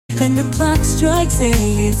And the clock strikes 8,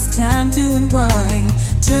 it's time to unwind.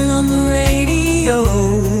 Turn on the radio,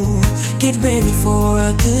 get ready for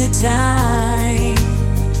a good time.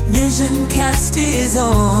 Vision Cast is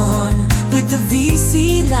on with the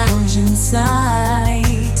VC Lounge in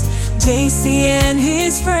sight. JC and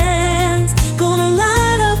his friends gonna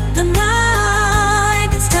light up the night.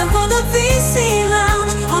 It's time for the VC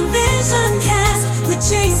Lounge on Vision Cast with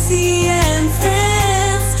JC and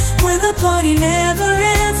friends. Where the party never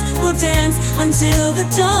ends, we'll dance until the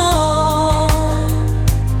dawn.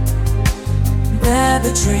 Grab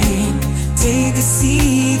a drink, take a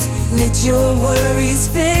seat, let your worries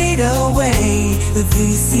fade away. The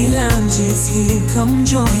VC Lounge is here, come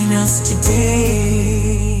join us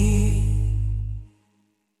today.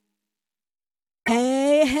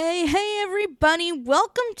 Hey everybody,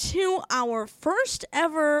 welcome to our first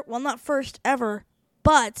ever, well not first ever,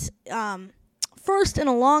 but first in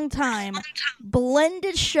a long time,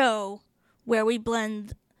 blended show where we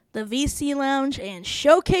blend the VC Lounge and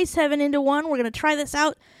Showcase Heaven into one. We're going to try this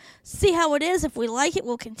out, see how it is. If we like it,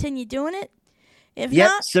 we'll continue doing it. If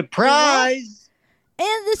not, surprise!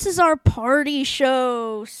 And this is our party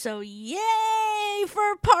show, so yay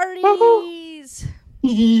for parties!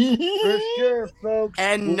 For sure, folks.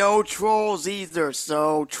 And no trolls either,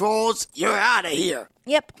 so trolls, you're out of here.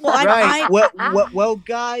 Yep. Well, Right. Well,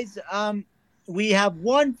 guys, we have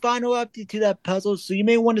one final update to that puzzle, so you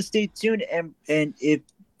may want to stay tuned. And if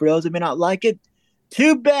for those that may not like it,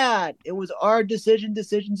 too bad. It was our decision.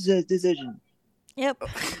 Yep.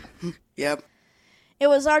 Yep. It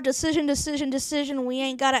was our decision. We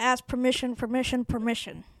ain't got to ask permission.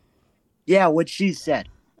 Yeah, what she said.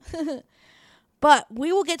 But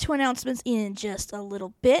we will get to announcements in just a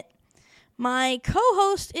little bit. My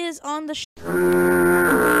co-host is on the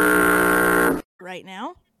right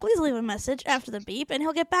now. Please leave a message after the beep, and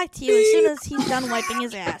he'll get back to you as soon as he's done wiping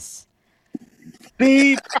his ass.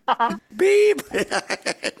 Beep. Beep.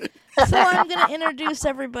 So I'm going to introduce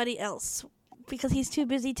everybody else, because he's too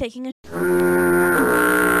busy taking a...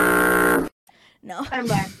 No. I'm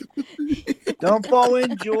back. Don't fall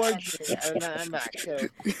in, George. I'm back.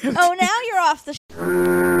 Oh, now you're off the...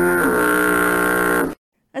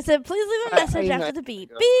 I said, please leave a message after the beep.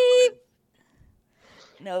 Beep!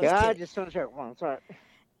 No, it was Yeah, I kidding. just want to check one. Sorry.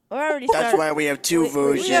 We're already That's started. why we have two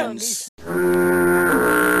versions.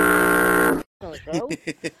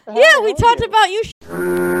 Yeah, we talked about you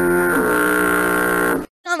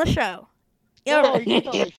on the show. Yeah, Oh, you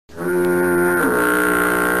thought it-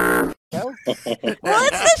 No? well,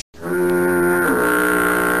 it's the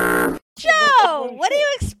show. What do you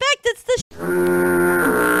expect? It's the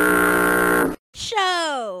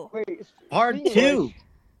show. Wait, Part speaking of 2. which,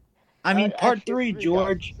 I mean, part actually, 3,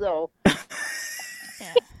 George. So,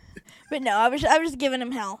 Yeah. But no, I was just giving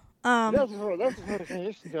him hell. that's the first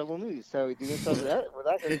transition to the news. So, do you know that? Well,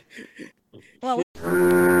 that's Well,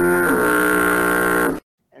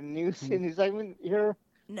 and new segment here.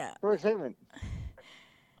 no. First segment.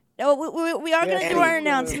 No, we are going to do our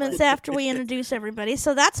announcements after we introduce everybody.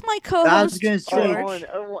 So that's my co-host, I was going to say, George.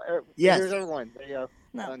 Yes. Here's everyone. There you go.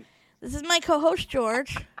 No. Done. This is my co-host,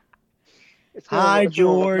 George. It's Hi, it's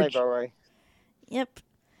gonna look George. nice, all right. Yep.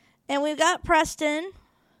 And we've got Preston,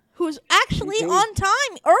 who's actually Mhm. on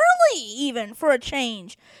time, early even, for a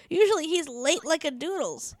change. Usually he's late like a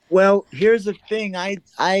doodles. well, here's the thing. I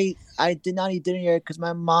did not eat dinner yet because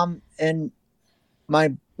my mom and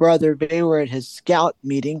my brother, they were at his scout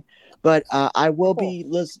meeting. But I will be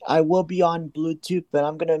on Bluetooth, but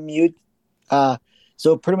I'm gonna mute.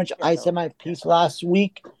 So pretty much I said my piece last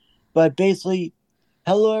week, but basically,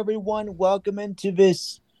 hello everyone, welcome into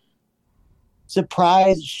this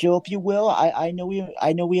surprise show, if you will. I know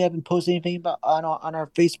we haven't posted anything about on our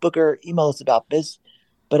Facebook or email us about this,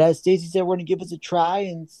 but as Stacy said, we're gonna give us a try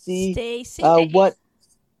and see Stacy. what.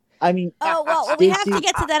 I mean, Oh, well, we have to Stacy-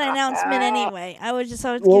 get to that announcement anyway. I was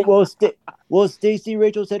Well, Stacy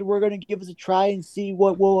Rachel said we're going to give us a try and see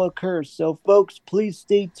what will occur. So, folks, please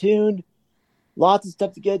stay tuned. Lots of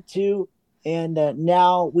stuff to get to. And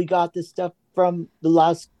now we got this stuff from the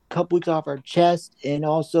last couple weeks off our chest. And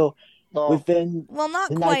also Oh, within... Well, not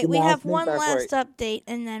tonight's quite. We have one announcement. last update,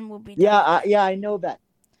 and then we'll be done. Yeah, I know that.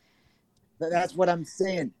 That's what I'm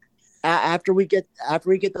saying. After we get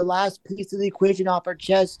the last piece of the equation off our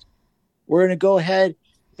chest, we're going to go ahead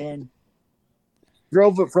and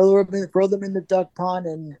throw them in the duck pond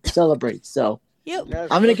and celebrate. So Yep.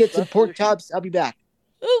 I'm gonna get some pork chops. I'll be back.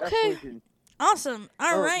 Okay. Awesome.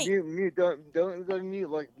 All right. Mute. Don't mute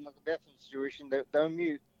like a bathroom situation. Don't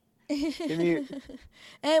mute. Mute.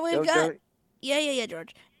 And we've Don't- got don't- yeah,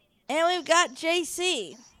 George. And we've got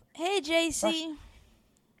JC. Hey, JC.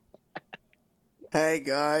 Hey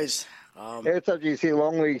guys. Hey, what's up, GC?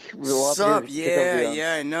 Long week. What's up?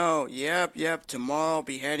 Yeah, I know. Yep. Tomorrow I'll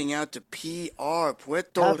be heading out to PR,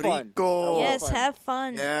 Puerto Have fun. Rico. Yes, fun. have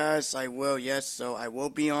fun. Yes, I will. Yes, so I will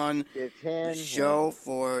be on It's the 10. show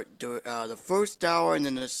for the first hour and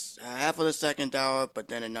then half of the second hour, but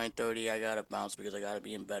then at 9:30 I gotta bounce because I gotta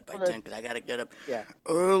be in bed by 10 because I gotta get up Yeah.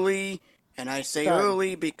 early, and I say Son.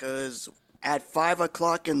 early because at 5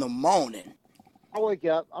 o'clock in the morning. I'll wake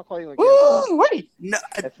you up. I'll call you when I get up. Wait. No,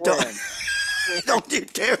 At 4 don't, a.m. don't you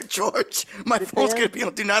dare, George. My Good phone's man. gonna be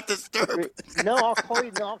on Do Not Disturb. Wait, no, I'll call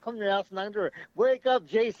you. No, I'll come to your house and knock door. Wake up,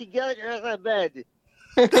 JC. Get out your ass out of bed.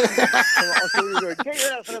 I'll show you the door. Get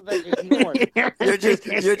your ass out of bed, JC. Come on.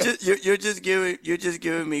 You're just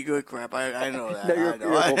giving me good crap. I know that. No, you're I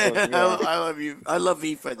know. both of you. I love you. I love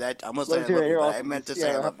you for that. I'm gonna say I Love you. love you, You're but I awesome. meant to say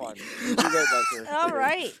I Yeah, love have fun. you. You guys out there. All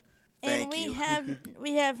right. And Thank you.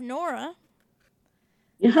 we have Nora.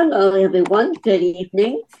 Hello, everyone. Good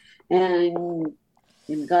evening. And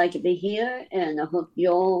I'm glad to be here. And I hope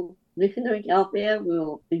you all listeners out there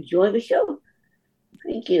will enjoy the show.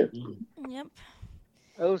 Thank you. Yep.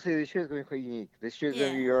 I will say this year's going to be quite unique. This year's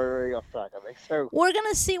going to Yeah. be very off track, I think. So, We're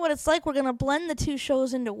going to see what it's like. We're going to blend the two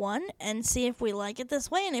shows into one and see if we like it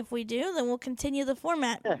this way. And if we do, then we'll continue the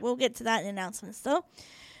format. Yeah. We'll get to that in announcements, though.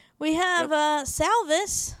 We have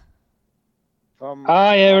Salvis. from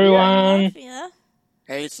Hi everyone. Mafia.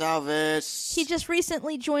 Hey, Salvis. He just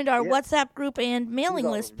recently joined our Yep. WhatsApp group and mailing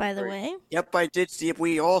He's list, awesome. by the Great. way. Yep, I did see it.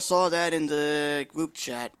 We all saw that in the group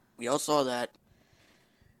chat. We all saw that.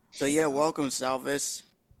 So yeah, welcome, Salvis.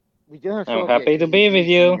 We don't have I'm Philip happy yet. to He's- be with he's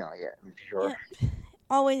you. not yet, I'm sure.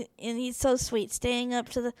 Always, and he's so sweet, staying up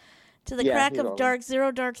to the Yeah, crack he's of awesome. dark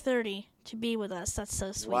 0:30 to be with us. That's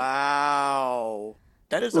so sweet. Wow,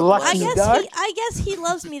 that is a Lucky I blessing. guess he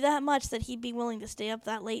loves me that much that he'd be willing to stay up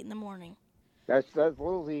that late in the morning. That's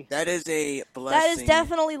loyalty. That is a blessing. That is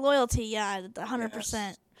definitely loyalty. Yeah,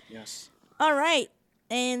 100%. Yes. All right.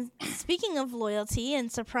 And speaking of loyalty and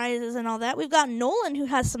surprises and all that, we've got Nolan who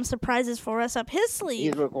has some surprises for us up his He's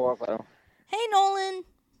sleeve. real cool also. Hey, Nolan.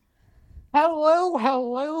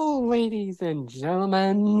 Hello, ladies and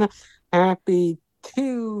gentlemen. Happy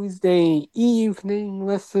Tuesday evening,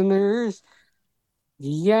 listeners.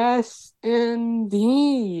 Yes,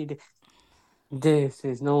 indeed. This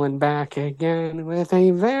is Nolan back again with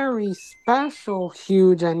a very special,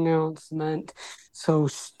 huge announcement. So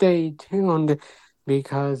stay tuned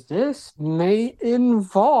because this may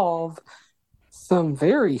involve some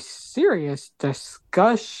very serious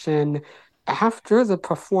discussion after the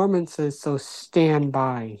performances, so stand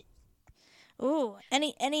by. Ooh,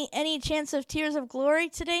 any chance of Tears of Glory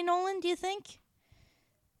today, Nolan, do you think?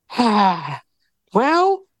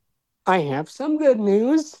 Well, I have some good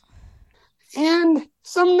news and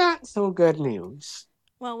some not so good news.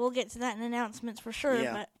 Well, we'll get to that in announcements for sure,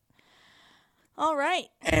 Yeah. but all right.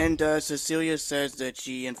 And Cecilia says that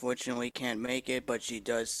she unfortunately can't make it, but she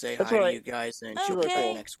does say That's hi to right. you guys, and Okay. she'll be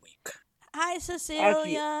back next week. Hi,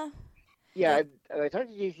 Cecilia. Yeah, I talked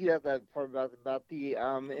to JC about that part about the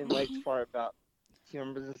in Mike's part about team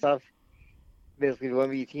members and stuff. Basically, you want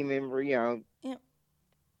to be a team member, you know. Yep.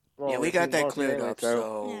 Well, Yeah, we team got that boss cleared anyway, up, so-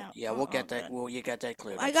 so Yeah, yeah, well, we'll get all that. good. Well, you got that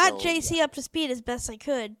cleared up. I got so, JC up to speed as best I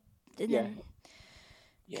could. Yeah.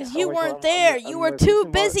 Because Yeah. you Oh, weren't I'm there. the- You I'm were the too victim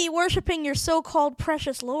of- busy worshiping your so-called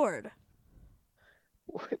precious Lord.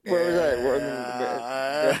 Where was that?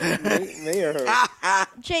 Me or her?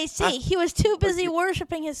 JC, he was too busy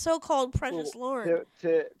worshiping his so-called precious Lord.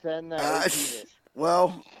 To end that.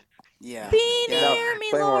 Well, yeah. Be Yeah. near me,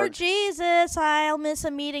 play Lord hard. Jesus. I'll miss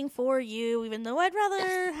a meeting for you, even though I'd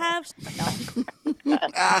rather have.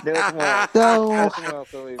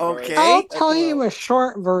 Okay. I'll tell you a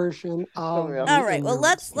short version of Something else. the All right. Well,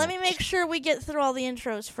 let me announcement. make sure we get through all the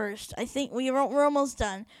intros first. I think we're almost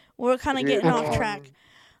done. We're kind of getting off track.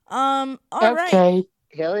 All right. Okay.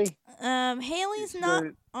 Haley? Haley's not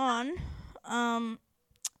on.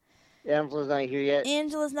 Angela's not here yet.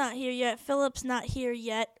 Angela's not here yet. Philip's not here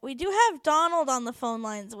yet. We do have Donald on the phone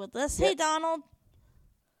lines with us. Hey, Yep. Donald.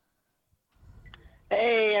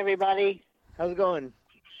 Hey, everybody. How's it going?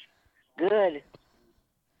 Good.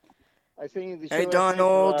 I sent you the show. Hey, I sent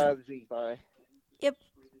Donald. this week, bye.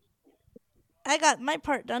 I got my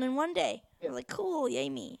part done in one day. I Yep. was like, cool, yay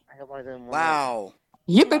me. I got mine done one Wow.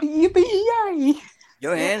 Yippity yippee yay!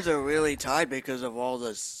 Your hands are really tied because of all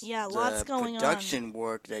this. Yeah, lots the going on. production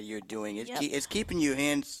work that you're doing. It's Yep. it's keeping your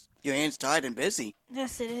hands tied and busy.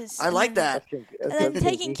 Yes, it is. I like And that. That's And then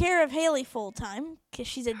taking care of Haley full time because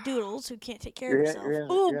she's a doodles who can't take care of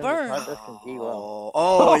herself. Ooh, burn.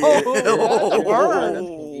 Oh, yeah. Oh,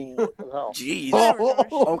 Oh, Oh. jeez. Whatever,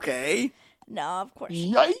 George. Okay. No, of course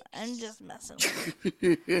Yikes. not. I'm just messing with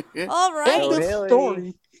you. All End right. of Haley.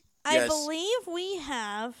 story. I Yes. believe we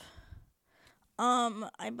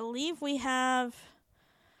have.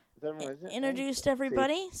 Introduced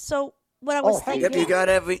everybody. So what I was Oh, hey, thinking. Yep, you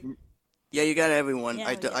got everyone. Yeah,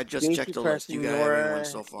 I we did. just JC checked the list. You got Nora, everyone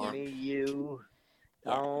so far. Me, you,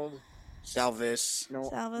 Yeah. Donald. Salvis. No,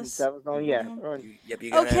 Salvis. no, yeah. Mhm. Yep,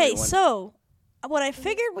 you got Okay, everyone. so what I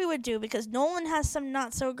figured we would do, because Nolan has some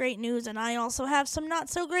not so great news and I also have some not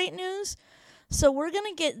so great news, so we're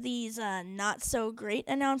gonna get these not so great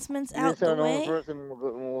announcements out the way. First, and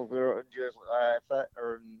we'll go just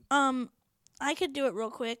I could do it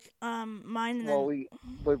real quick. Mine and well,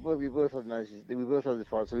 then we both have messages. We both have the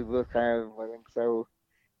part, so we both kind of I think so.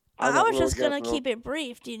 I was just gonna keep it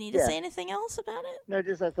brief. Do you need to say anything else about it? No,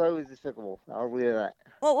 just I thought it was despicable. I'll leave it at that.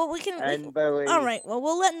 Well, we can. And by the way, all right. Well,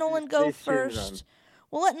 we'll let Nolan go stay tuned first.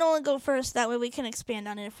 We'll let Nolan go first. That way we can expand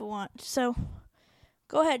on it if we want. So,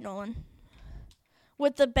 go ahead, Nolan.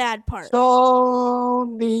 With the bad part.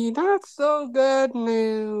 So, the not so good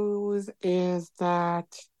news is that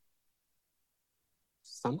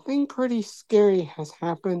something pretty scary has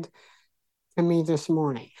happened to me this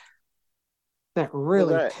morning. That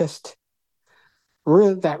really pissed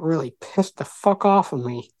the fuck off of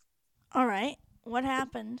me. All right. What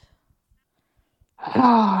happened?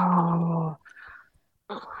 Oh,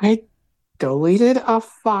 I deleted a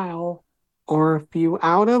file or a few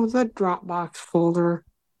out of the Dropbox folder,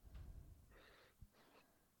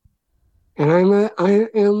 and I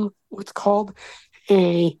am what's called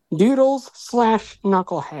a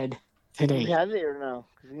doodles/knucklehead today. You have it or no?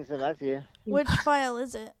 Because we can send that to you. Which file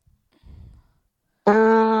is it?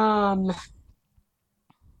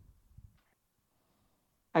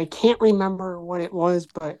 I can't remember what it was,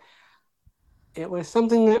 but it was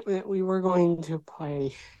something that we were going to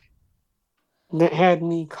play that had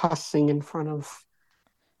me cussing in front of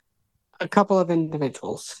a couple of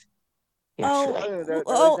individuals. Yesterday.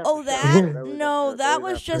 That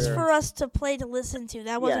was just for us to play to listen to.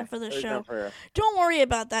 That wasn't for the show. Don't worry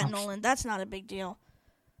about that, Nolan. That's not a big deal.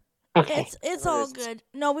 Okay. It's all good.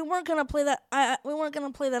 No, we weren't gonna play that. We weren't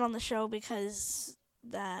gonna play that on the show because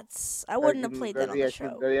I wouldn't have played that on the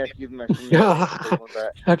show.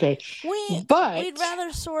 Okay. We'd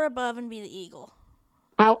rather soar above and be the eagle.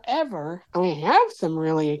 However, I have some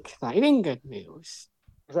really exciting good news.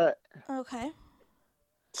 What's that? Okay.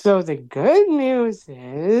 So the good news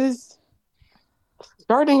is,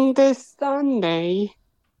 starting this Sunday,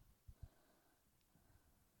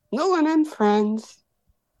 Nolan and Friends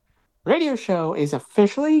radio show is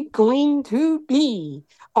officially going to be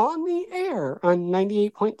on the air on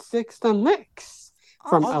 98.6 The Mix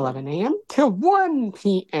from 11 a.m. to 1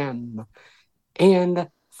 p.m. And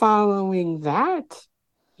following that,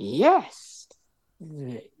 yes,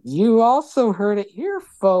 you also heard it here,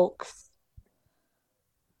 folks.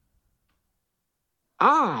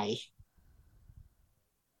 I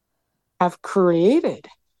have created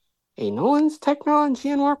a Nolan's Technology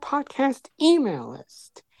and More podcast email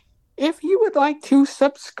list. If you would like to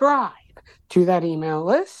subscribe to that email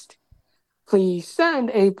list, please send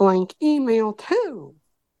a blank email to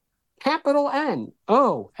NOLANS TECHNOLANGY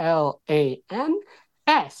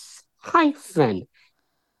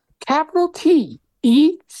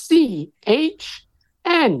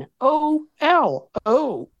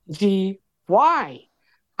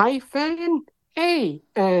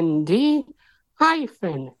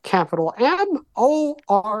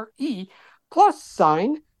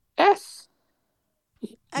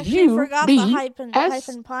Actually, you forgot the hyphen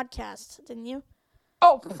podcast, didn't you?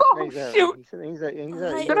 Oh, shoot!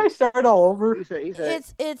 Should I start all over?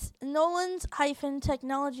 It's Nolan's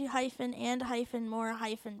Technology and More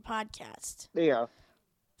podcast. There you go.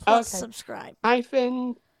 Plus subscribe.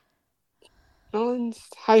 Nolan's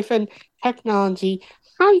Technology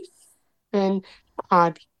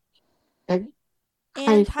pod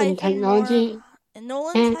technology and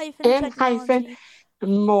Nolan's Technology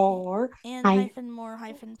more more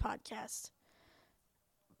podcast.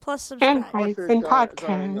 Plus subscribe. And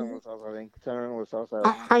podcast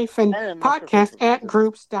podcast at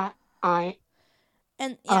groups.io.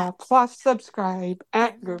 And plus subscribe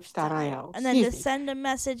at groups.io. And then to send a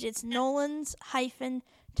message, it's Nolan's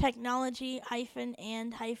Technology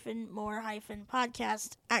and more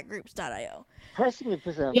podcast at groups.io.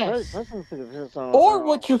 Yes. Or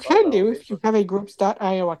what you can do, if you have a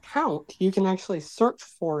groups.io account, you can actually search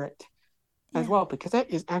for it as well, because it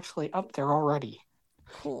is actually up there already.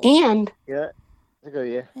 Cool. And yeah.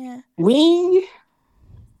 We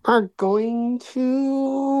are going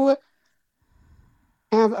to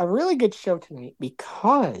have a really good show tonight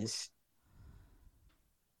because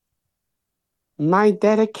my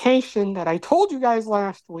dedication that I told you guys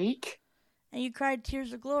last week. And you cried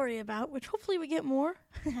tears of glory about, which hopefully we get more.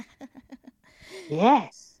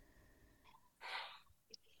 Yes.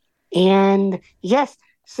 And yes,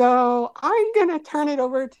 so I'm going to turn it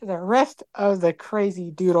over to the rest of the crazy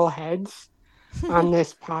doodle heads on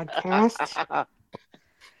this podcast.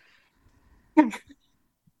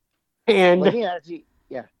 And Well, actually,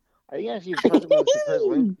 yeah. Are you actually press the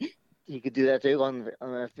link? You could do that too on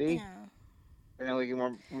FB. Yeah. And then we can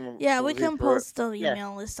we can post the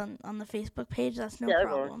email list on the Facebook page. That's no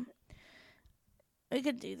problem. We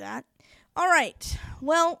could do that. All right.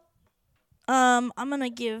 Well, I'm gonna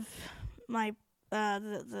give my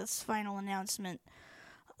this final announcement.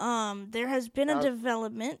 There has been a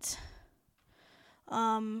development.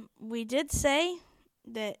 We did say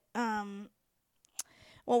that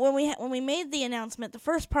when we made the announcement, the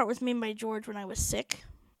first part was made by George when I was sick.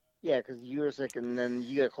 Yeah, because you were sick, and then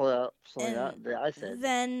you got called out for something that I said.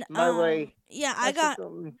 Then my way. Yeah, I got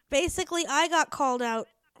called out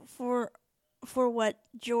for what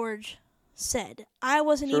George said. I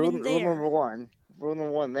wasn't even there. Rule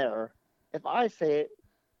number one there. If I say it,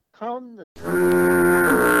 come to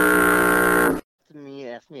me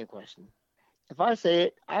and ask me a question. If I say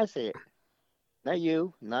it, I say it. Not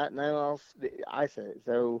you, not no one else. I said it.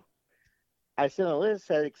 So I said what Liz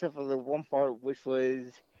said, except for the one part, which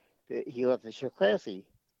was that he left the show classy.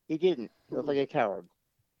 He didn't. He looked like a coward.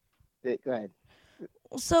 Go ahead.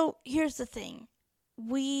 So here's the thing.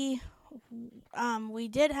 We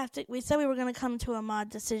did have to. We said we were going to come to a mod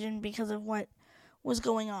decision because of what was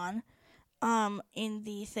going on in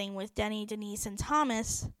the thing with Denny, Denise, and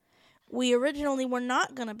Thomas. We originally were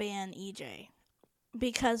not going to ban EJ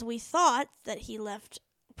because we thought that he left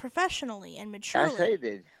professionally and maturely. I say he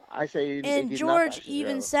did. I say he and did George not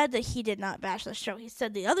even said that he did not bash the show. He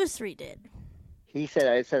said the other three did. He said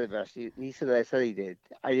I said it best. He said I said he did.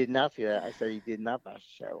 I did not say that. I said he did not bash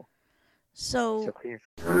the show. So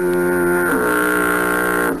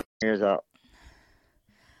here's up.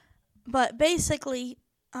 But basically,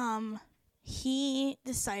 he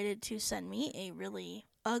decided to send me a really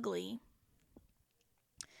ugly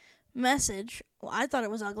message. Well, I thought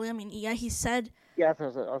it was ugly. I mean, yeah, he said. Yeah,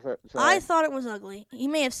 I thought it was ugly. He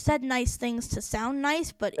may have said nice things to sound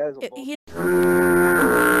nice, but it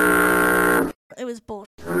was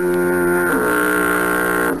bullshit.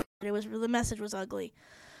 The message was ugly.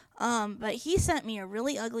 But he sent me a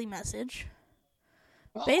really ugly message,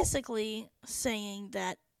 basically saying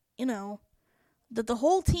that, that the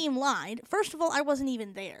whole team lied. First of all, I wasn't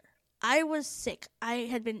even there. I was sick. I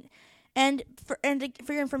had been, and for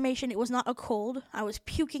your information, it was not a cold. I was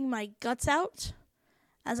puking my guts out,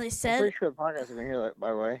 as I said. I'm pretty sure the podcast didn't hear that,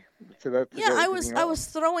 by the way. So that's I was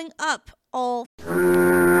throwing up all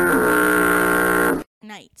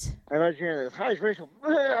night. I imagine hearing this. Hi, Rachel.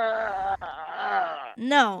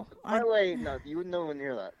 No. By the way, no, you wouldn't know when you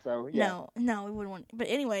hear that. So yeah. No, we wouldn't. But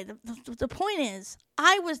anyway, the point is,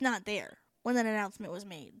 I was not there when that announcement was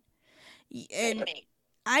made, and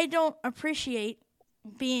I don't appreciate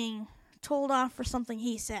being told off for something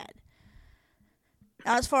he said.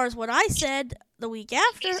 Now, as far as what I said the week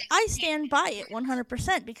after, I stand by it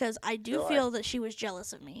 100% because I do feel that she was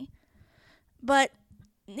jealous of me. But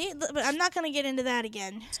I'm not going to get into that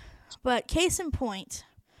again. But case in point,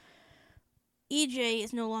 EJ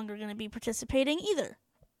is no longer going to be participating either.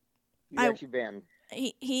 He's actually banned.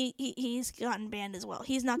 He's gotten banned as well.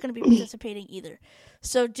 He's not going to be participating either.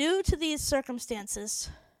 So due to these circumstances,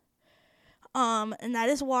 and that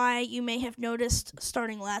is why you may have noticed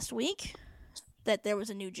starting last week that there was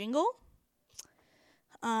a new jingle.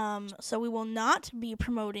 So we will not be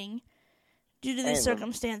promoting, due to these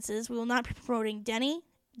circumstances, we will not be promoting Denny,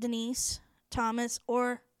 Denise, Thomas,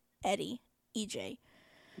 or Eddie, EJ.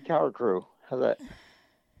 The Coward Crew. How's that?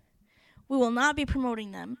 We will not be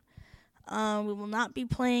promoting them. We will not be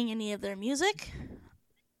playing any of their music.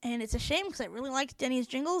 And it's a shame because I really liked Denny's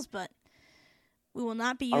jingles, but we will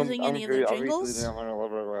not be using any of their jingles.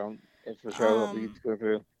 It's the show we go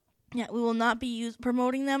through. Yeah, we will not be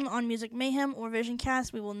promoting them on Music Mayhem or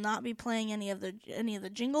Visioncast. We will not be playing any of the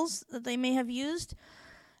jingles that they may have used.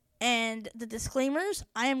 And the disclaimers,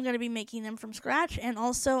 I am going to be making them from scratch. And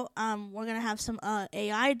also, we're going to have some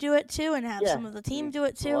AI do it too, and have some of the team do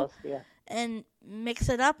it too. And mix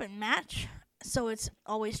it up and match, so it's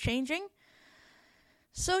always changing.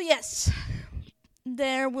 So yes,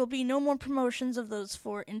 there will be no more promotions of those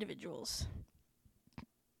 4 individuals.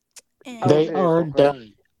 And they are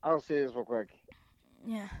done. I'll say this real quick.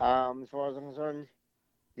 Yeah. As far as I'm concerned,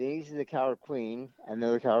 Denise is the Coward Queen, and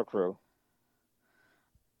they're the Coward Crew.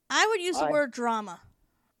 I would use the word drama.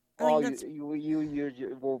 You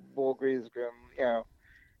we'll agree with Grim.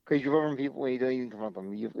 because you run from people when you don't even confront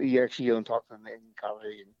them. You actually don't talk to them in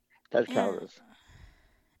conversation. That's cowardice.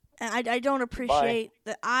 And I don't appreciate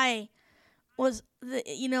that I was,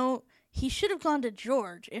 he should have gone to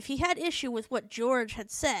George. If he had issue with what George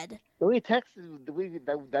had said. We texted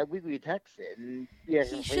that week we texted. And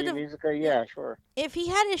he should have. Yeah, sure. If he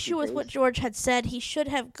had issue with what George had said, he should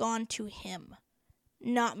have gone to him,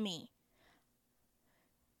 not me.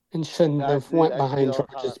 And shouldn't have went behind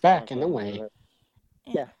George's back in a way.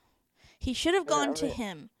 Yeah. He should have gone to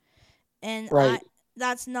him, and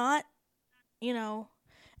that's not, And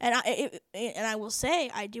I will say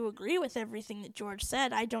I do agree with everything that George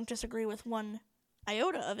said. I don't disagree with one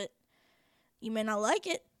iota of it. You may not like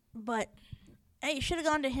it, but hey, you should have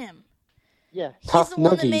gone to him. Yeah. He's the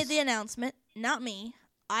one that made the announcement, not me.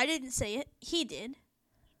 I didn't say it. He did.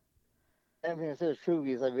 I mean, it's true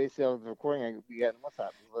because I based it off the recording we got in WhatsApp.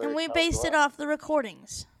 And we based it off the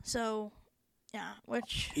recordings. So, yeah,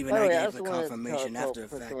 which... Even I gave the confirmation after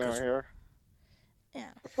the fact. Yeah.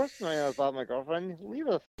 The first thing I know about my girlfriend, leave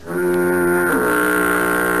her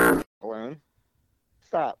alone.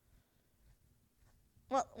 Stop.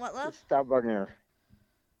 What, love? Just stop bugging her.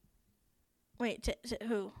 Wait,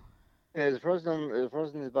 who? Yeah, the person is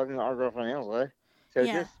bugging our girlfriend anyway. So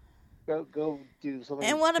just go do something.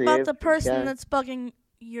 And what about the person that's bugging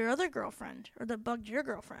your other girlfriend, or that bugged your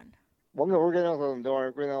girlfriend? Well, no, we're gonna know them. Don't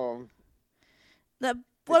worry, we're gonna know them.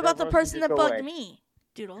 What about the person that bugged me,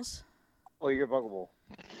 Doodles? Oh, you're buggable.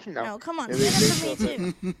 No, come on, stand up for me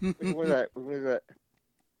too. What was that?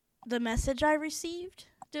 The message I received,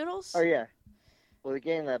 Doodles? Oh yeah. Well,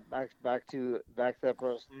 again, that back to that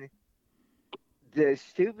person. The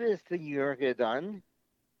stupidest thing you ever could have done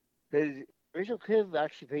is Rachel could have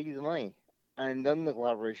actually paid you the money and done the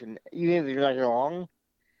collaboration, even if you're not getting along.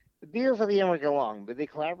 The Beatles at the end won't get along, but they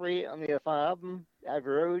collaborate on the final album, Abbey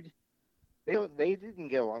Road. They didn't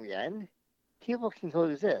get along in the end. People can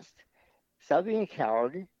coexist. Stop being a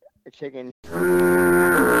coward, a chicken.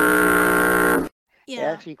 Yeah. They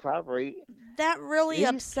actually collaborate. That really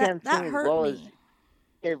upset. That hurt me.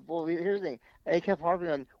 Well, here's the thing. They kept harping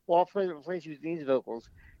on, well, place use these vocals.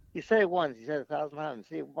 You said it once, you said it 1,000 times.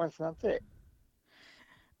 Say it once, and that's it.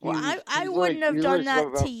 Well, I wouldn't have done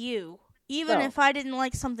that to you, even if I didn't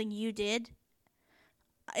like something you did.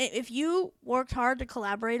 If you worked hard to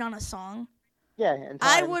collaborate on a song,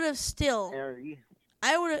 I would have still...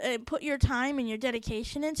 I would have put your time and your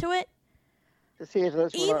dedication into it. To see if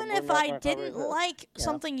even if I didn't like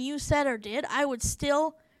something you said or did, I would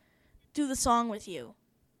still do the song with you.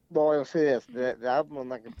 Well, I'll say this: the album was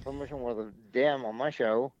like a promotion worth of damn on my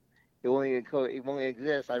show. It won't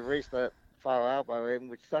exist. I erased that file out by the way,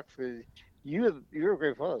 which sucks because you're a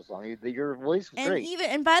great for the song. Your voice was great.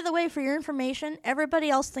 And by the way, for your information, everybody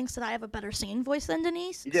else thinks that I have a better singing voice than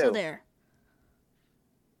Denise. You do. So there.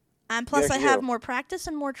 And plus, I have more practice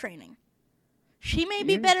and more training. She may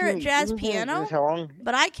be better at jazz piano,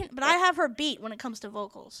 but I have her beat when it comes to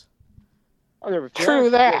vocals. True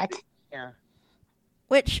that. Yeah.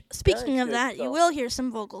 Which, speaking of that, you will hear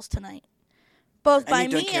some vocals tonight, both by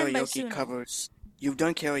me and by Suno. Covers. You've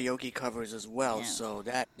done karaoke covers as well, so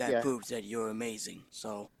that proves that you're amazing.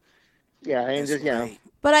 So. Yeah, and just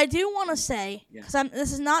But I do want to say, because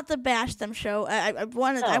this is not the Bash Them show. I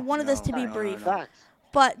wanted this to be brief.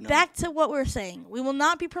 But back to what we were saying. We will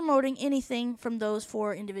not be promoting anything from those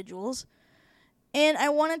 4 individuals. And I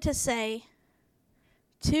wanted to say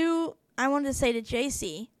to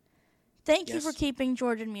JC, thank you for keeping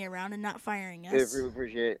George and me around and not firing us. We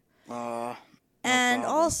appreciate it. And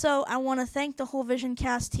also, I want to thank the whole Vision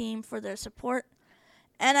Cast team for their support.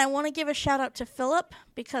 And I want to give a shout out to Philip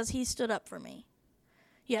because he stood up for me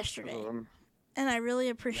yesterday. And I really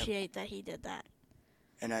appreciate that he did that.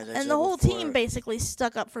 And the whole team basically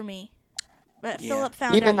stuck up for me. But Philip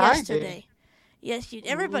found out yesterday. Yes,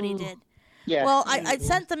 everybody did. Yeah. Well, I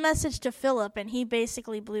sent the message to Philip, and he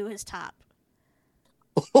basically blew his top.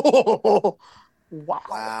 Wow.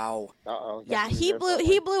 Uh-oh. Yeah, he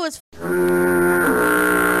blew his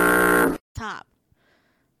top.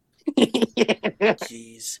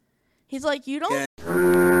 Jeez. He's like, you don't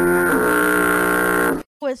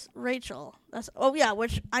with Rachel.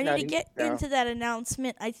 Which I need to get into that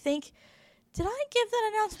announcement. I think, did I give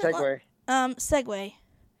that announcement? Segue.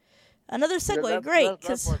 Another segue, great,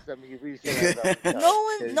 because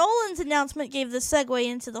Nolan's announcement gave the segue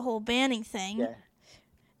into the whole banning thing. Yeah.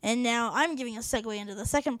 And now I'm giving a segue into the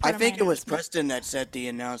second part. I think it was Preston that said the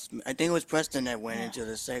announcement. I think it was Preston that went into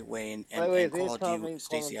the segue and called you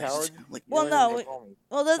Stacey.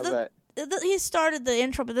 He started the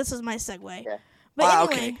intro, but this is my segue. Yeah.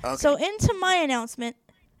 But anyway, so into my announcement,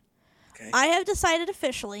 I have decided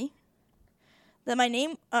officially that my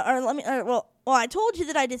name, well, I told you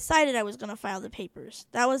that I decided I was going to file the papers.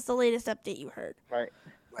 That was the latest update you heard. Right.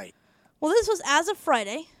 Right. Well, this was as of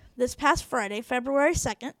Friday, this past Friday, February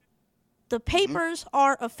 2nd. The papers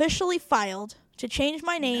are officially filed to change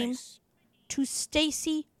my name to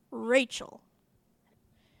Stacy Rachel.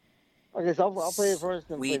 Okay, so I'll play it first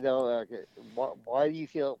and play Sweet. the okay. Why do you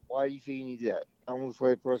feel you need that? I'm gonna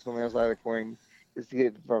play it first on the other side of the coin just to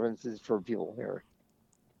get preferences for people here.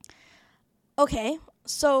 Okay,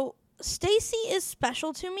 so Stacy is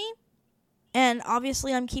special to me, and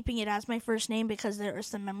obviously I'm keeping it as my first name because there are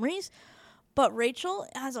some memories. But Rachel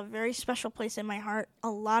has a very special place in my heart, a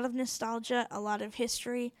lot of nostalgia, a lot of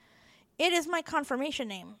history. It is my confirmation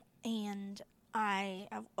name, and I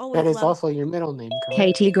have always That is loved. also your middle name, correct?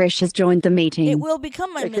 Katie Grish has joined the It meeting. will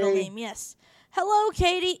become my Hey, middle Katie. name, yes. Hello,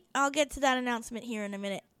 Katie. I'll get to that announcement here in a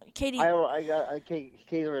minute. Katie,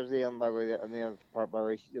 Kate Thursday on by the way on the other part by the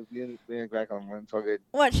way she's being back on one, it's all good.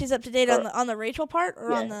 what? She's up to date on the Rachel part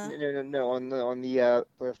or Yeah, on the? no on the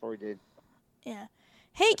last part we did. Yeah.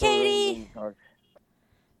 Hey, That's all we Katie. didn't talk.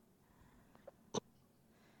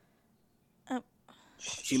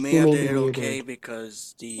 She may You have may to be hit muted. OK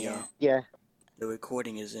because the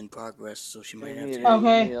recording is in progress, so she might have to.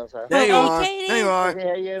 Okay. There you Hey, are. Katie. There you are. Okay, how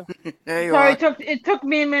are you? There you Sorry, are. it took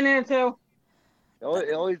me a minute or two.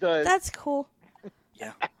 It always does. That's cool.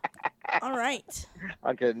 Yeah. All right.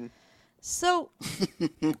 I'm kidding. So,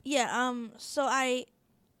 yeah,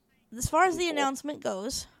 as far as the announcement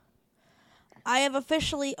goes, I have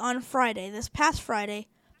officially on Friday, this past Friday,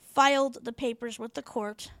 filed the papers with the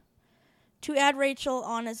court to add Rachel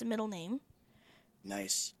on as a middle name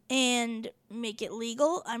Nice. and make it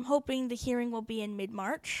legal. I'm hoping the hearing will be in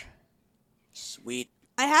mid-March. Sweet.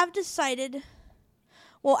 I have decided,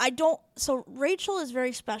 so Rachel is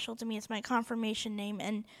very special to me. It's my confirmation name,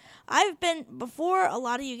 and I've been, before a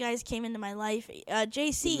lot of you guys came into my life,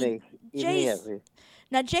 JC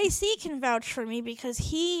can vouch for me because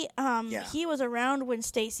he was around when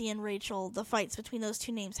Stacy and Rachel, the fights between those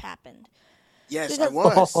two names happened. Yes, Because- I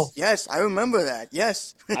was. Yes, I remember that.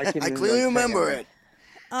 Yes. I clearly remember it.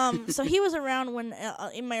 So he was around when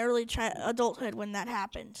in my early adulthood when that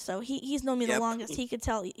happened. So he's known me the Yep. longest. He could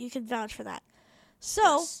tell. You could vouch for that.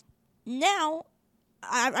 So now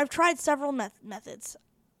I've tried several methods.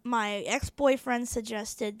 My ex-boyfriend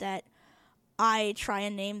suggested that I try a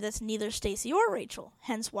name that's neither Stacy or Rachel.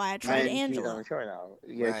 Hence why I tried Angela. She's on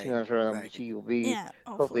the show now. She will be. Yeah,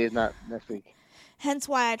 Hopefully, it's not next week. Hence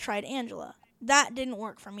why I tried Angela. That didn't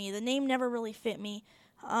work for me. The name never really fit me.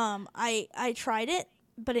 I tried it,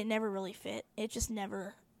 but it never really fit. It just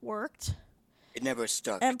never worked. It never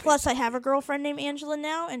stuck. And plus, I have a girlfriend named Angela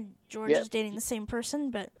now, and George Yep. is dating the same person.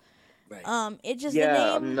 But Right. it just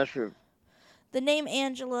I'm not sure. the name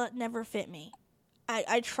Angela never fit me.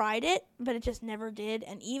 I tried it, but it just never did.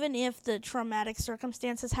 And even if the traumatic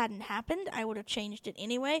circumstances hadn't happened, I would have changed it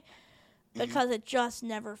anyway because it just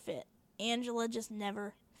never fit. Angela just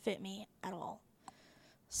never fit me at all.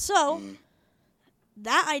 So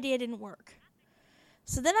that idea didn't work.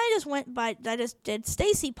 So then I just did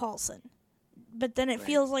Stacy Paulson. But then it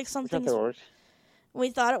feels like something's. We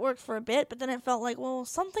thought it worked for a bit, but then it felt like, well,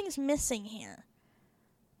 something's missing here.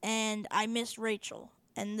 And I missed Rachel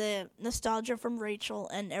and the nostalgia from Rachel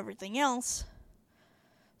and everything else.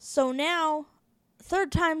 So now,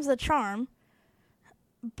 third time's the charm,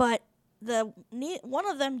 but one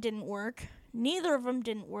of them didn't work. Neither of them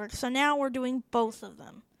didn't work. So now we're doing both of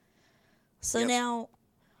them. So now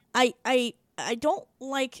I don't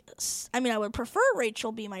like, I would prefer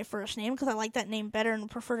Rachel be my first name because I like that name better and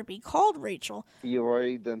prefer to be called Rachel. You've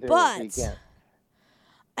already done But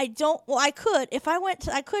I don't, I could, if I went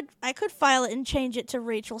to, I could file it and change it to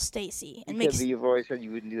Rachel Stacy and make, you've always said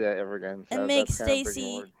you wouldn't do that ever again. So and make that's kind of breaking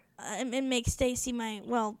Stacy, word. and make Stacy my,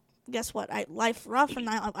 well, guess what? Life rough and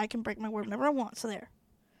I can break my word whenever I want, so there.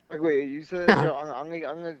 Wait, you said that show, I'm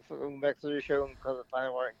gonna go back to the show and cut the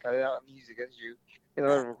final part and cut it out and use it against you.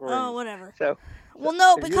 Oh, whatever. So, well,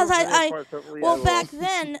 no, if you because don't do that I part totally, well, I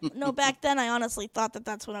will. back then I honestly thought that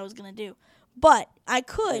that's what I was going to do. But I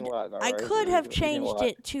could have changed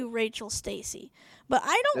it to Rachel Stacy. But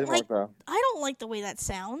I don't like the way that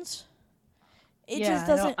sounds. It just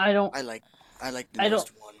doesn't. I like the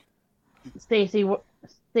newest one. Stacy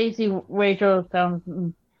Rachel sounds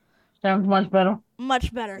much better.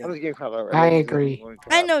 Much better. I agree.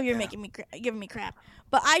 I know you're giving me crap,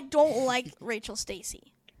 but I don't like Rachel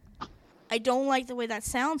Stacy. I don't like the way that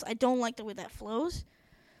sounds. I don't like the way that flows.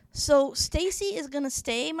 So Stacy is going to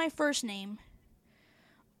stay my first name,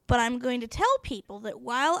 but I'm going to tell people that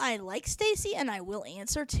while I like Stacy and I will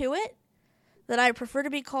answer to it, that I prefer to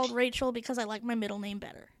be called Rachel because I like my middle name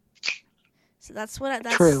better. So that's what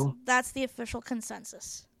True. that's the official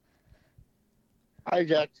consensus. I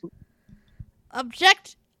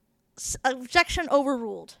object. Objection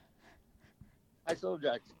overruled. I still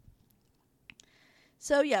object.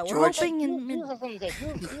 So yeah, we're George? hoping in You mid. have something to say. You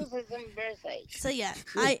have something to say. So yeah,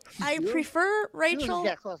 You- I you- prefer You Rachel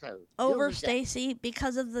object also. You over object. Stacy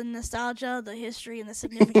because of the nostalgia, the history, and the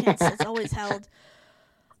significance it's always held.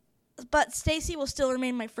 But Stacy will still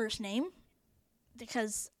remain my first name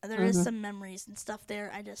because there is some memories and stuff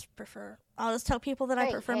there. I just prefer. I'll just tell people that I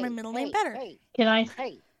prefer my middle name better. Hey, Can I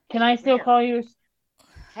hey, still Richard. call you?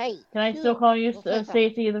 Hey. Can I still call you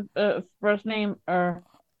Stacy the first name or?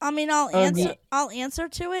 I mean, I'll Oh, answer. the- I'll answer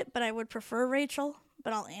to it, but I would prefer Rachel.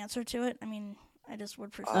 But I'll answer to it. I mean, I just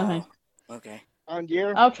would prefer. Okay. Okay.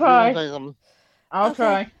 Dear, I'll try. you wanna say something? I'll Okay.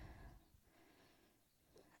 try.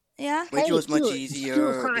 Yeah. Rachel is much do it. easier Do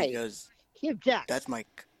it right. because He objects. that's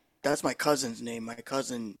my cousin's name. My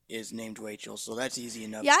cousin is named Rachel, so that's easy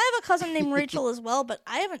enough. Yeah, I have a cousin named Rachel as well, but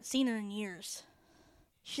I haven't seen her in years.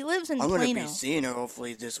 She lives in I'm gonna Plano. be seeing her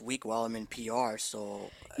hopefully this week while I'm in PR.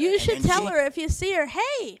 So You and- should and tell she- her if you see her.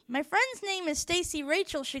 Hey, my friend's name is Stacy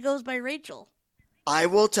Rachel. She goes by Rachel. I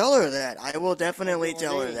will tell her that. I will definitely That's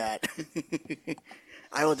tell her all that.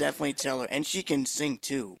 I will definitely tell her, and she can sing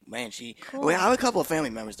too. Man, Cool. Well, I have a couple of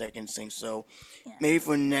family members that can sing, so Yeah. maybe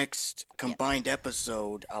for next combined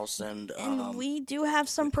episode, I'll send. And we do have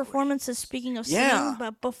some performances. Speaking of Yeah. singing,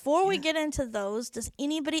 but before we get into those, does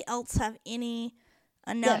anybody else have any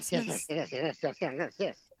announcements? Yes.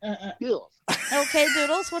 Uh-uh. Doodles. Okay,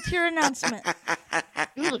 Doodles, what's your announcement?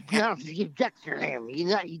 Doodles, now he objects to him.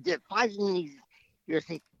 He did 5 minutes. You're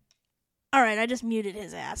saying, All right, I just muted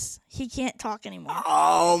his ass. He can't talk anymore.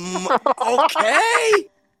 Okay,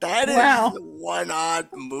 that is Wow. one odd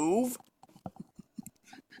move.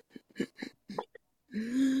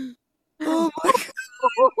 Oh my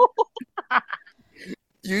god!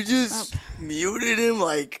 You just muted him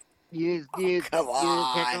like. you Come check on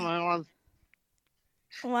on. my alarm.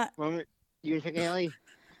 What? Moment. You check Ellie?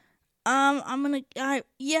 I'm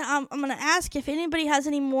gonna ask if anybody has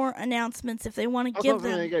any more announcements if they want to give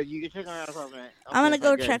them. Good. You can check on her for a minute. I'm gonna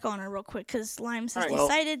go Good. check on her real quick because Limes has All right. Well-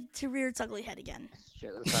 decided to rear its ugly head again.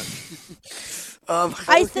 Shit, that's I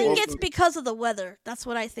Okay. think it's because of the weather. That's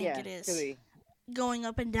what I think yeah, it is. could be. Going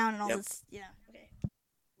up and down and all Yep. this. Yeah. Okay.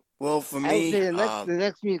 Well, for I would me, say the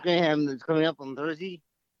next music I have that's coming up on Thursday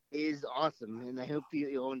is awesome, and I hope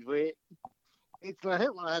you'll enjoy it. It's a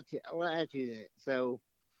lot of attitude in it, so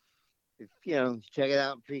if, check it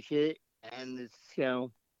out, appreciate it, and it's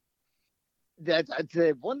I'd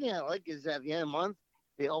say one thing I like is at the end of the month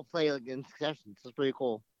they all play like in succession, so it's pretty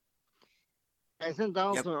cool. I sent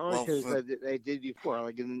down Yep, some other well, shows for- that I did before,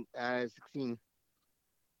 like in 16.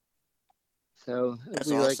 So That's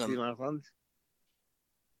we like awesome. the marathons.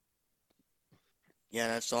 yeah,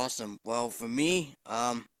 that's awesome. Well, for me,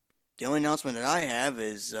 the only announcement that I have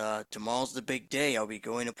is tomorrow's the big day. I'll be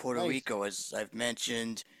going to Puerto Nice. Rico, as I've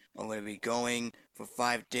mentioned. I'm going to be going for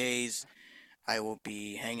 5 days. I will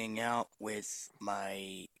be hanging out with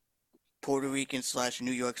my Puerto Rican /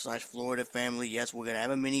 New York / Florida family. Yes, we're going to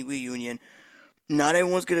have a mini reunion. Not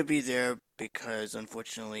everyone's going to be there because,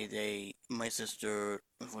 unfortunately, my sister,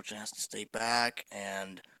 unfortunately, has to stay back,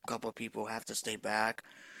 and a couple of people have to stay back.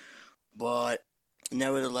 But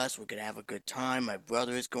nevertheless, we're going to have a good time. My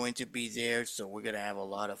brother is going to be there, so we're going to have a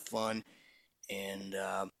lot of fun. And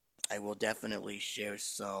I will definitely share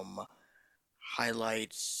some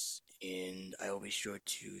highlights, and I will be sure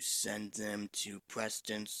to send them to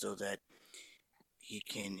Preston so that he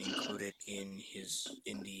can include it in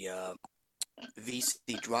the VC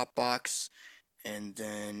Dropbox, and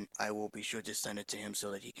then I will be sure to send it to him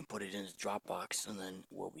so that he can put it in his Dropbox, and then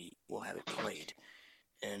we'll have it played.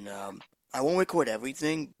 And I won't record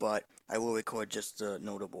everything, but I will record just the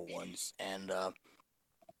notable ones, and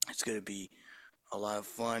it's gonna be a lot of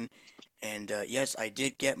fun. And yes, I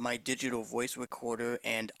did get my digital voice recorder,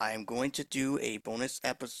 and I'm going to do a bonus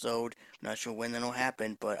episode. I'm not sure when that'll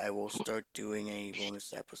happen, but I will start doing a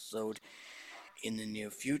bonus episode in the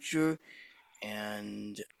near future.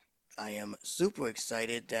 And I am super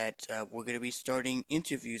excited that we're going to be starting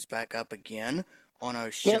interviews back up again on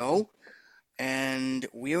our show. And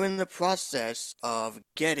we're in the process of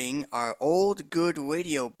getting our old good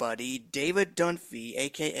radio buddy, David Dunphy,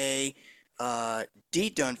 aka D.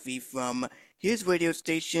 Dunphy, from his radio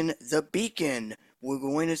station, The Beacon. We're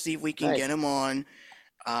going to see if we can Nice. get him on.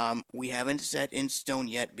 We haven't set in stone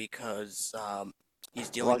yet because he's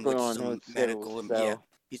A lot dealing with going on some with medical, schedules, so- yeah,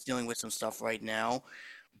 he's dealing with some stuff right now.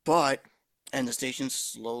 And the station's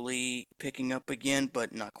slowly picking up again,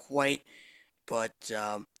 but not quite. But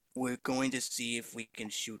we're going to see if we can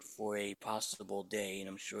shoot for a possible day, and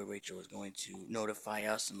I'm sure Rachel is going to notify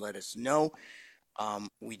us and let us know.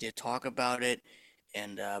 We did talk about it,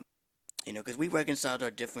 and because we reconciled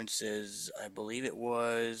our differences. I believe it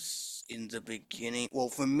was in the beginning. Well,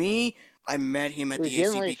 for me, I met him at It was the the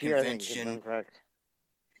end of ACB last year, I think, if convention. I'm correct.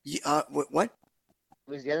 Yeah, what?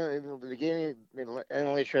 It was the end of the beginning, end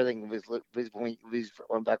of last year, I think, was when we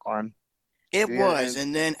went back on. It was,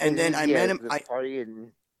 and then I met him. The party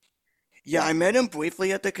and Yeah, I met him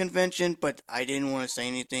briefly at the convention, but I didn't want to say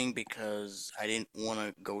anything because I didn't want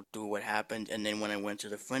to go through what happened. And then when I went to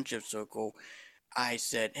the friendship circle, I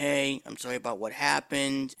said, "Hey, I'm sorry about what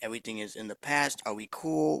happened. Everything is in the past. Are we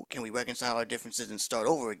cool? Can we reconcile our differences and start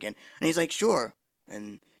over again?" And he's like, "Sure."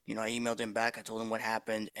 And I emailed him back. I told him what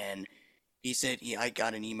happened, and he said I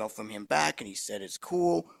got an email from him back, and he said it's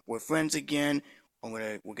cool. We're friends again.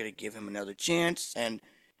 We're gonna give him another chance, and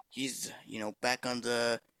he's back on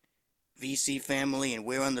the VC family, and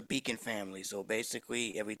we're on the Beacon family. So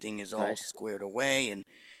basically, everything is all squared away, and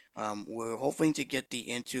we're hoping to get the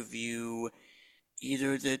interview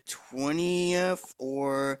either the 20th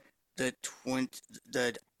or the 20.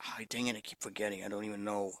 Dang it, I keep forgetting. I don't even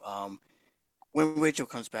know. When Rachel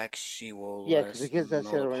comes back, she will. Yeah, because the kids that's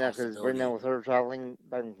the other one now, because right now with her traveling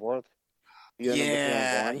back and forth.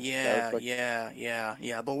 Yeah.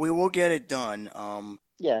 But we will get it done.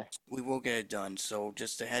 Yeah. We will get it done. So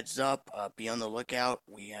just a heads up, be on the lookout.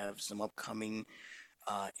 We have some upcoming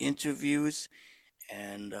interviews,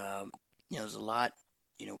 and there's a lot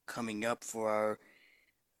coming up for our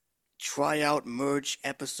tryout merge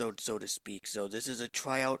episode, so to speak. So this is a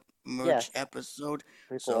tryout merge episode.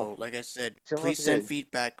 So like I said, please send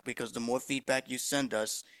feedback, because the more feedback you send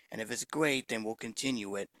us, and if it's great, then we'll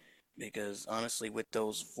continue it. Because honestly, with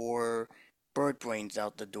those 4 bird brains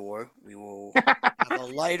out the door, we will have a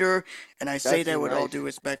lighter, and I say that with all due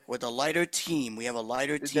respect, with a lighter team. We have a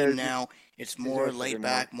lighter team now. It's more laid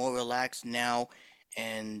back, more relaxed now,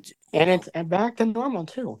 and it's back to normal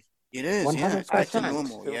too. It is, 100%. Yeah, it's back to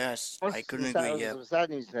normal. Yes, I couldn't agree. Yeah. Some sad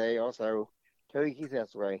news today. Also, Toby Keith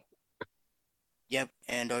passed away. Yep,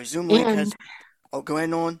 and our Zoom link has. Oh, go ahead,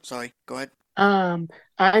 Nolan. Sorry, go ahead.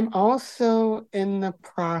 I'm also in the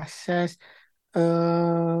process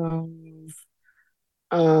of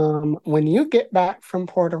when you get back from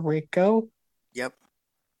Puerto Rico. Yep.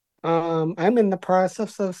 I'm in the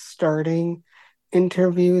process of starting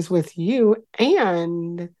interviews with you,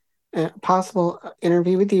 and possible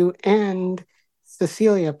interview with you and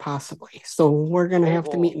Cecilia, possibly. So we're gonna have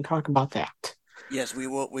to meet and talk about that. Yes, we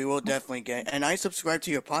will. We will definitely get. And I subscribe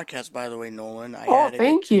to your podcast, by the way, Nolan.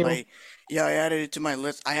 Thank you. I added it to my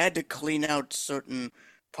list. I had to clean out certain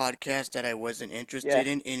podcasts that I wasn't interested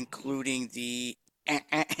in, including the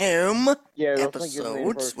episodes,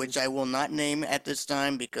 which I will not name at this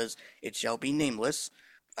time because it shall be nameless.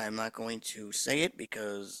 I'm not going to say it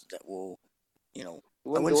because that will, I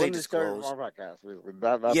wouldn't say disclose.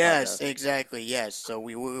 Yes, podcast. Exactly. Yes. So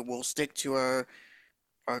we'll stick to our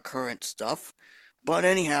current stuff. But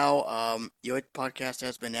anyhow, your podcast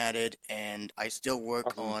has been added, and I still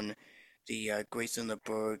work on the Grace in the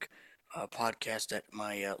Berg podcast that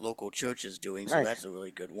my local church is doing. So that's a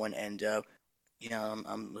really good one. And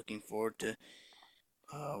I'm looking forward to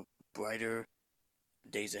brighter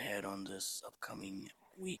days ahead on this upcoming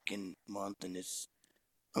week and month. And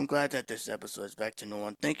I'm glad that this episode is back to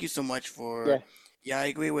normal. Thank you so much for. Yeah, I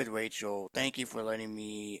agree with Rachel. Thank you for letting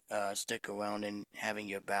me stick around and having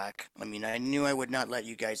your back. I mean, I knew I would not let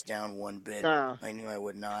you guys down one bit. No. I knew I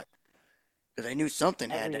would not, because I knew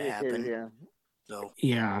something had to happen. So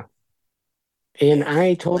yeah, and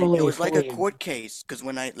I totally. It was like a court case, because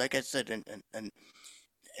when like I said, and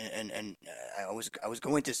I was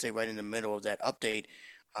going to say right in the middle of that update,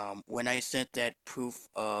 when I sent that proof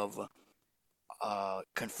of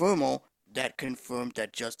confirmal. That confirmed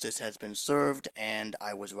that justice has been served, and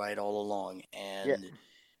I was right all along. And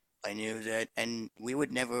I knew that, and we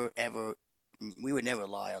would never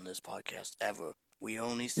lie on this podcast ever. We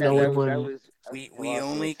only say we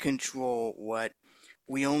only control what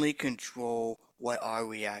our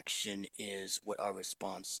reaction is, what our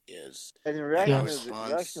response is. And the reaction was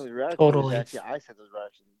totally. Actually, I said the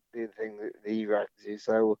reaction, the thing that he reacted to.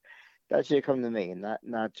 So. That should come to me,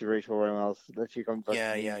 not to Rachel or anyone else. That should come to me.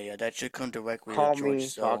 Yeah. That should come directly to George. Me,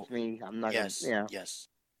 talk to me. I'm not Yes.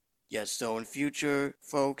 So in future,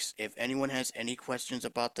 folks, if anyone has any questions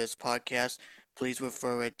about this podcast, please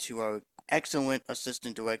refer it to our excellent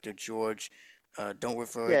assistant director, George. Don't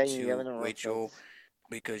refer it to Rachel,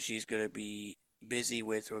 because she's going to be busy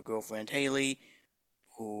with her girlfriend, Haley,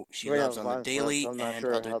 who she loves on the daily and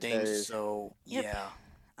other things. So,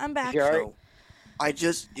 I'm back.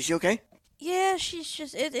 Is she okay? Yeah, she's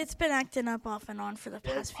just it's been acting up off and on for the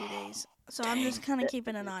past few days. So I'm just kind of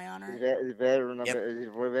keeping an eye on her. Is it better or not Yep. better? Is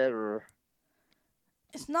it way better?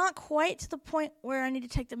 It's not quite to the point where I need to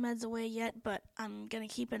take the meds away yet, but I'm gonna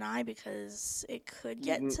keep an eye because it could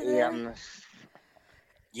get to there.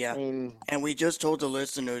 Yeah. I mean, And we just told the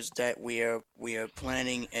listeners that we are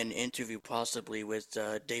planning an interview possibly with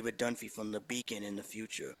David Dunphy from The Beacon in the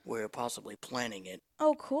future. We're possibly planning it.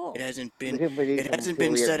 Oh, cool. It hasn't we been can release it them hasn't until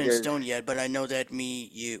been we have set in to- stone yet, but I know that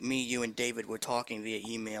you and David were talking via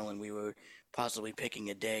email, and we were possibly picking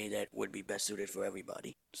a day that would be best suited for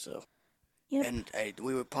everybody. So, Yep. and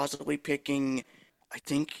we were possibly picking. I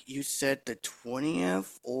think you said the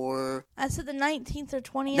 20th or I said the 19th or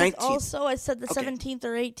 20th. 19th. Also, I said the Okay. 17th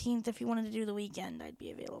or 18th. If you wanted to do the weekend, I'd be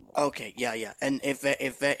available. Okay, yeah. And if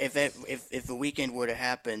the weekend were to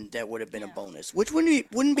happen, that would have been a bonus, which wouldn't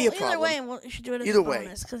be a problem. Either way, we should do it as Either a way,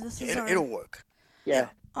 bonus because this is it'll work.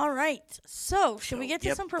 Yeah. All right. So, should we get to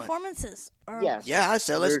yep, some performances? Or- Yes. Yeah,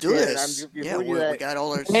 so let's do this. Yeah, we got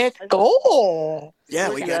all our Let's go. yeah,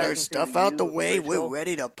 we Before got you our ask stuff anything, out the you, way. We're Rachel,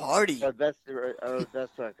 ready to party. Our best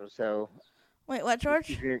director. So Wait, what,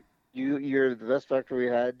 George? you're the best director we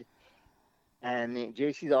had, and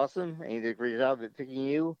JC's awesome, and he did a great job at picking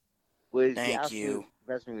you. Was the Thank absolute you.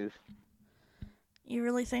 best move. You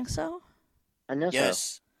really think so? I know so.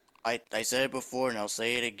 Yes. I said it before and I'll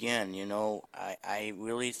say it again. You know, I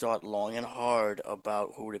really thought long and hard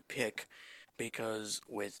about who to pick because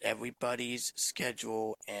with everybody's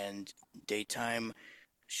schedule and daytime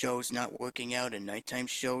shows not working out and nighttime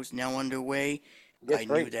shows now underway, That's I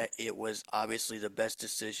knew right. that it was obviously the best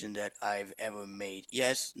decision that I've ever made.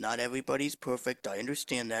 Yes, not everybody's perfect. I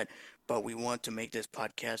understand that, but we want to make this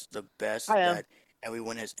podcast the best I am. that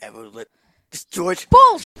everyone has ever lit. George.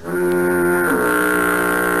 Bull.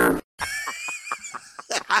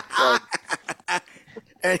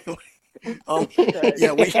 Anyway,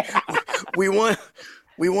 yeah, we want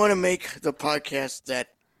to make the podcast that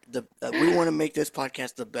we want to make this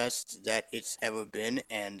podcast the best that it's ever been,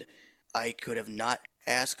 and I could have not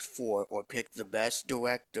asked for or picked the best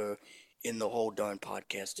director in the whole darn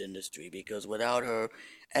podcast industry because without her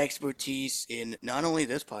expertise in not only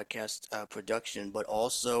this podcast production but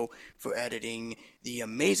also for editing the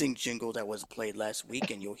amazing jingle that was played last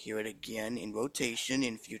week, and you'll hear it again in rotation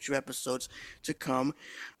in future episodes to come,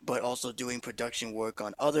 but also doing production work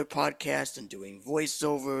on other podcasts and doing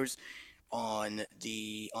voiceovers on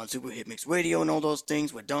Super Hit Mix Radio and all those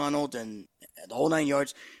things with Donald and the whole 9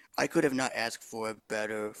 yards. I could have not asked for a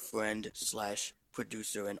better friend /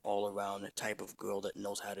 producer and all-around type of girl that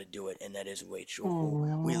knows how to do it, and that is Rachel.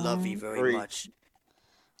 Who we love you very Great. much.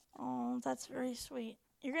 Oh, that's very sweet.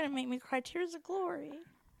 You're gonna make me cry tears of glory.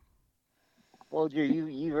 Well,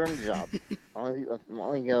 you earned the job.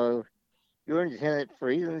 You earned it for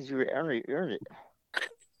reasons you earned it.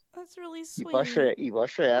 That's really You sweet. bust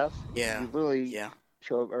your ass. Yeah. You really Yeah.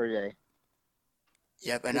 show up every day.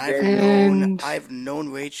 Yep, and And- I've known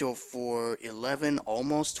Rachel for 11,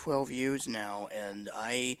 almost 12 years now, and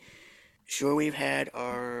we've had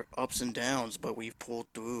our ups and downs, but we've pulled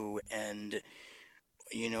through, and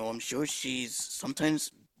I'm sure she's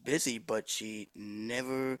sometimes busy, but she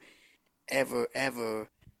never, ever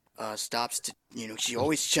stops to, she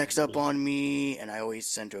always checks up on me, and I always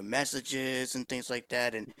send her messages and things like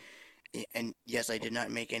that, and yes, I did not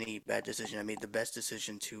make any bad decision. I made the best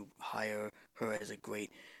decision to hire her as a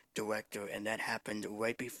great director, and that happened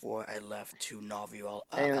right before I left to Nauvoo,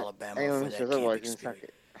 Alabama for that camp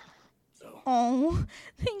experience. So, Oh,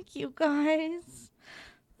 thank you guys.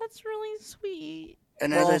 That's really sweet.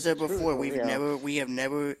 and as I Well, said true, before, yeah. we have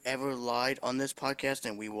never ever lied on this podcast,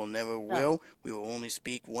 and we will never will. We will only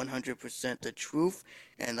speak 100% the truth,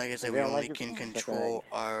 and like I said, We we don't only like it. can That's control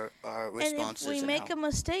our responses. And if we make a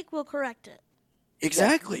mistake, we'll correct it.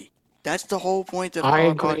 Exactly. That's the whole point of I how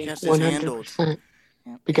our agree podcast is handled. 100%.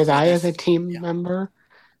 Because I, as a team Yeah. member,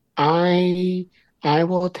 I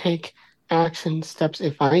will take action steps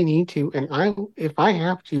if I need to, and if I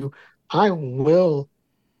have to, I will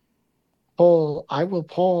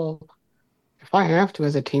pull. If I have to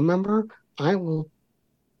as a team member, I will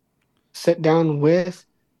sit down with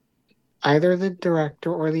either the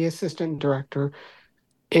director or the assistant director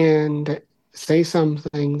and say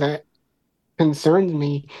something that concerns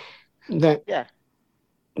me that Yeah.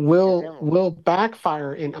 will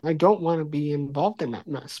backfire, and I don't want to be involved in that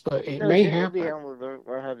mess, but it may happen.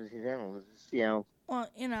 What happens is handled. Well,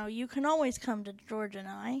 you can always come to George and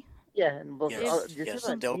I. Yeah, and both. Yes,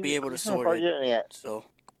 they'll be able to sort card it. Yet. So,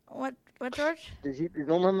 What, George? Does he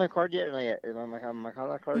don't have my card yet? Or not yet? Is my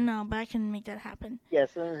contact card? No, but I can make that happen. Yeah,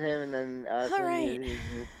 send him and then. All right.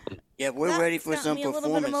 Yeah, we're that ready for got some me a little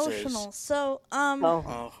bit performances. emotional. So,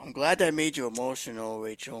 Oh, I'm glad that made you emotional,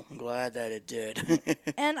 Rachel. I'm glad that it did.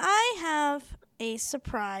 and I have a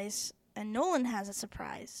surprise, and Nolan has a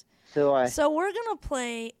surprise. So So we're gonna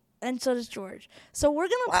play, and so does George. So we're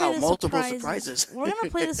gonna play Wow, the multiple surprises. surprises. We're gonna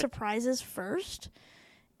play the surprises first,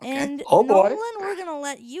 Okay. and Oh, boy. Nolan, we're gonna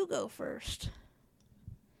let you go first.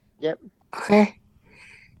 yep. Okay.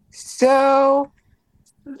 So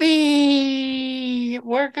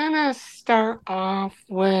we're gonna start off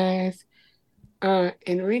with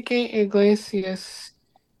Enrique Iglesias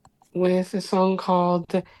with a song called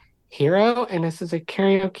Hero, and this is a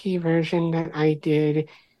karaoke version that I did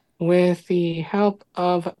with the help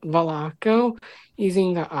of Valaco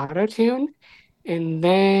using the auto-tune. And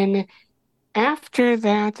then after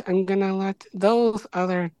that, I'm gonna let those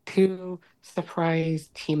other two surprise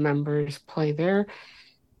team members play their,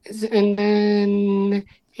 and then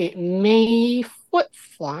it may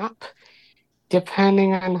flip-flop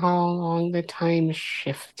depending on how long the time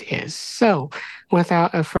shift is. So,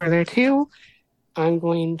 without a further ado, I'm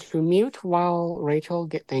going to mute while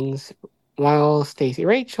Stacy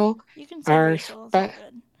Rachel, You can say our Rachel. It's all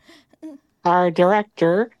good. our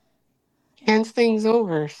director, hands things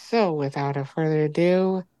over. So, without a further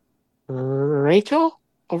ado, Rachel,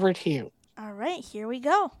 over to you. All right, here we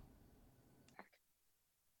go.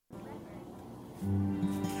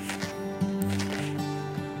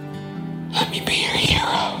 Let me be your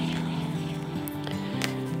hero.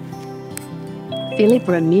 Philip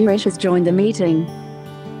Ramirez has joined the meeting.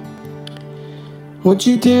 Would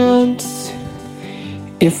you dance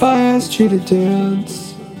if I asked you to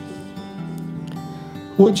dance?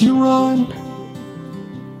 Would you run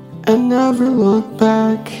and never look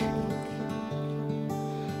back?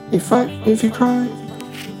 If you cry,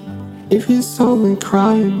 if you saw me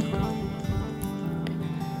crying,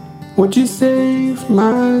 would you save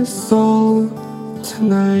my soul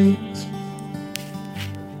tonight?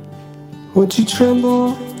 Would you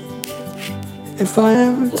tremble if I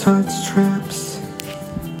ever touched traps?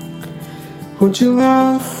 Would you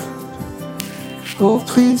laugh? Oh,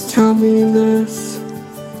 please tell me this.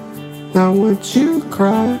 Now would you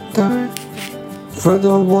cry, die for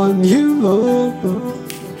the one you love?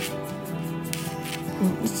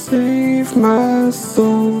 Save my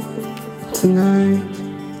soul tonight.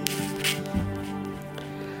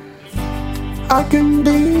 I can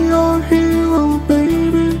be your hero,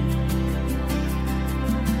 baby.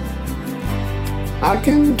 I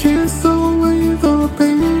can kiss away the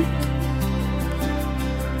pain.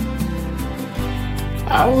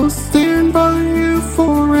 I will stand by you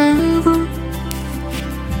forever.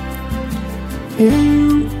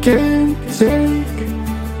 You can take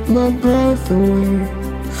my breath away.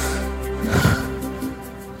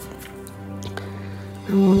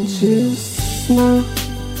 And won't you smile?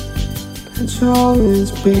 And you'll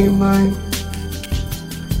always be mine.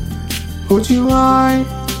 Would you lie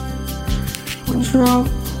when you're all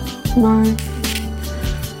mine?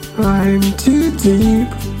 I'm too deep.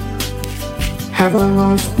 Have I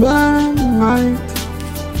lost my mind?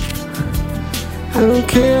 I don't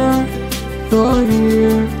care, you're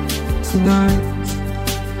here tonight.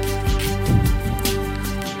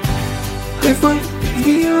 If I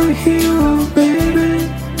be your hero, baby,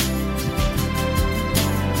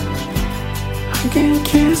 I can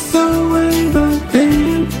kiss away the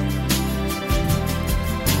pain.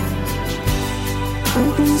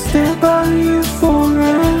 I can stand by you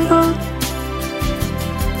forever.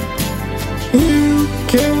 You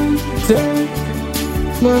can take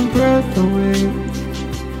my breath away.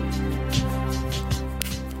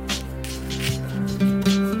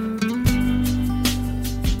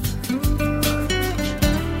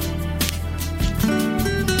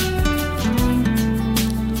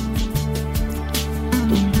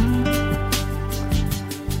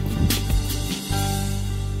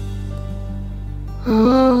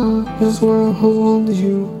 Just wanna hold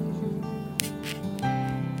you.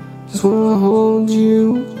 Just wanna hold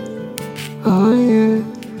you. Oh yeah,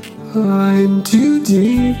 I'm too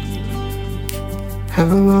deep.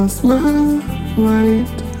 Haven't lost my mind.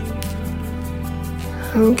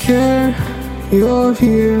 I don't care, you're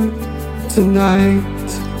here tonight.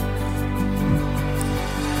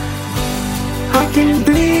 I can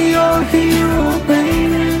be your hero,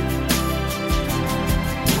 baby.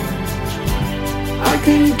 I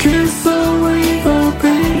can kiss away the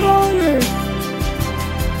pain. Oh, yeah.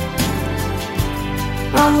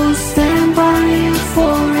 I will stand by you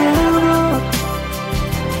forever.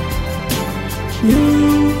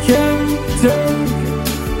 You can take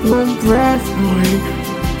my breath away.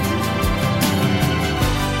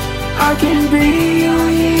 I can be your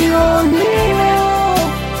hero.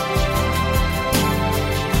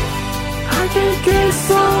 think it's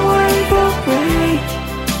away from me,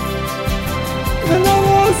 and I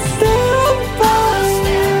will stand by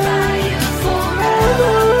you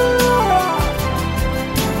forever.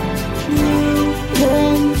 You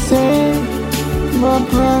can take my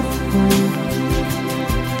breath away.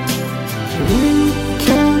 You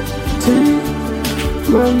can take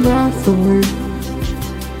my breath away.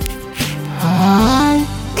 I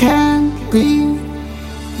can be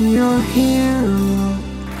your hero.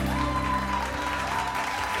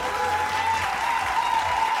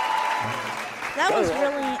 That was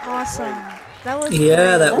really awesome. That was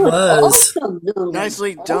Yeah, that was. Awesome. No,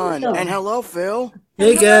 Nicely done. awesome. And hello, Phil.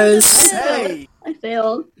 Hey guys. Hey. I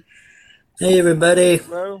failed. Hey everybody.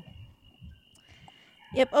 Hello.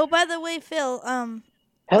 Yep. Oh, by the way, Phil, I have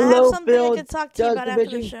Hello, something Phil. I could talk to you Does about the after the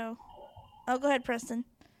Vision- show. Oh, go ahead, Preston.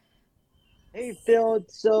 Hey, Phil.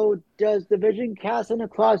 So, does the Vision Cast in the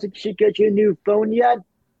Closet should get you a new phone yet?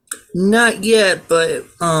 Not yet, but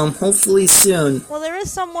hopefully soon. Well, there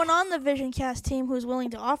is someone on the Vision Cast team who's willing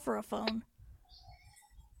to offer a phone,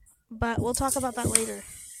 but we'll talk about that later.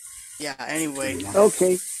 Yeah, anyway.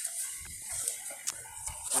 Okay.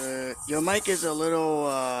 Your mic is a little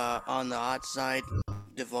on the hot side.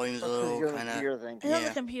 The volume's a little kind of. It's on the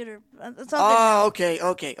Yeah. computer. It's all good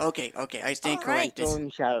now. Oh, okay. I stand All right. corrected. Phone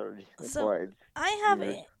shattered. So I have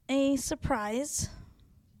a surprise.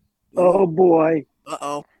 Oh boy.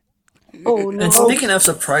 Uh-oh. Oh no. And speaking of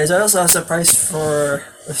surprise, I also have a surprise for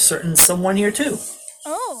a certain someone here too.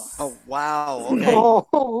 Oh. Oh wow. Okay.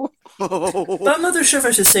 Oh. But I'm not too sure if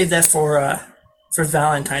I should save that for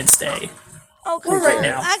Valentine's Day. Okay. Or right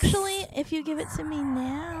now. Actually, if you give it to me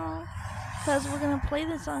now, because we're gonna play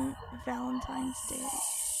this on Valentine's Day.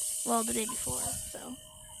 Well, the day before. So.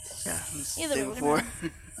 Yeah. it was Either day way, we're before.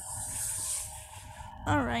 gonna-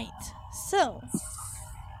 All right. So.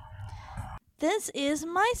 This is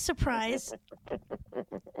my surprise.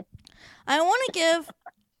 I want to give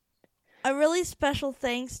a really special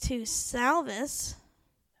thanks to Salvis.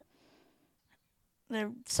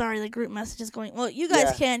 Sorry, the group message is going. Well, you guys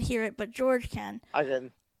Yeah. can't hear it, but George can. I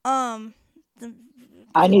can.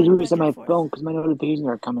 I need to going reset back my and forth. phone because my notifications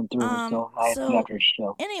are coming through. So I have to after the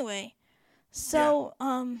show. Anyway, so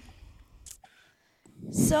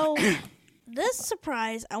so this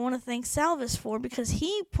surprise I want to thank Salvis for because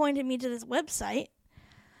he pointed me to this website.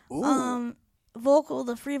 Ooh.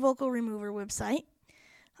 The free vocal remover website.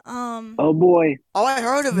 Oh boy. Oh, I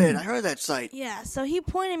heard of it. I heard that site. Yeah, so he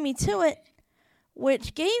pointed me to it,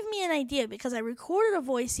 which gave me an idea because I recorded a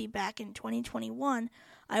voicey back in 2021.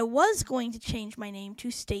 I was going to change my name to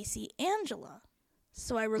Stacy Angela.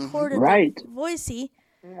 So I recorded Right. the voicey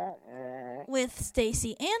with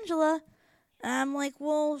Stacy Angela. And I'm like,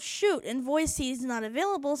 well, shoot, and voicey's not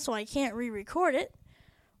available, so I can't re-record it.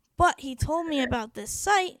 But he told me about this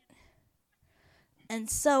site. And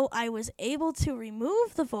so I was able to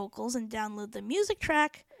remove the vocals and download the music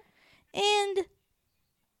track and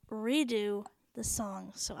redo the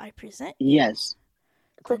song. So I present you Yes.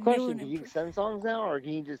 Quick new question: and Can you send songs now, or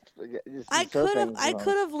can you just I insert could have things, I you know?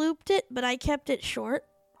 could have looped it, but I kept it short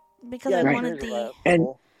because Yeah, I Right. wanted the And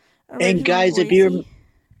original guys, if voicey. you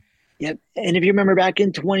yep, and if you remember back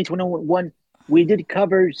in 2021, we did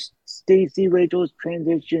cover Stacey Rachel's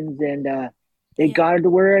transitions, and they Yeah. got her to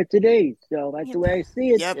where it today. So that's Yep. the way I see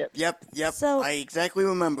it. Yep. So- I exactly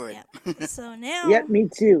remember it. So now, Yep, me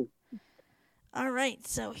too. all right.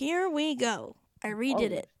 So here we go. I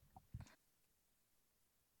redid it.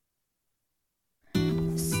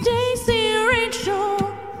 Stacy Rachel,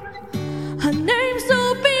 her name's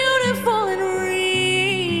so beautiful and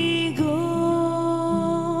regal.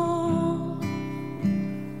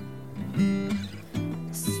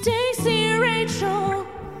 Stacy Rachel,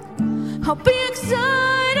 I'll be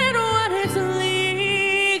excited when it's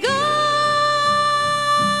legal.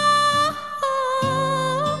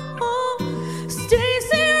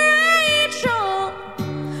 Stacy Rachel,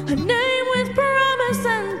 a name with promise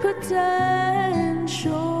and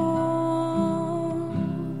potential.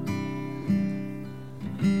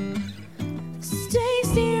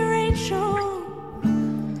 Stacy Rachel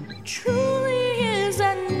truly is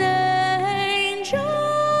an angel.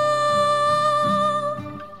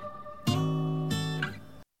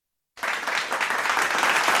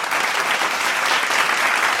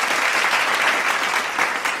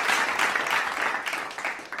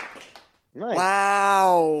 Nice.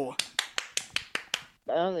 Wow.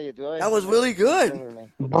 I don't think it's really. That was really good.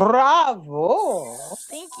 Bravo.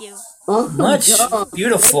 Thank you. Awesome Much job.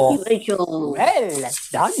 beautiful. Thank you, Rachel. Well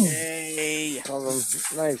done. Hey.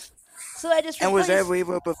 Nice. So I just And was replaced- that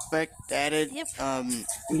reverb effect added?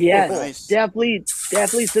 Yes, Nice. definitely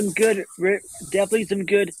some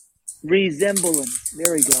good resemblance.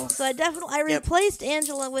 There we go. So I replaced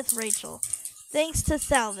Angela with Rachel. Thanks to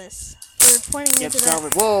Salvis for pointing me to that.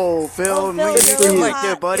 Salvis. Whoa, Phil, Oh, Phil, mute you're your mic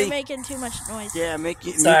there, buddy. You're making too much noise. Yeah, mute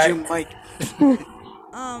your mic.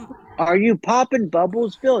 Are you popping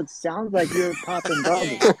bubbles, Phil? It sounds like you're popping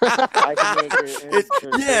bubbles. I can make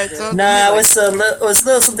it. Nah, it was a little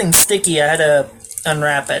something sticky. I had to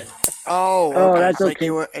unwrap it. Oh, Oh, okay. that's It's okay.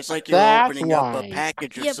 It's like you're That's opening up why. a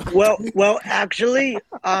package or Yep. something. Well, actually,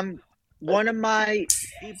 one of my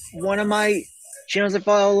channels I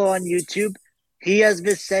follow on YouTube, he has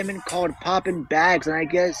this segment called Poppin' Bags, and I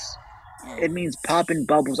guess it means popping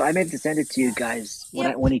bubbles. I meant to send it to you guys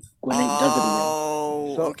when he does it again.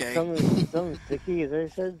 Oh, So, okay. Something sticky, is that what you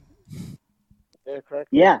said? Is that correct?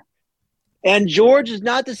 Yeah. And George is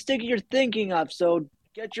not the sticky you're thinking of, so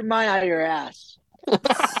get your mind out of your ass.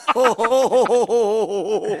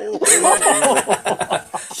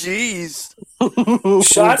 Jeez.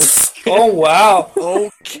 Shots? Oh, wow.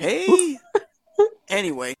 Okay.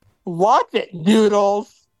 Anyway. Watch it,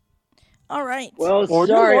 noodles. All right. Well, Or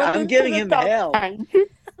sorry, you're I'm welcome giving to the him duck hell. tank.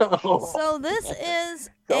 So this is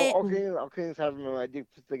Okay, let's have him. I did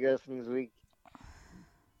put the guest from this week.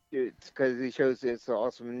 It's because he shows it's so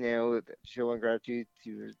awesome now, showing gratitude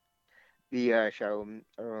to the show,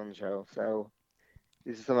 our own show. So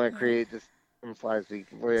this is something I created just from last week.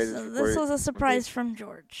 So this was a surprise from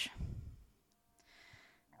George.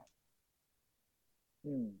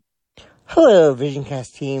 Hello,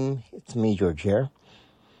 VisionCast team. It's me, George here,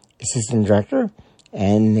 Assistant Director.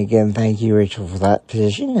 And again, thank you, Rachel, for that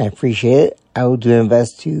position. I appreciate it. I will do my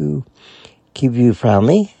best to keep you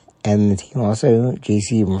proudly, and the team also,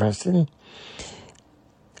 JC and Preston.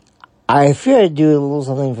 I feel I'd do a little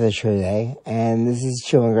something for the show today, and this is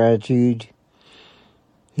showing gratitude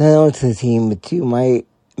not only to the team, but to my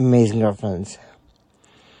amazing girlfriends.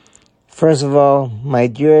 First of all, my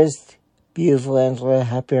dearest, beautiful Angela,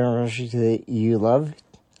 happy anniversary to you, love.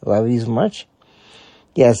 I love you so much.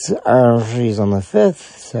 Yes, our anniversary is on the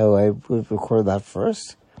 5th, so I would record that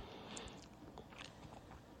first.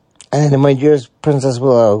 And my dearest Princess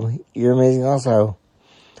Willow, you're amazing also.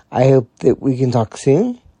 I hope that we can talk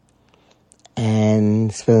soon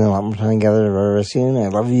and spend a lot more time together very soon. I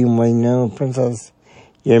love you more than you know, Princess.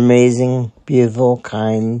 You're amazing, beautiful,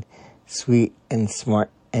 kind, sweet, and smart,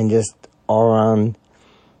 and just all around,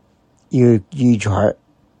 you have a huge heart.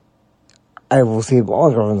 I will say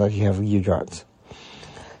all girlfriends like you have huge hearts.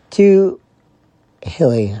 To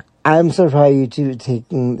Hilly, I'm so proud of you two for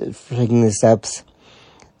taking the steps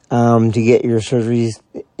to get your surgeries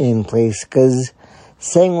in place, because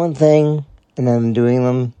saying one thing and then doing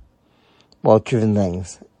them, well, different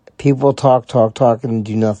things. People talk, and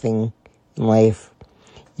do nothing in life.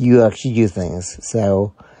 You actually do things,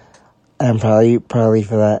 so I'm proud of you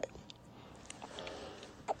for that.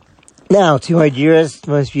 Now, to my dearest,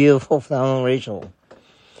 most beautiful, phenomenal Rachel.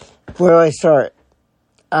 Where do I start?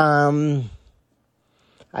 I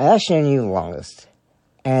actually knew you the longest.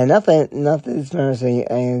 And nothing's matters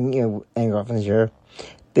and girlfriends here.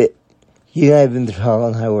 But you and I have been through hell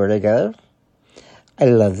and high water together. I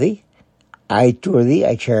love thee. I adore thee.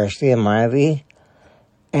 I cherish thee. Admire thee.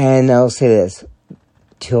 And I'll say this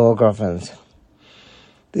to all girlfriends.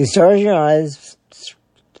 The stars in your eyes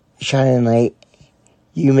shine at night.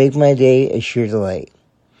 You make my day a sheer delight.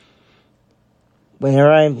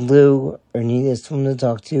 Whenever I'm blue or need someone to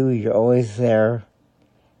talk to, you're always there.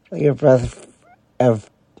 Like a breath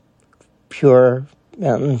of pure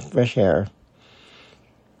mountain fresh air.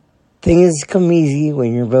 Things come easy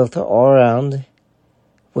when you're both all around.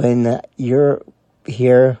 When you're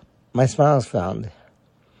here, my smile's found.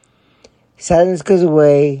 Sadness goes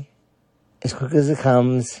away as quick as it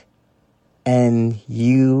comes, and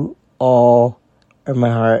you all are my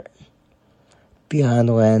heart beyond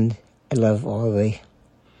the land. I love all of thee.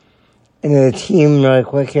 And the team, really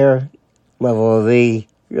quick here, love all of thee.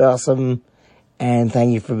 You're awesome, and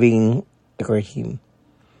thank you for being a great team.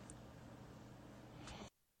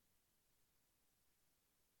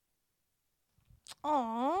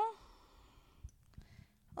 Aww.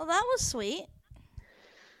 Well, that was sweet.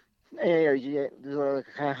 Yeah, there's a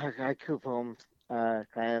kind of haiku poem,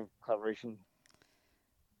 kind of collaboration.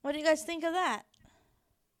 What do you guys think of that?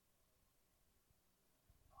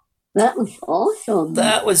 That was awesome.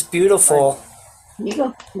 That was beautiful.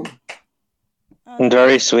 Beautiful.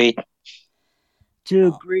 Very sweet. To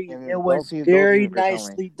agree, it was very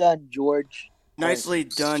nicely done, George. Nicely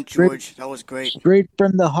done, George. That was great. Straight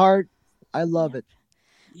from the heart. I love it.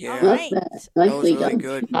 Yeah. All right. That was really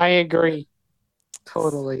good. I agree.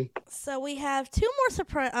 Totally. So we have two more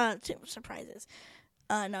surprises.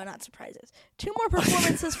 No, not surprises. 2 more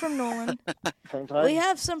performances from Nolan. We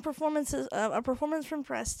have some performances, a performance from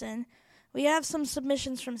Preston. We have some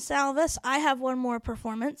submissions from Salvis. I have 1 more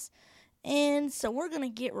performance. And so we're going to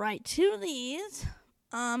get right to these.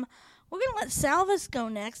 We're going to let Salvis go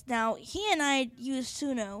next. Now, he and I use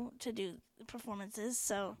Suno to do the performances,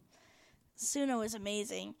 so Suno is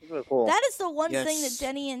amazing. Really cool. That is the one thing that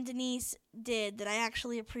Denny and Denise did that I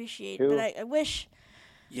actually appreciate. But I wish...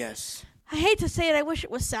 Yes. I hate to say it, I wish it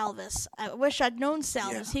was Salvis. I wish I'd known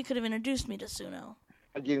Salvis. Yeah. He could have introduced me to Suno.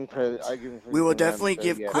 I give him credit. We will definitely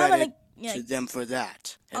give credit to them for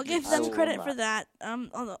that. I'll give them credit for that.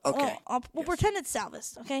 Okay. We'll pretend it's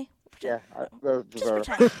Salvis, okay? Yeah. Just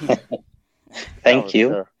pretend. Thank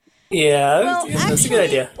you. Yeah, that's a good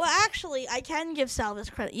idea. Well, actually, I can give Salvis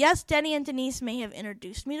credit. Yes, Denny and Denise may have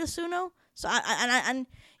introduced me to Suno. So and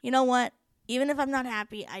you know what? Even if I'm not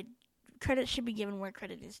happy, credit should be given where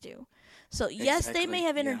credit is due. So, yes, they may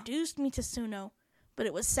have introduced me to Suno, but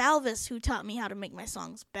it was Salvis who taught me how to make my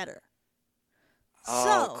songs better.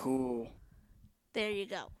 Oh, cool. There you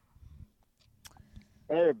go.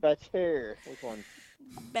 Better. Which one?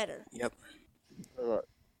 Better. Yep.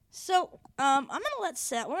 So, I'm going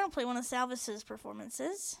to we're going to play one of Salvis's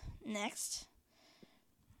performances next.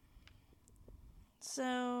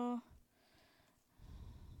 So...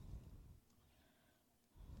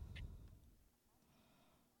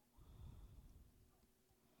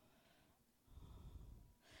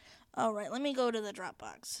 All right, let me go to the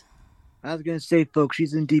Dropbox. I was going to say, folks,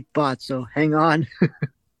 she's in deep thought, so hang on.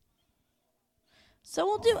 So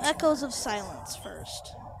we'll do Echoes of Silence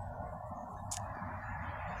first.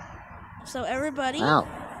 So everybody... Wow.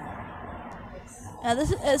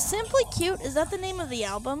 This is Simply Cute. Is that the name of the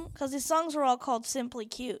album? Because these songs are all called Simply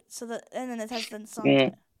Cute. And then it has the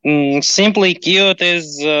song. Simply Cute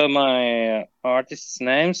is my artist's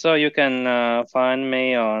name, so you can find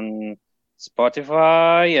me on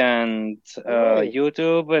Spotify and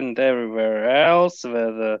YouTube and everywhere else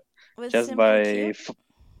with just by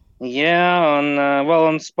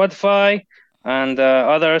on Spotify and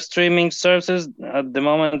other streaming services. At the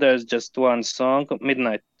moment there's just one song,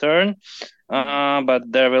 Midnight Turn, but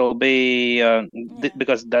there will be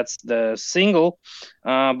because that's the single,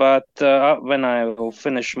 but when I will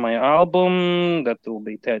finish my album that will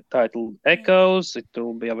be titled Echoes, it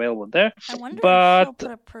will be available there. I wonder if he'll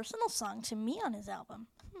put a personal song to me on his album.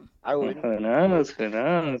 I would. Who knows?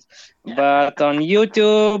 But on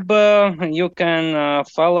YouTube, you can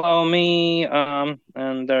follow me,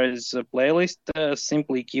 and there is a playlist,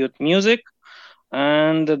 Simply Cute Music,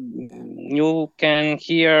 and you can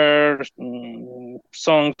hear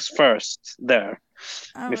songs first there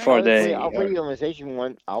before they. I'll put you on my station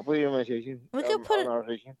one. I'll put you on my station. We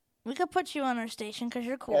could put you on our station because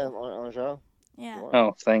you're cool. Yeah, on the show. Yeah.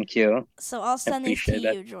 Oh, thank you. So I'll send these to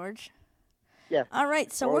you, George. Yeah. All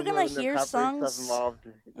right, so we're gonna hear songs. So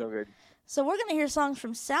good. So we're gonna hear songs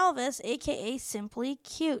from Salvis, aka Simply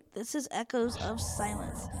Cute. This is Echoes of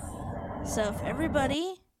Silence. So if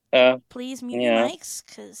everybody, please mute your mics,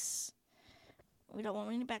 because we don't want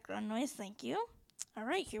any background noise. Thank you. All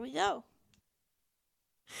right, here we go.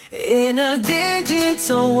 In a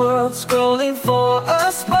digital world, scrolling for a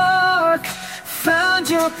spark, found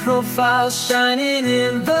your profile shining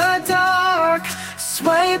in the dark.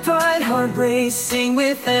 Swipe right, heart racing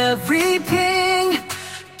with every ping,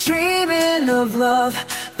 dreaming of love,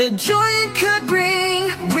 the joy it could bring.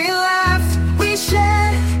 We laughed, we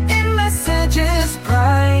shared in messages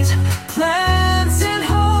bright, plans and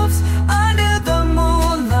hopes under the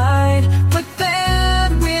moonlight. But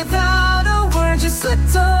then without a word just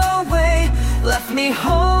slipped away, left me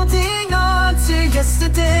holding on to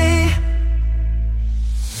yesterday.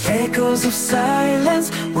 Echoes of silence,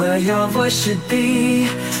 where your voice should be,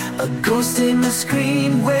 a ghost in the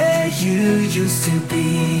screen where you used to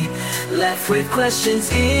be. Left with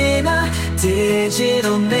questions in a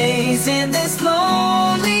digital maze, in this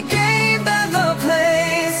lonely game that love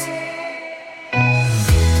plays.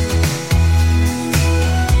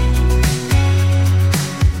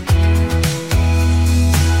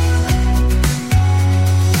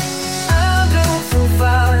 I'll go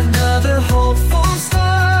for another hopeful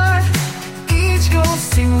start. Each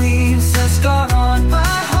ghosting leaves a scar on my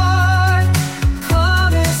heart.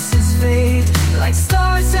 Promises fade like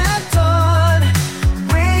stars at dawn.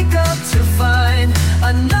 Wake up to find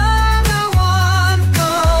another one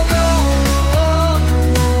gone.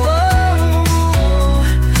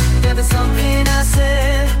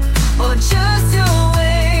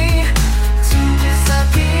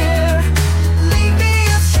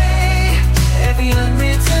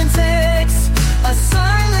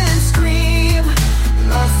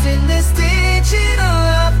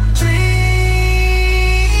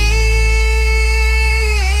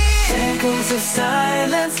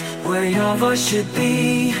 voice should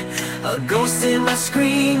be a ghost in my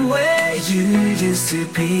screen where you used to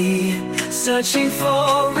be. Searching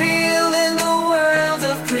for real in the world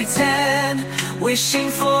of pretend, wishing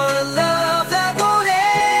for a love that won't end.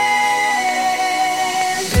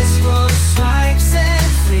 This world swipes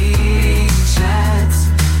and fleeting chats.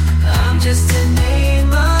 I'm just a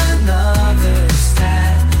name, another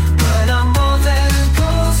stat, but I'm more than a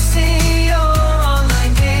ghost in your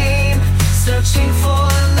online game. Searching for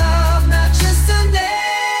love, not just a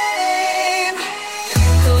name.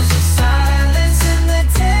 Echoes of silence in the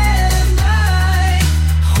dead of night,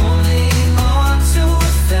 holding on to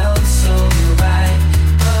what felt so right.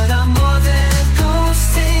 But I'm more than a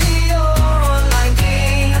ghost in your online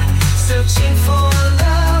game. Searching for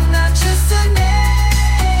love, not just a name.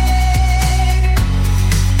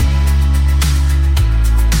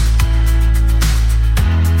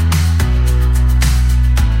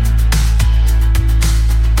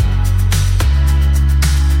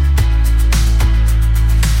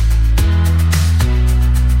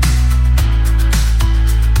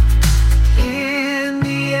 In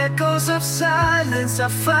the echoes of silence, I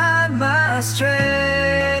find my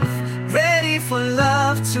strength, ready for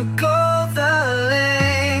love to go the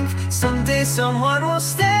length. Someday someone will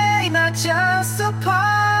stay, not just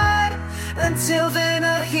apart. Until then,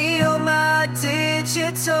 I heal my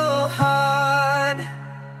digital heart.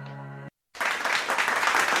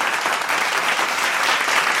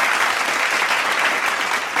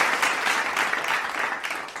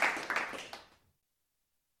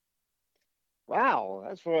 Wow,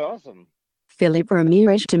 that's really awesome. Philip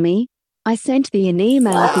Ramirez to me. I sent thee an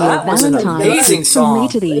email for your That was an Valentine amazing gift from me song.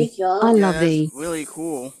 to thee. I love that's thee. really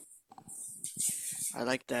cool. I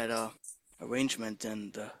like that arrangement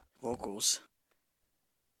and the vocals.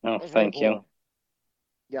 Oh, That's really thank you. cool.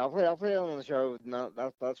 Yeah, I'll play it on the show. No,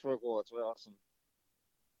 that's really cool. It's really awesome.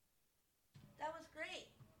 That was great.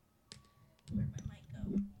 Where'd my mic go?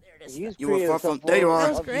 There it is. You were far from. There you That are.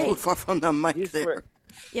 was great. You were far from the mic there.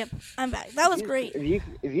 Yep, I'm back. That was great. If you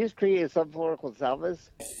just create a subfolder called Salvas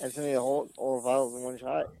and send me all the files in one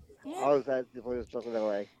shot, I was at the place stuck that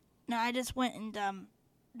way. No, I just went and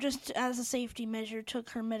just as a safety measure, took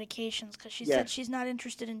her medications because she Yeah. said she's not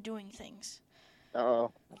interested in doing things.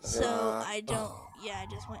 Uh-oh. So I don't. Yeah, I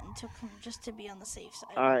just went and took them just to be on the safe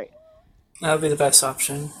side. All right. That would be the best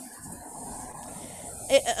option.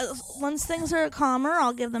 Once things are calmer,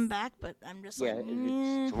 I'll give them back. But I'm just Yeah, like, if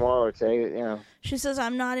it's tomorrow or today, you know. She says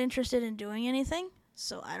I'm not interested in doing anything,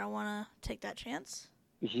 so I don't want to take that chance.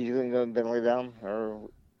 She's going to go and lay down, or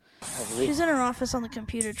She's in her office on the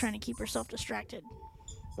computer trying to keep herself distracted.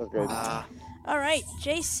 That's good. All right,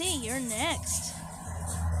 JC, you're next.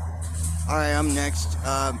 All right, I'm next.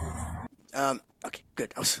 Okay,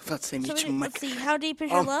 good. I was about to say So meet we you, let's Mike. see. How deep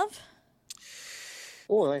is your love?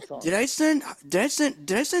 Oh, nice song. Did I send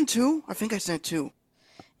two? I think I sent two.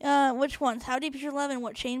 Which ones? How deep is your love and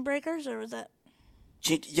what? Chain breakers or was that?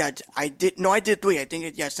 Yeah, I did. No, I did three. I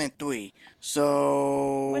think I sent three.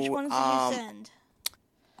 So Which ones did you send?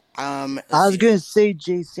 I was gonna say,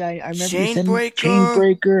 JC. I remember you sending Chainbreaker.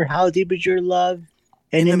 Chainbreaker. How deep is your love?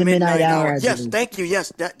 And in the midnight hour. I Yes, believe. thank you.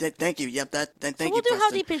 Yes, thank you. Yep, thank So you. we'll do How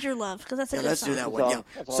Preston. Deep Is Your Love because that's a Yeah, good let's song. do that one. Yeah.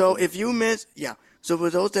 That's So awesome. if you missed, so for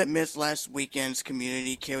those that missed last weekend's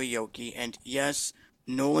community karaoke, and yes,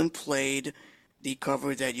 Nolan played the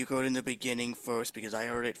cover that you heard in the beginning first because I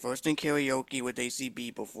heard it first in karaoke with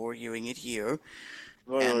ACB before hearing it here,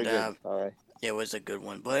 Really and good. All right. it was a good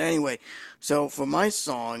one. But anyway, so for my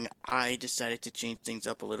song, I decided to change things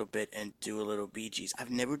up a little bit and do a little Bee Gees. I've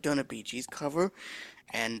never done a Bee Gees cover,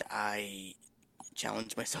 and I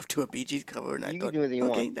challenged myself to a Bee Gees cover, and I You thought, can do anything you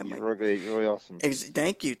okay, want. that You're might. really good. You're really awesome.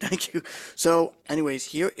 Thank you. So, anyways,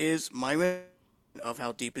 here is my rendition of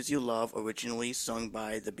How Deep Is Your Love, originally sung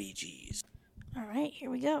by the Bee Gees. All right, here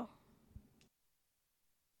we go.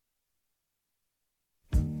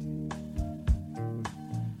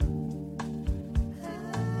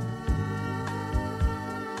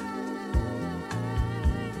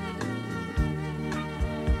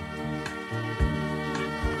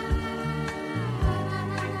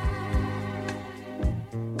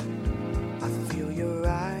 I feel your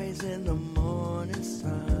eyes in the morning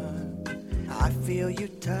sun. I feel you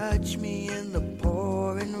touch me in the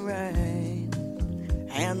pouring rain.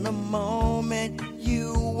 And the moment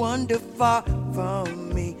you wander far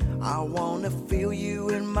from me, I wanna feel you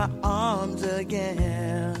in my arms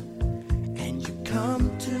again. And you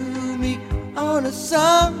come to me on a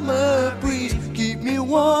summer breeze, keep me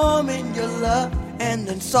warm in your love, and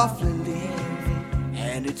then softly leave.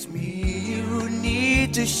 And it's me you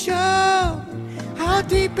need to show. How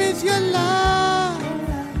deep is your love?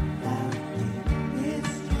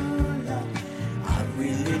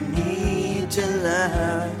 to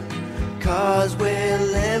learn. 'Cause we're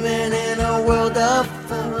living in a world of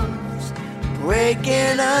fools,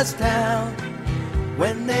 breaking us down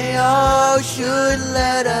when they all should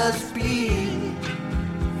let us be.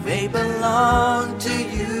 They belong to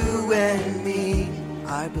you and me.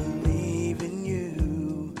 I believe in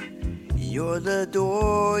you. You're the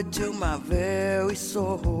door to my very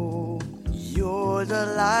soul. You're the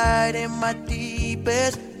light in my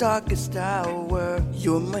deepest, darkest hour.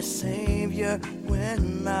 You're my savior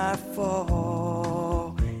when I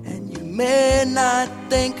fall. And you may not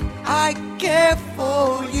think I care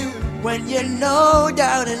for you, when you know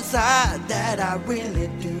down inside that I really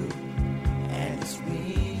do. And it's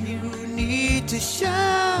me you need to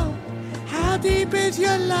show. How deep is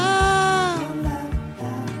your love?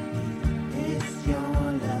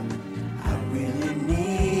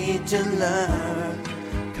 To learn,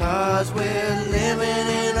 'cause we're living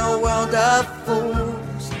in a world of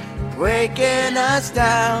fools, breaking us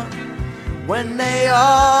down when they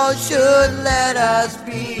all should let us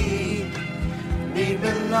be. We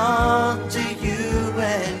belong to you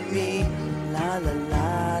and me. La la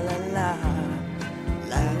la la la,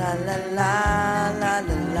 la la la la la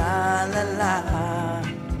la la la,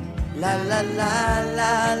 la la la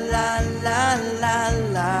la la la la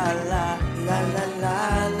la la. La la la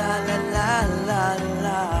la la la la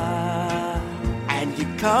la. And you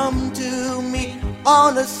come to me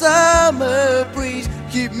on a summer breeze,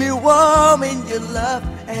 keep me warm in your love,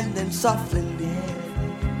 and then softly leave.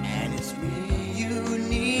 And it's me you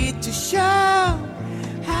need to show.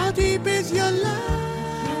 How deep is your love?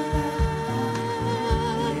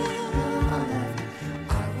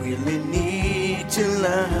 I really need to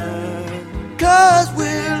learn, 'cause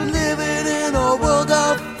we're living in a world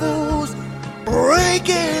of fools,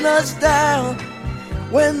 breaking us down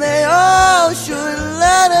when they all should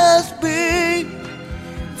let us be.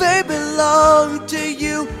 They belong to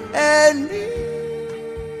you and me.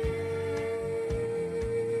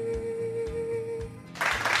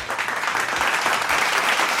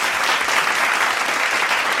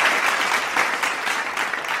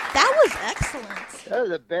 That was excellent. That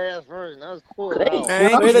was a badass version. That was cool. Great. Wow.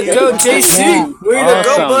 Thank Way to you. go, JC. Way to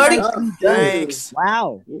go, Awesome. buddy. Thanks.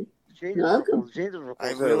 Wow. I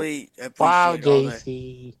I really appreciate Wow, all the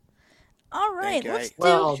JC. All right, let's do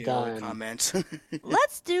Well appreciate all the done. comments.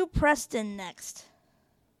 let's do Preston next.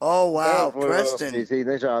 Oh wow, Well, Preston. JC,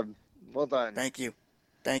 nice job. Well done. Thank you.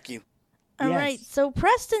 Thank you. All Yes. right, so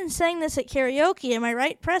Preston sang this at karaoke. Am I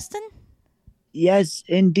right, Preston? Yes,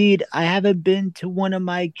 indeed. I haven't been to one of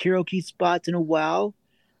my karaoke spots in a while.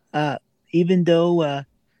 Even though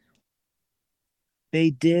they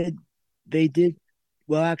did.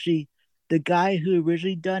 Well, actually, the guy who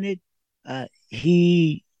originally done it,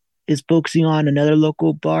 he is focusing on another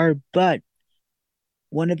local bar, but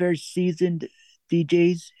one of their seasoned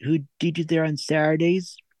DJs who DJs there on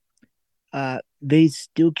Saturdays, they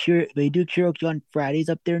do karaoke on Fridays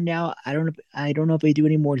up there now. I don't know if they do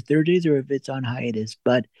any more Thursdays or if it's on hiatus,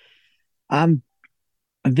 but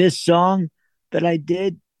this song that I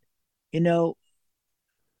did, it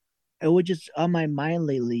was just on my mind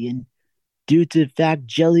lately, and due to the fact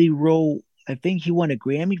Jelly Roll, I think he won a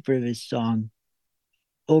Grammy for this song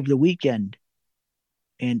over the weekend,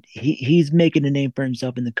 and he's making a name for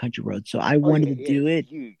himself in the country world. So I wanted to do it.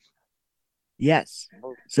 Huge. Yes.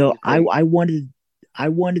 So I wanted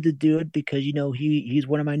to do it because he's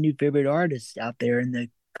one of my new favorite artists out there in the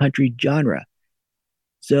country genre.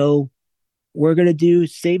 So we're gonna do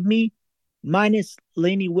 "Save Me" minus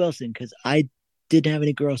Lainey Wilson because I didn't have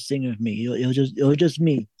any girls singing with me. It was just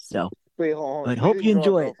me. So, Wait, hold on. but hope you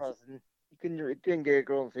enjoy it. You couldn't get a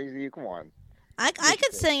girl to sing you. Come on. I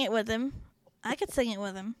could sing it with him.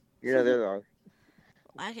 Yeah, there are.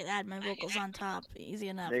 I could add my vocals on top. Easy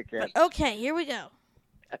enough. They can. But okay, here we go.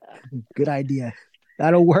 Good idea.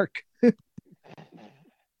 That'll work.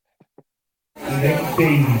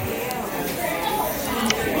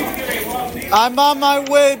 I'm on my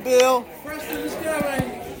way, Bill.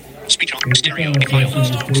 Speech off. Stereo. File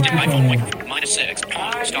host. Standby phone wait. -6.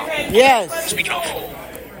 Stop. Yes. Speech off.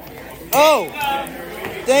 Oh,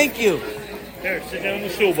 thank you. Here, sit down on the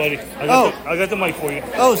stool, buddy. I got the mic for you.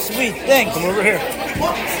 Oh, sweet. Thanks. Come over here.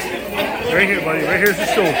 Right here, buddy. Right here's the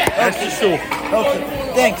stool. That's the stool. Okay.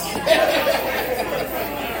 Thanks.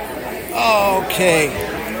 Okay.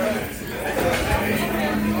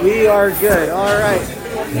 We are good. All right.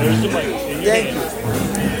 There's the mic. Thank you.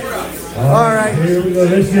 All right. Here we go.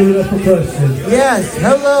 Let's give it up for Preston. Yes.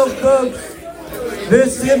 Hello, folks.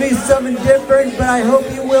 This is going to be something different, but I hope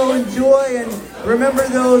you will enjoy and remember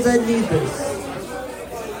those that need this.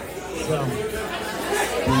 So,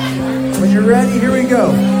 when you're ready, here we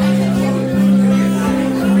go.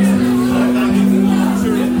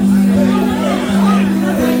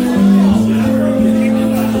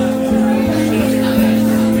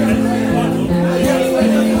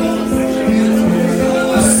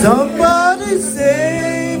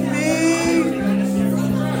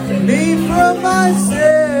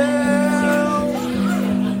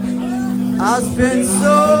 spent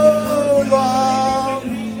so long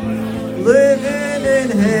living in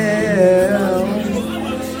hell,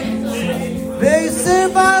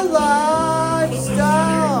 basing my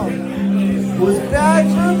lifestyle was bad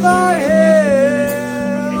for my health.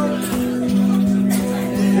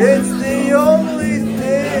 It's the only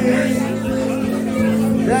thing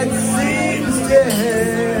that seems to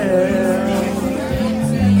help.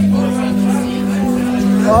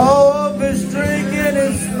 All of this drinking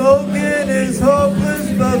and smoking is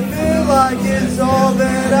hopeless, but feel like it's all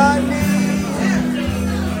that I need.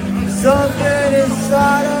 Something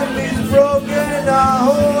inside of me's broken. I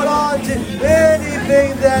hold on to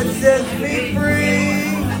anything that sets me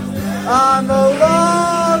free. I'm a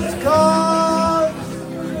lost cause.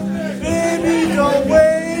 Baby, don't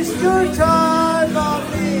waste your time on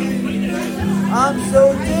me. I'm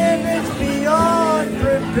so damaged beyond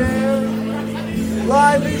repair.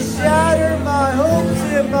 Life has shattered my hopes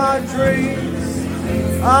and my dreams.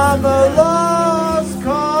 I'm a lost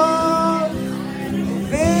cause.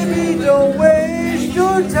 Baby, don't waste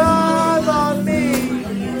your time on me.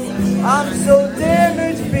 I'm so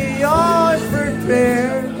damaged beyond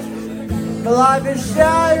repair. My life has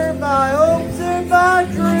shattered my hopes and my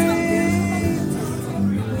dreams.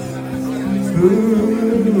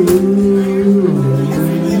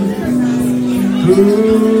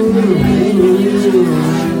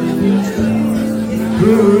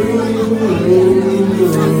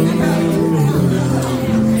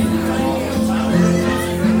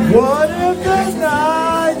 What if the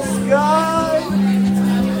night sky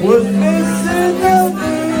was missing the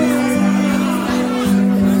moon?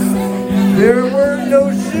 There were no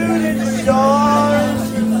shooting stars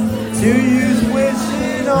to use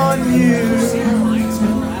wishing on you.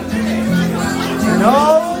 And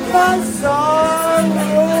all of my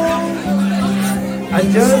sorrow, I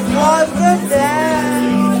just lost them down.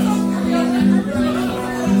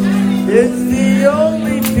 It's the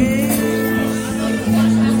only peace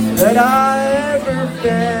that I ever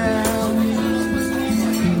found.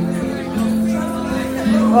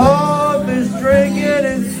 All this drinking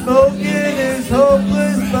and smoking is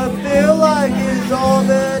hopeless, but feel like it's all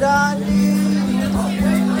that I need.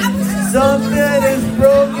 Something is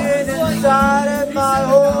broken inside and I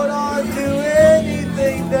hold on to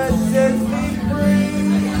anything that sets me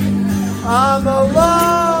free. I'm a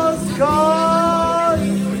lost cause.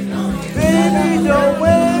 Baby, don't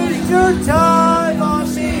waste your time on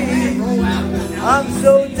me. I'm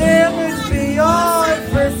so damaged beyond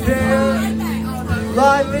repair.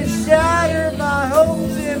 Life has shattered my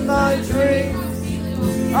hopes and my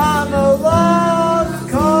dreams. I'm a lost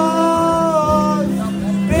cause.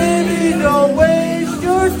 Baby, don't waste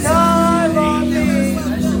your time on me.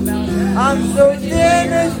 I'm so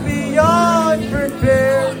damaged beyond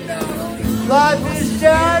repair. Life has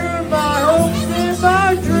shattered my hopes and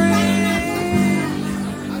my dreams.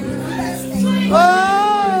 Oh,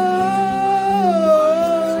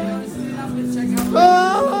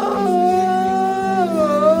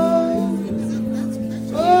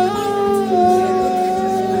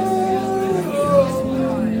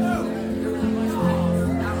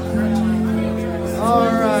 all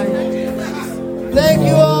right. Thank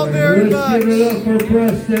you all very much. Let's give it up for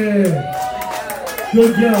Preston.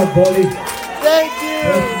 Good job, buddy. Thank you.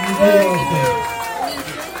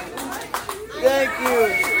 Thank you.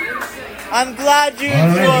 I'm glad you All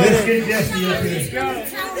right, enjoyed let's it. get Jesse up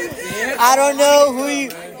here. I don't know who you.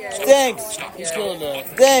 Thanks. He's going to.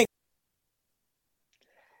 Thanks.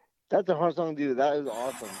 That's a hard song to do. That is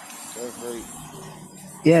awesome. That was great.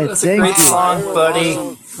 Yeah, That's a thank great you. song, buddy.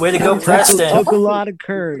 Way to go, Preston. Took a lot of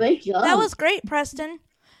courage. Great job. That was great, Preston.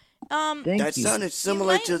 Thank That you. sounded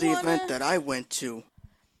similar might to the wanna- event that I went to.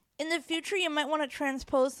 In the future, you might want to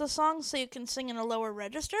transpose the song so you can sing in a lower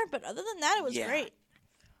register, but other than that, it was great.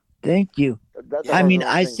 Thank you. That's I a mean,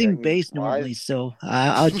 hard I thing. sing bass normally, so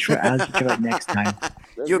I'll try. I'll try it next time.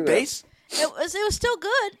 Your bass? It was still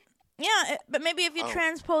good. Yeah, but maybe if you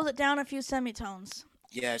transpose it down a few semitones.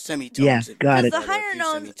 Yeah, semitones. Yeah, got it. The higher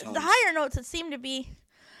notes, it seemed to be.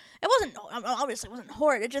 It wasn't obviously it wasn't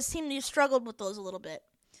horrid. It just seemed you struggled with those a little bit.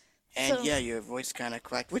 And So- yeah, your voice kind of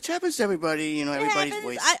cracked, which happens to everybody. You know, everybody's happens.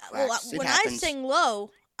 voice Well, cracks. It when happens. I sing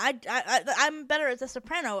low, I'm better as a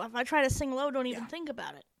soprano. If I try to sing low, don't even think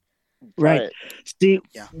about it. Right. See,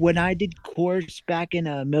 when I did chorus back in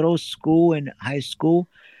middle school and high school,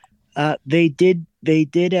 they did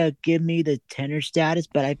give me the tenor status,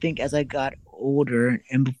 but I think as I got older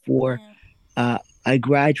and before I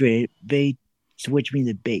graduated, they switched me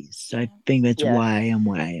to bass. So I think that's why I am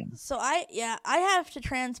what I am. So I have to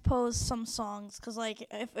transpose some songs because like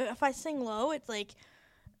if I sing low, it's like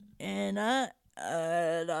and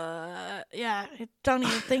Yeah, don't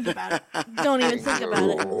even think about it. Don't even think about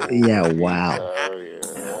it. Yeah, wow.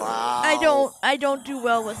 I don't do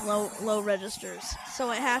well with low registers, so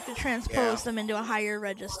I have to transpose them into a higher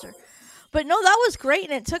register. But no, that was great,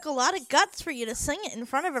 and it took a lot of guts for you to sing it in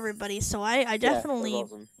front of everybody. So I definitely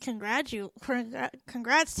awesome. congrats to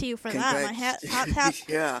you for that. My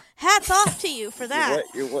Yeah. hats off to you for that.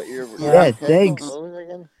 Yeah, thanks.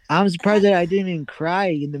 I'm surprised that I didn't even cry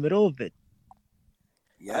in the middle of it.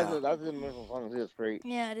 Yeah. That's the middle song. It's great.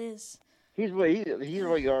 Yeah, it is. He's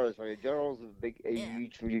really artist. Like General's a big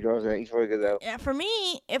huge artist. He's really good though. Yeah, for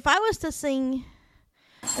me, if I was to sing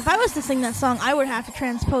that song, I would have to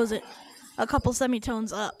transpose it a couple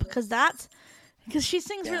semitones up because she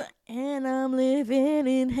sings really, and I'm living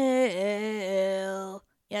in hell.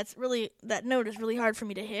 Yeah, it's really, that note is really hard for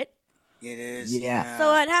me to hit. It is. Yeah. So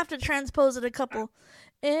I'd have to transpose it a couple,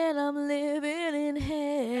 and I'm living in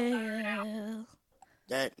hell.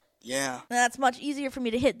 That's much easier for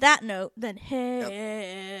me to hit that note than hell.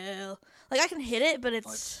 Yep. Like I can hit it, but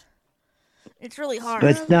it's really hard.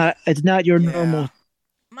 But it's not your normal.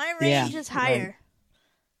 My range is higher. Right.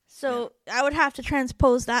 So I would have to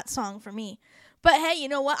transpose that song for me. But hey, you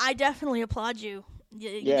know what? I definitely applaud you.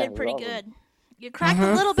 You did pretty good. You cracked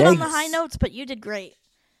a little bit on the high notes, but you did great.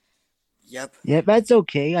 Yep. Yeah, that's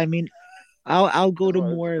okay. I mean, I'll go to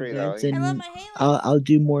more events and I'll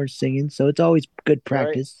do more singing, so it's always good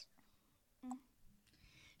practice. Right.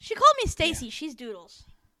 She called me Stacy. She's Doodles.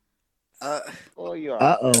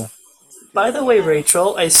 Uh-oh. By the way,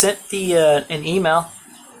 Rachel, I sent an email.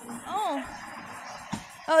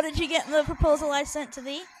 Oh, did you get the proposal I sent to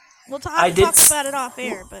thee? We'll talk about it off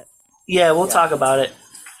air, but... Yeah, we'll talk about it.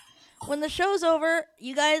 When the show's over,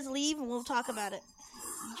 you guys leave and we'll talk about it.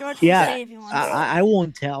 George can stay if you want. I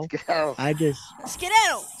won't tell. I just...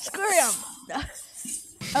 Skedaddle! Screw him!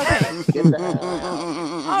 Okay.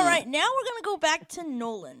 All right, now we're going to go back to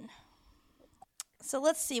Nolan. So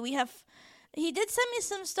let's see. He did send me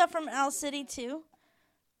some stuff from Owl City, too.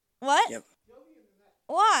 What? Yep.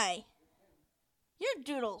 Why? You're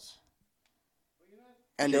Doodles.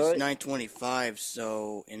 And it's 9:25,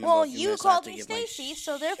 so in well, you called me Stacy,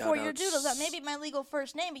 so therefore you're Doodles. That may be my legal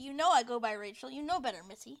first name, but you know I go by Rachel. You know better,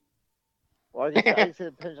 Missy. Well, I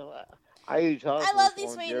love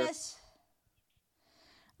these sweetness.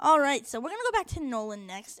 All right, so we're gonna go back to Nolan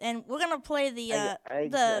next, and we're gonna play the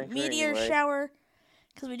meteor shower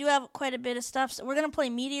because we do have quite a bit of stuff. So we're gonna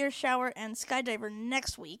play meteor shower and skydiver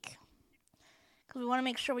next week. Because we want to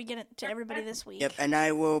make sure we get it to everybody this week. Yep, and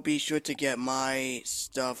I will be sure to get my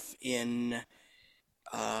stuff in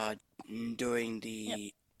during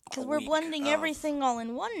the because we're blending everything all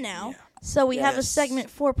in one now. Yeah. So we have a segment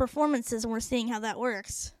for performances, and we're seeing how that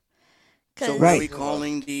works. So are we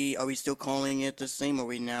calling are we still calling it the same, or are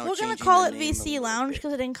we now we're going to call it VC Lounge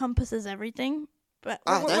because it encompasses everything. But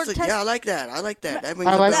I like that. I like that. I like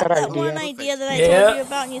that one idea that I told you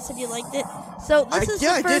about, and you said you liked it. So this is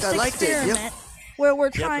the first experiment. Where we're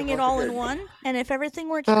trying it all in one, and if everything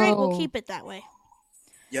works great, we'll keep it that way.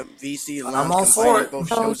 Yep, VC Lounge. I'm all for it. Both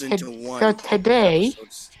shows into one. So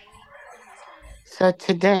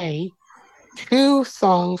today, 2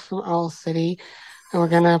 songs from Owl City, and we're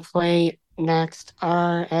gonna play next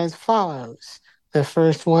are as follows. The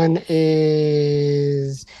first one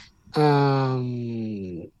is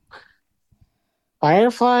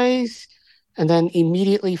Fireflies, and then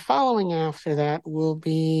immediately following after that will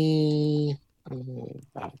be.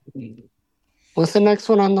 What's the next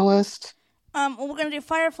one on the list? Well, we're gonna do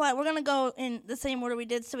Firefly. We're gonna go in the same order we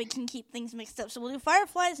did, so we can keep things mixed up. So we'll do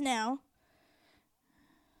Fireflies now.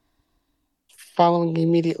 Following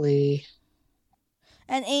immediately.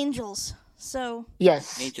 And Angels. So.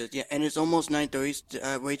 Yes. Angels. Yeah, and it's almost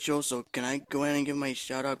 9:30, Rachel. So can I go ahead and give my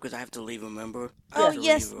shout out because I have to leave? Remember? Oh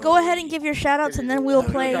yes. Go ahead and give your shout outs, and then we'll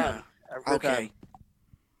play. Okay.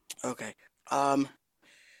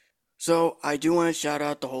 So I do want to shout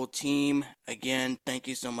out the whole team. Again, thank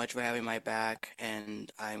you so much for having my back,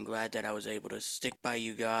 and I'm glad that I was able to stick by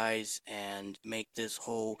you guys and make this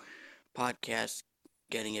whole podcast,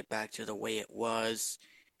 getting it back to the way it was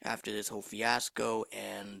after this whole fiasco.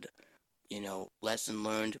 And, lesson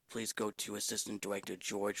learned, please go to Assistant Director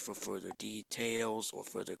George for further details or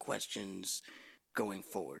further questions going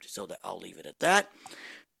forward. So that I'll leave it at that.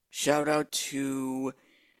 Shout out to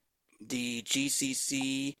the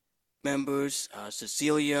GCC members,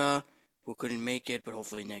 Cecilia, who couldn't make it, but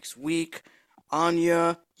hopefully next week.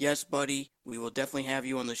 Anya, yes, buddy, we will definitely have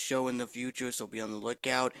you on the show in the future, so be on the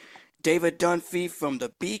lookout. David Dunphy from The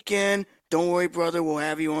Beacon, don't worry, brother. We'll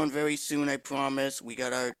have you on very soon. I promise. We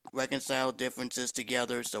got our reconciled differences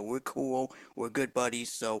together, so we're cool. We're good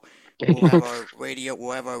buddies. So we'll have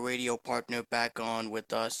our radio partner back on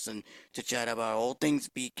with us and to chat about all things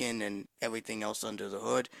Beacon and everything else under the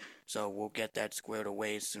hood. So we'll get that squared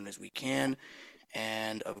away as soon as we can.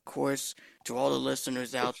 And of course, to all the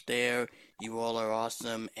listeners out there, you all are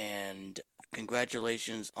awesome, and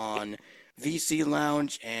congratulations on VC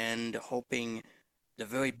Lounge, and hoping the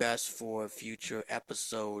very best for future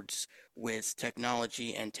episodes with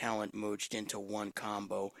technology and talent merged into one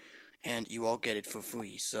combo, and you all get it for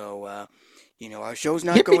free. So, our show's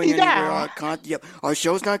not going anywhere. Our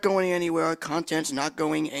show's not going anywhere. Our content's not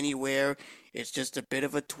going anywhere. It's just a bit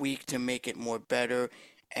of a tweak to make it more better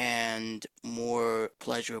and more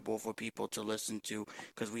pleasurable for people to listen to,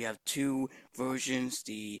 because we have two versions,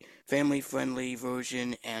 the family-friendly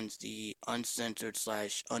version and the uncensored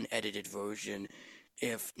 / unedited version,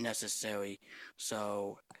 if necessary.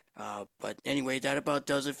 So, but anyway, that about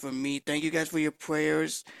does it for me. Thank you guys for your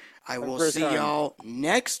prayers. I will see y'all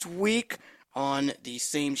next week on the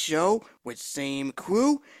same show with same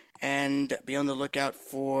crew, and be on the lookout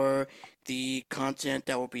for the content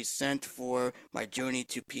that will be sent for my journey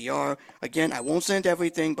to PR. Again, I won't send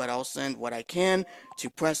everything, but I'll send what I can to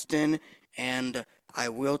Preston, and I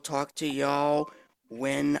will talk to y'all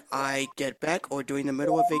when I get back or during the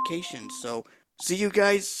middle of vacation. So, see you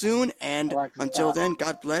guys soon, and until then,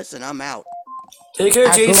 God bless, and I'm out. Take care,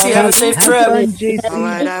 JC. Have a safe trip. All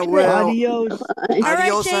right, I will. Adios. All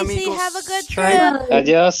right, JC, have a good trip.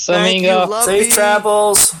 Adios, Thank you, amigo. lovey. Safe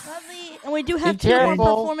travels. And we do have two more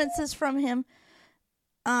performances from him.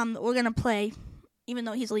 We're gonna play, even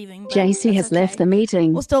though he's leaving. JC has left the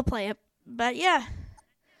meeting. We'll still play it, but yeah.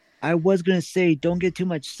 I was gonna say, don't get too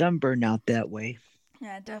much sunburn out that way.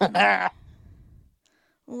 Yeah, definitely.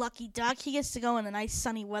 Lucky duck, he gets to go in the nice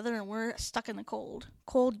sunny weather, and we're stuck in the cold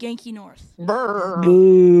Yankee North.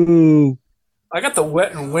 Boo! I got the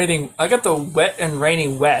wet and rainy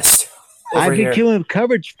West. I've been here. killing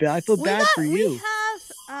coverage, Phil. I feel bad for you. We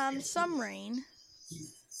have some rain.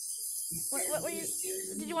 What were you?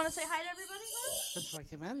 Did you want to say hi to everybody? That's why I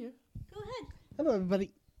came out here. Go ahead. Hello, everybody.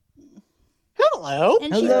 Hello.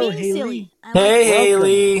 And Hello, she's being Haley. silly. Hey,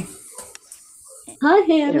 Haley. Hi, And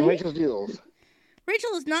Haley. Rachel's Doodles.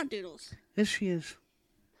 Rachel is not Doodles. Yes, she is.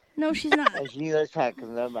 No, she's not. And she knows Pat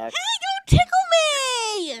because they're back. Hey, don't tickle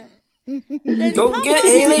me! Go get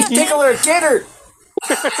Haley. Tickle her. Get her.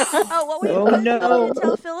 Oh, what were you Oh, what did you no. want me to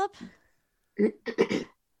tell Philip?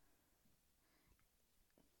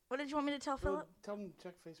 What did you want me to tell Philip? Tell him to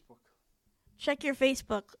check Facebook. Check your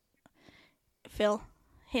Facebook, Phil.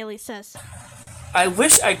 Haley says. I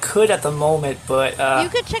wish I could at the moment, but You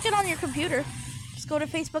could check it on your computer. Just go to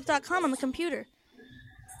facebook.com on the computer.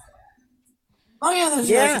 oh yeah,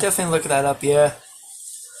 I could definitely look that up. Yeah.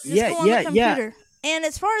 Just go on the computer. And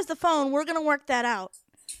as far as the phone, we're gonna work that out.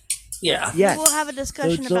 Yeah. Yes. We'll have a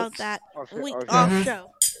discussion So- about that Okay. off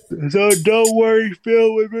show. So don't worry,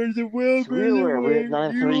 Phil. When there's a will, We're at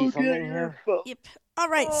 9:30 something here. Yep. All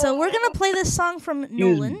right, so we're gonna play this song from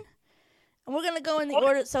Nolan, and we're gonna go in the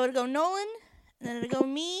order. So it'll go Nolan, and then it'll go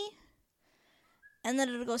me, and then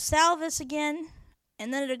it'll go Salvis again,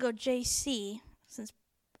 and then it'll go JC. Since,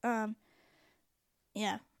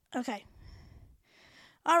 yeah. Okay.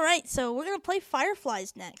 All right, so we're gonna play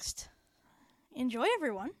Fireflies next. Enjoy,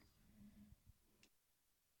 everyone.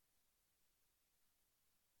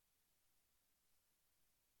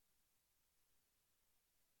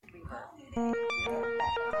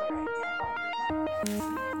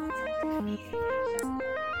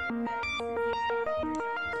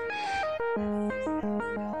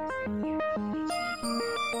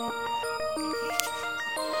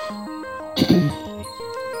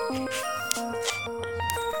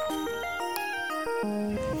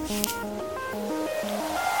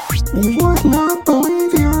 You would not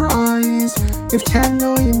believe your eyes if 10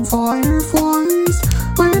 million fireflies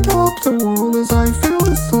lit up the world as I fell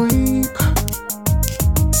asleep.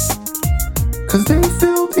 'Cause they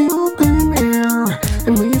fill the open air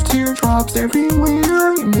and leave teardrops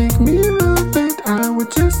everywhere. You make me real that I would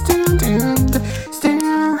just stand and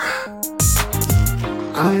stare.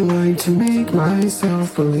 I like to make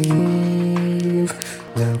myself believe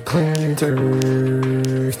the planet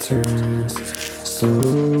Earth turns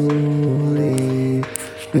slowly.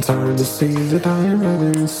 It's hard to see that I'd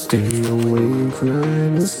rather stay awake when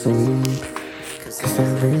I'm asleep. 'Cause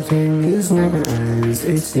everything is never as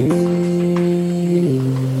it seems.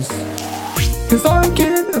 'Cause I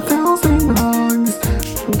get 1,000 hugs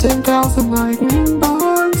from 10,000 lightning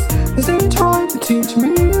bugs as they try to teach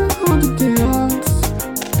me how to dance.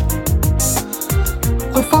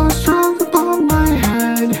 I fall struck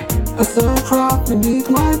beneath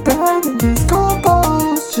my bed and disco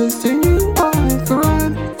balls just hanging by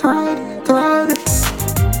thread.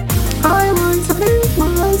 I like to make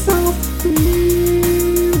myself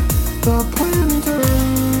believe the planet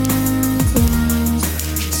turns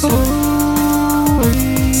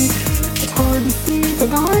slowly. It's hard to see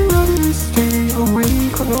that I'd rather stay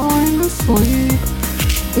awake when I'm asleep.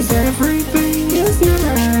 'Cause everything is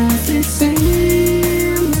not as it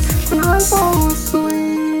seems when I fall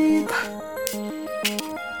asleep.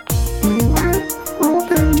 We went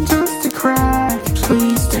open just a crack.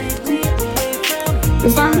 Please take me,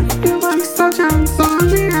 'cause I feel like such an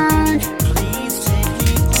insomniac.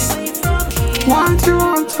 Why do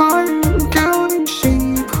I tired of counting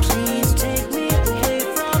sheep?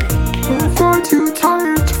 I'm far too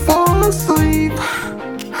tired to fall asleep.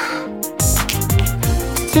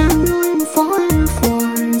 10 million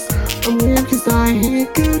fireflies. I'm weird 'cause I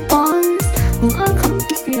hate goodbyes. When I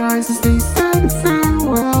close the eyes as they said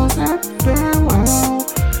farewell.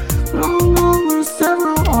 But I'll know where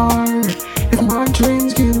several are if my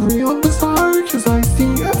dreams get real bizarre. 'Cause I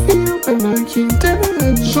see a few and I keep them in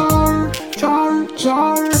a jar.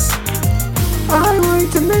 I like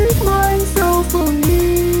to make myself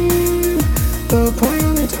believe the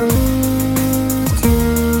planet Earth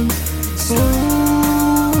turns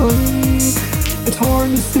slowly. It's hard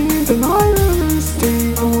to see that I'd rather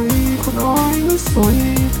stay awake when I'm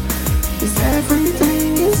asleep. 'Cause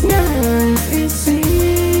everything is not as it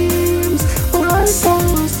seems when I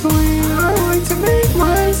fall asleep. I like to make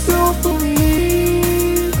myself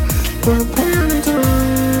believe the planet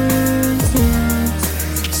Earth turns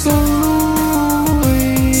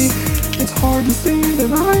slowly. It's hard to see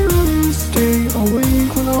that I'd rather stay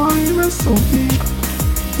awake when I'm asleep.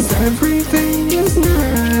 'Cause everything is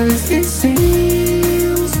not as it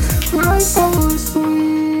seems when I fall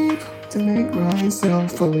asleep. To make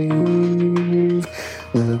myself believe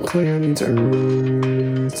the planet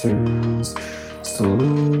Earth turns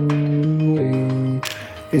slowly.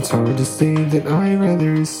 It's hard to say that I'd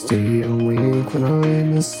rather stay awake when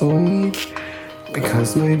I'm asleep.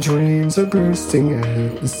 Because my dreams are bursting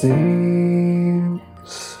at the seams.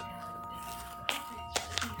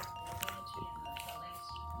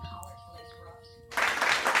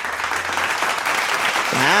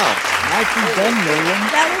 Wow, nicely done, Nolan.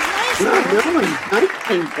 That was nice.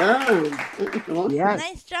 Nicely done. Yes.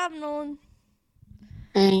 Nice job, Nolan.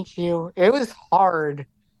 Thank you. It was hard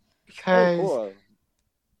because cool.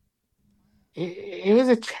 it was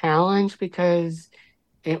a challenge because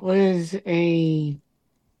it was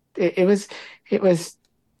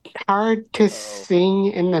hard to sing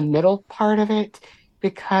in the middle part of it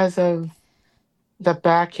because of the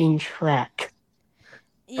backing track.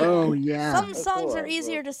 Yeah. Oh, yeah. Some songs are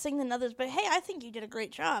easier to sing than others, but hey, I think you did a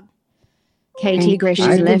great job. Katie Grish I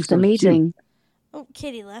has think left so, the too. meeting. Oh,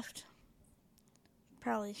 Katie left.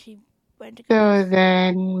 Probably she went to. So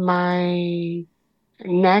then my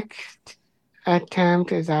next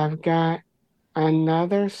attempt is I've got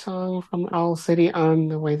another song from Owl City on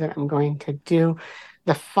the way that I'm going to do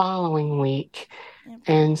the following week.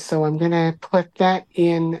 And so I'm going to put that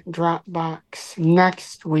in Dropbox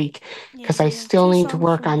next week because I still need to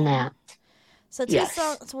work on that. So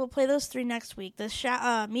so we'll play those 3 next week. The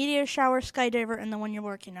Meteor Shower, Skydiver, and the one you're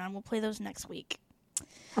working on. We'll play those next week.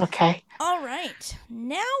 Okay. All right.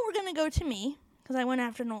 Now we're going to go to me because I went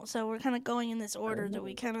after Noel. So we're kind of going in this order that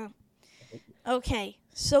we kind of... Okay.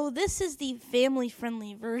 So this is the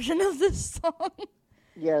family-friendly version of this song.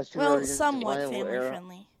 Yes. Well, somewhat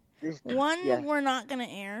family-friendly. One we're not going to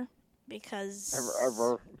air because...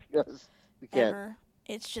 Ever. Yes. We can't. Ever.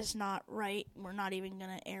 It's just not right. We're not even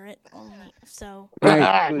going to air it. So...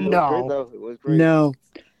 Right. No. It was great. No.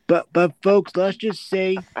 But folks, let's just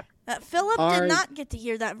say... Philip did not get to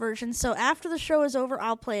hear that version, so after the show is over,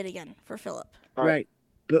 I'll play it again for Philip. Right.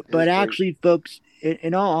 But actually, folks,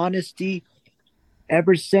 in all honesty,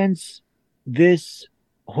 ever since this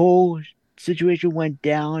whole situation went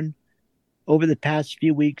down over the past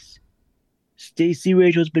few weeks, Stacey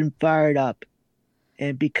Rachel's been fired up.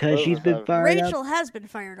 And because she's been fired up... Rachel has been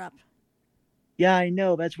fired up. Yeah, I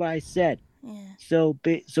know. That's what I said. Yeah.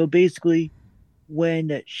 So basically,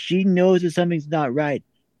 when she knows that something's not right,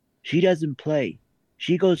 she doesn't play.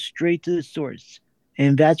 She goes straight to the source.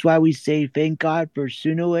 And that's why we say thank God for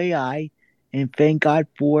Suno AI and thank God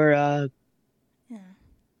for,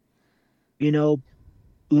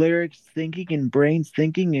 lyrics thinking and brains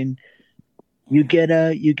thinking, and you get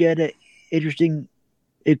a interesting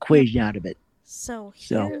equation out of it. So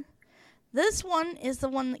here, this one is the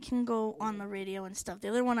one that can go on the radio and stuff. The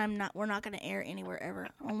other one we're not going to air anywhere ever.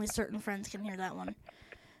 Only certain friends can hear that one.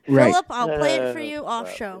 Right. Philip, I'll play it for you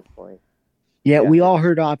off show. Yeah, we all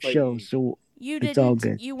heard off show, so You it's all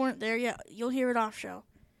didn't. good. You weren't there yet. You'll hear it off show.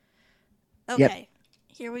 Okay. Yep.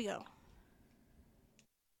 Here we go.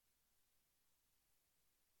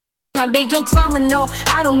 I make no drama, no,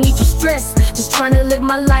 I don't need your stress. Just trying to live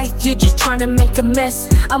my life, you're just trying to make a mess.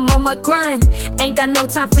 I'm on my grind, ain't got no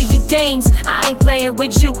time for your games. I ain't playing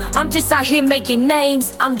with you, I'm just out here making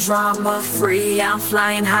names. I'm drama free, I'm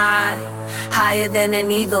flying high, higher than an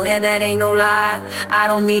eagle, and that ain't no lie. I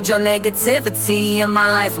don't need your negativity in my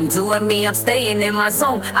life, I'm doing me, I'm staying in my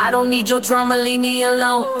zone. I don't need your drama, leave me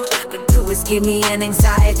alone. The do is give me an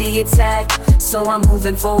anxiety attack, so I'm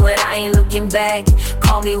moving forward, I ain't looking back.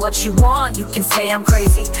 Call me what you want, you can say I'm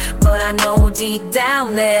crazy, but I know deep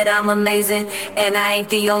down that I'm amazing, and I ain't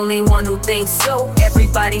the only one who thinks so.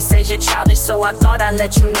 Everybody says you're childish, so I thought I'd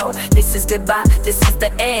let you know this is goodbye, this is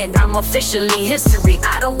the end, I'm officially history.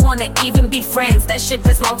 I don't wanna even be friends, that shit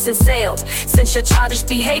has long since sailed, since your childish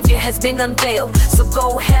behavior has been unveiled. So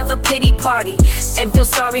go have a pity party and feel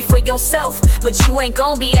sorry for yourself, but you ain't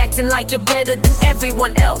gonna be acting like you're better than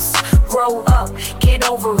everyone else. Grow up, get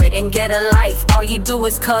over it and get a life. All you do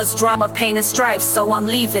is cause drama, pain and strife. So I'm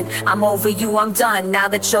leaving, I'm over you, I'm done. Now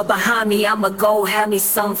that you're behind me, I'ma go have me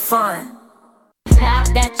some fun. Now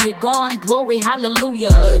that you're gone, glory,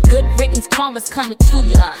 hallelujah. Good riddance, karma's coming to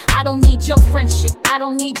ya. I don't need your friendship, I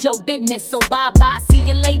don't need your business. So bye-bye, see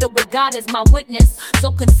you later with God as my witness.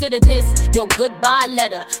 So consider this your goodbye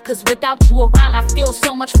letter, cause without you around I feel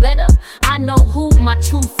so much better. I know who my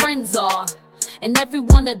true friends are, and every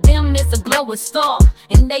one of them is a glowing star.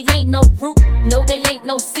 And they ain't no root, no they ain't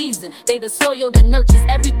no season. They the soil that nurtures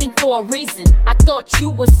everything for a reason. I thought you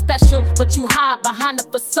was special, but you hide behind the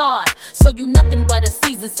facade. So you nothing but a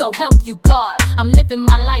season, so help you God. I'm living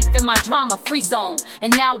my life in my drama-free zone,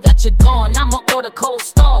 and now that you're gone, I'ma order Cold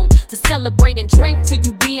Stone to celebrate and drink till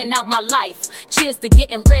you being out my life. Cheers to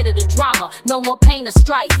getting rid of the drama, no more pain or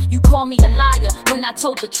strife. You call me a liar when I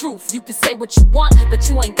told the truth. You can say what you want, but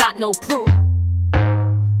you ain't got no proof.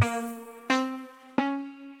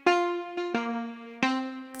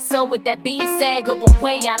 So with that being said, go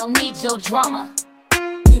away, I don't need your drama.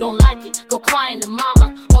 You don't like it, go crying to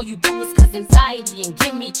mama. All you do is cause anxiety and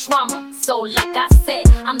give me trauma. So like I said,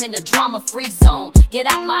 I'm in a drama-free zone. Get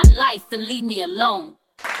out my life and leave me alone.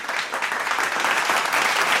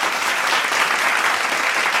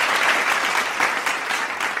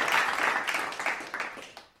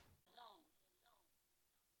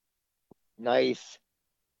 Nice.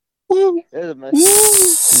 There's a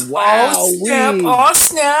Wow. Oh snap! Oh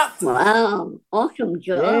snap! Wow, awesome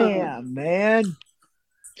job. Yeah, man.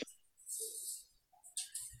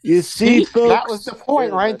 You see, folks. That was the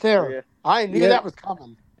point right there. I knew that was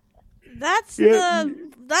coming. That's Yeah.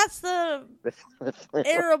 the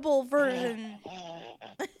arable version.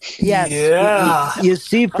 Yes. Yeah. You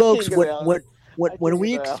see, I'll folks, take it out. when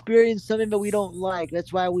we it out. experience something that we don't like,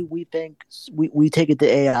 that's why we think we take it to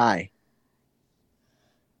AI.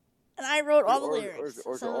 And I wrote all the lyrics.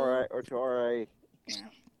 Or so- to RA.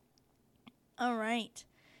 All right.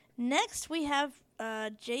 Next we have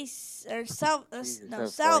that's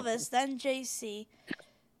Salvis, then JC.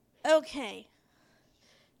 Okay.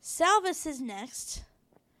 Salvis is next.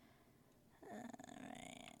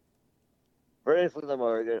 Praise for the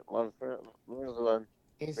Morgan. One.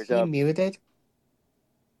 Is Good he job. muted?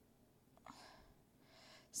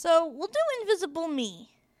 So we'll do Invisible Me.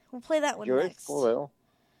 We'll play that one Yours? next. Cool.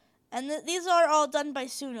 And these are all done by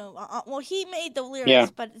Suno. Well, he made the lyrics, Yeah.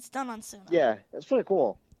 but it's done on Suno. Yeah, that's pretty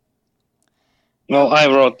cool. No, I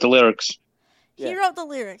wrote the lyrics. He wrote the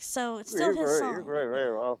lyrics, so it's still his You're song. great,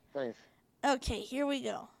 very well. Thanks. Okay, here we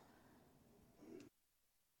go.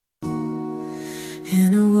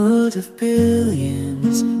 In a world of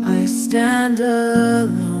billions, I stand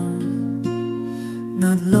alone,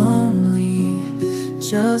 not lonely,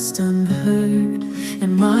 just unheard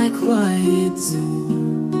in my quiet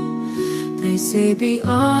zone. They say be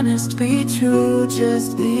honest, be true,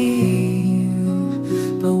 just be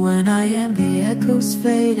you. But when I am, the echoes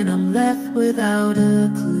fade and I'm left without a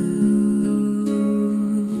clue.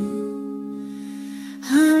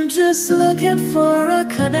 I'm just looking for a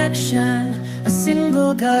connection, a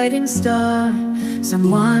single guiding star,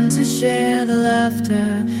 someone to share the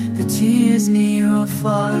laughter, the tears near or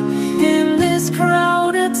far. In this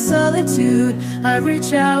crowded solitude, I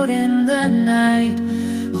reach out in the night,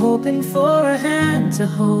 hoping for a hand to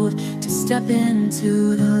hold, to step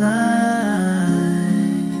into the light.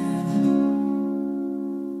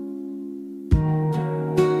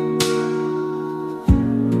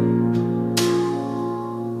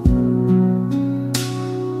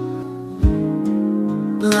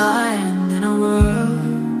 Blind in a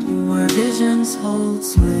world where visions hold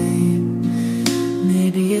sway,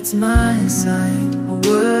 it's my sight.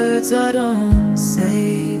 Words I don't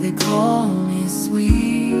say, they call me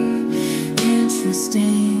sweet,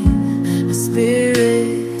 interesting. A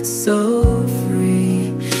spirit so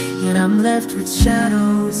free, yet I'm left with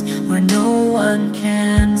shadows where no one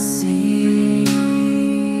can see.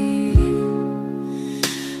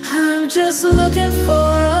 I'm just looking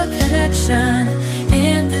for a connection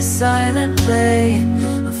in this silent play.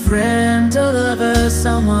 A friend, a lover,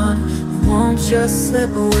 someone who won't just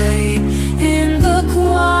slip away. In the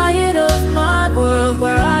quiet of my world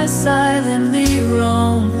where I silently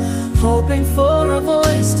roam, hoping for a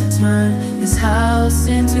voice to turn this house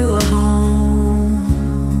into a home.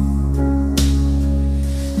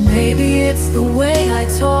 Maybe it's the way I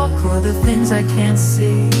talk or the things I can't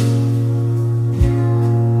see.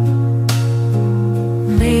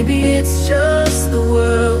 Maybe it's just the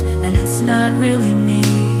world and it's not really me.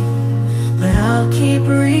 But I'll keep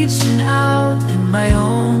reaching out in my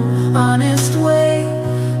own honest way,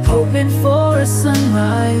 hoping for a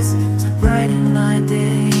sunrise to brighten my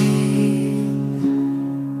day.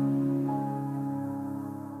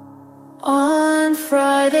 On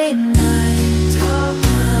Friday night,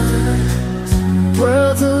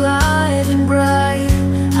 world's alive and bright.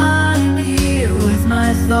 I'm here with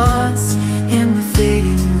my thoughts in the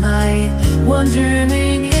fading light,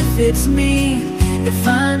 wondering if it's me, if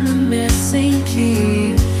I'm the missing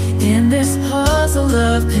key in this puzzle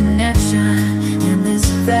of connection, in this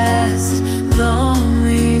vast,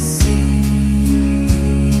 lonely sea.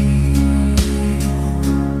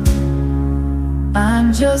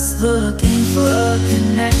 I'm just looking for a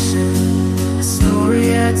connection, a story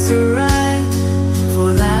yet to write,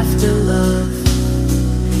 for laughter, love,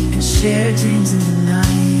 and shared dreams in the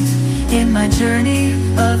night. In my journey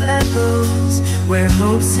of echoes, where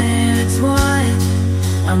hopes intertwine,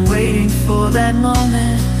 I'm waiting for that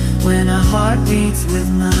moment when a heart beats with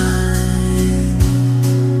mine.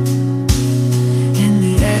 In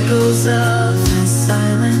the echoes of the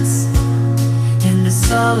silence, in the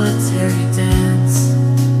solitary dance,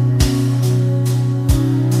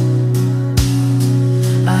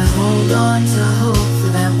 I hold on to hope for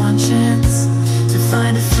that one chance to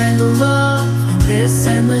find a friend to love in this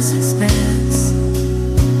endless expanse.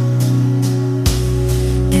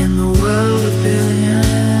 In the world of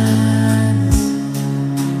billions,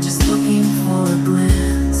 just looking for a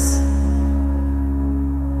glance.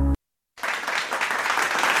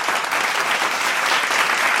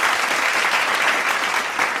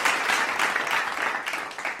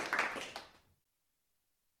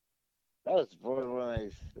 That was really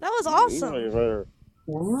nice. That was awesome.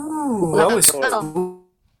 Ooh, that was cool.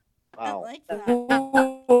 I like that.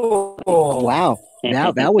 Oh, wow.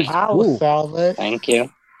 That was cool. Salvage. Thank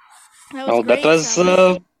you. That was That great, was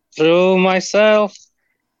Salvage. through myself.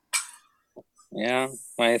 Yeah,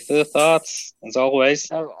 my two thoughts, as always.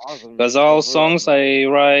 That was awesome. Because all songs I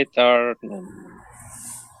write are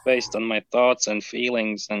based on my thoughts and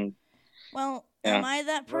feelings, and Well, yeah. am I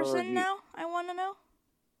that person now? I want to know.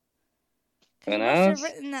 'Cause Who you must have knows?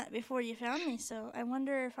 written that before you found me, so I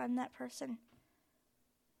wonder if I'm that person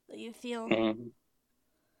that you feel. Mhm.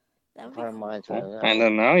 That would be Probably mine's right now. I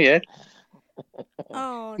don't know yet.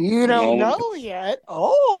 Oh, You don't No. know yet.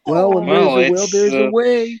 Oh. Well, when Well, there's a will, it's, there's a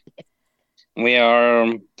way. We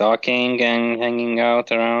are talking and hanging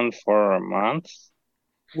out around for a month.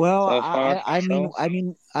 Well, So far,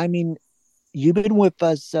 I mean, you've been with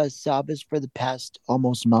us, Sabas, for the past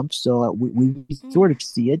almost month, so we sort of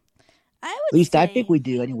see it. I At would least I say- think we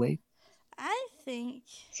do, anyway. I think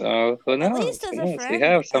So who knows? at least as a Yes, friend, we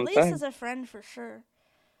have at some least time. as a friend for sure.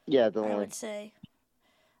 Yeah, I don't would say.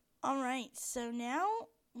 All right, so now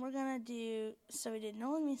we're gonna do. So we did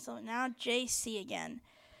Nolan, me, so now JC again.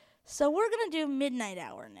 So we're gonna do Midnight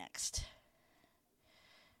Hour next.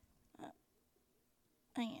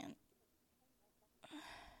 Hang on.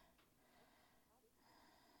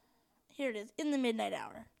 Here it is, in the Midnight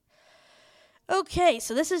Hour. Okay,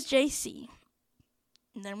 so this is JC.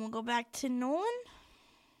 And then we'll go back to Nolan.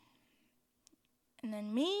 And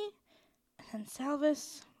then me. And then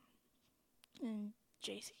Salvis. And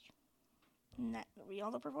JC. And that will be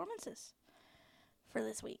all the performances for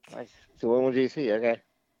this week. Nice. So when will GC? Okay.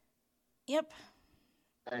 Yep.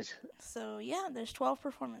 Nice. So, yeah, there's 12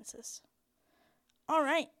 performances. All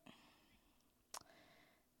right.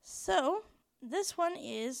 So, this one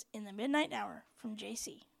is In the Midnight Hour from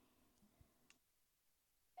JC.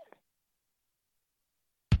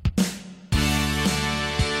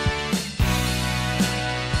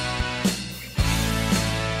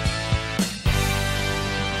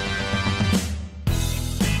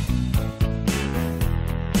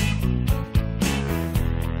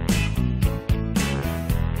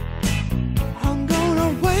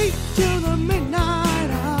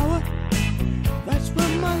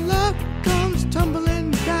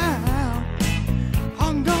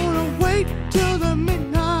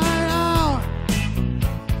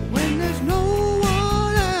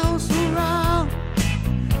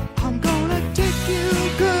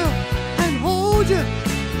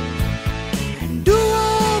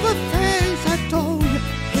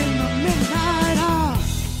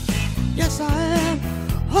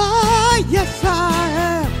 yes I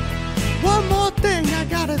am. One more thing I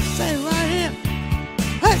gotta say right here.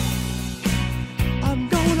 Hey, I'm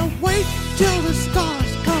gonna wait till the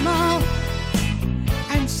stars come out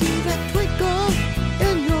and see that twinkle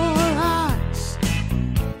in your eyes.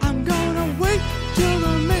 I'm gonna wait till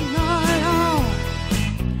the midnight hour.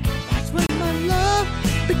 That's when my love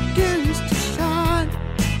begins to shine.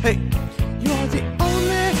 Hey, you're the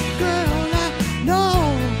only girl I know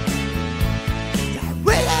that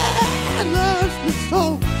really loves me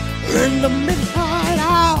so. In the midnight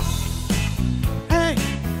hour. Hey,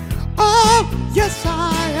 oh yes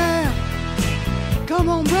I am. Come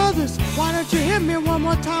on, brothers, why don't you hit me one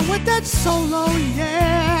more time with that solo,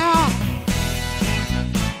 yeah.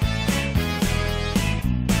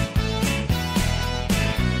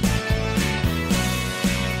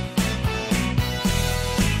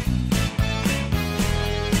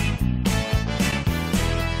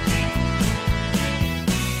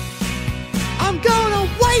 I'm gonna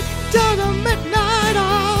wait till the midnight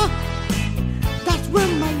hour. That's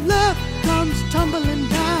when my love comes tumbling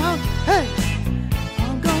down. Hey,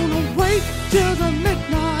 I'm gonna wait till the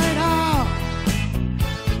midnight hour,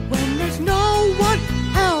 when there's no one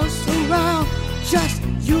else around, just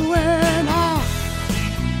you and I.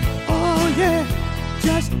 Oh yeah,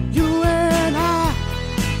 just you and I.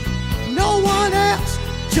 No one else,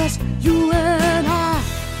 just you and I.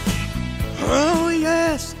 Oh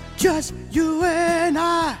yes, just you and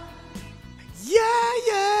I. Yeah,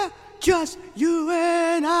 yeah, just you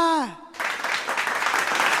and I.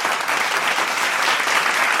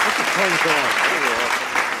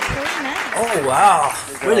 Oh, wow.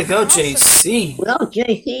 Way to go, JC. Well,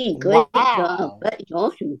 JC, great job. That's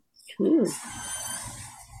awesome, too.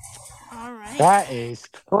 All right. That is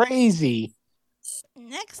crazy.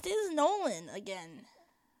 Next is Nolan again.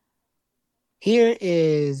 Here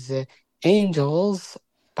is Angels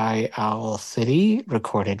by Owl City,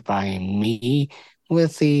 recorded by me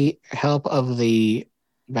with the help of the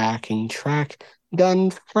backing track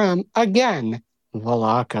done from, again,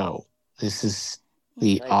 Volaco. This is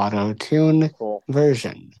the auto-tune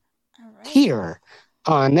version. Here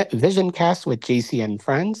on VisionCast with JC and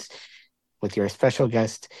Friends, with your special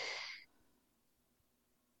guest,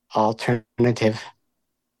 alternative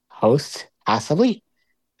host, possibly.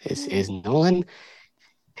 This is Nolan,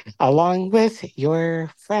 along with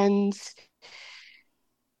your friends.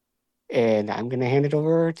 And I'm going to hand it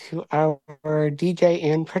over to our DJ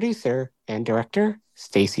and producer and director,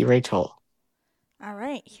 Stacy Rachel. All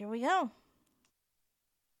right, here we go.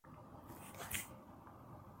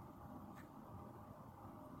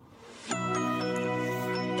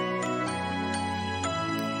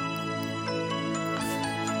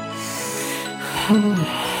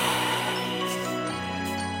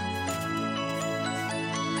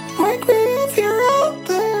 Wake me if you're out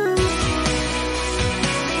there.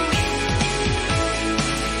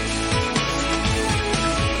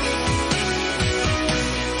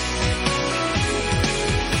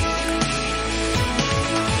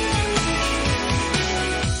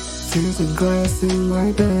 There's a glass in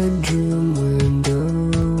my bedroom window.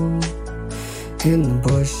 In the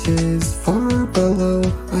bushes far below,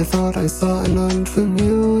 I thought I saw an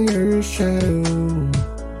unfamiliar shadow.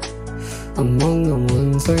 Among the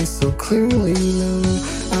ones I so clearly know,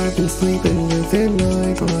 I've been sleeping with a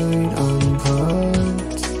nightlight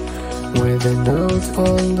unplugged, with a note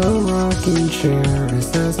on the rocking chair. It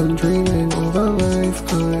says I'm dreaming of a life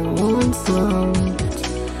I once loved.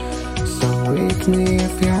 So wake me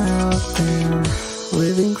if you're out there,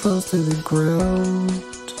 living close to the ground.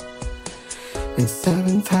 It's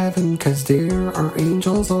seventh heaven, 'cause there are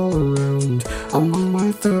angels all around. Among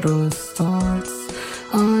my thoughtless thoughts,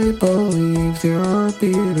 I believe there are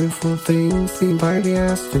beautiful things seen by the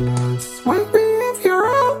astronauts. Wake me if you're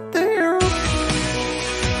out there.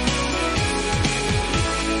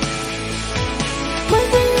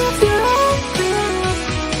 Wake me if you're out there.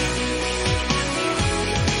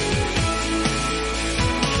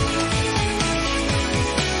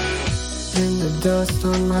 In the dust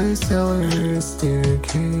on my cellar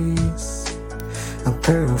staircase, a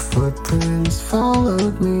pair of footprints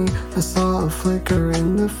followed me. I saw a flicker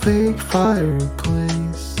in the fake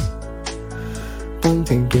fireplace.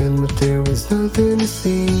 Blinked again, but there was nothing to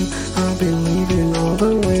see. I've been leaving all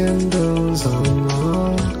the windows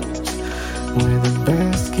unlocked, with a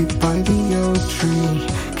basket by the oak tree,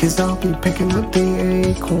 'cause I'll be picking up the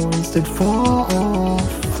acorns that fall off,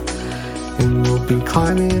 and we'll be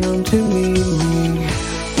climbing them to meet me.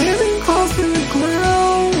 Living close to the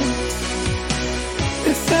ground.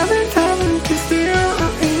 It's seventh heaven, 'cause there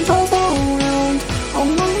are angels all around.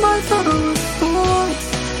 Among my thoughtless thoughts,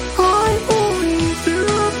 I believe there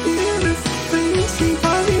are beautiful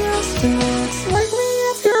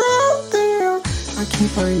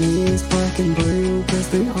leave my knees black and blue, cause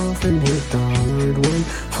they often hit the hard one.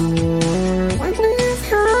 For when if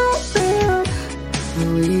you're out there, the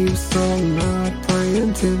leaves are not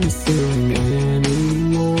playing to the ceiling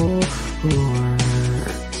anymore.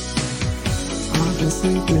 I'll just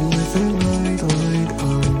sleeping with the light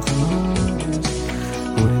on closed.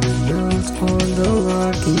 When the notes on the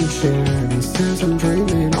rocking chair, he says I'm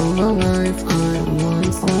dreaming all the life I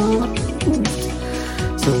once loved.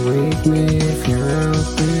 So wake me if you're out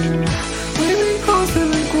there. Lay me close to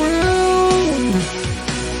the ground.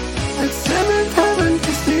 At 7,000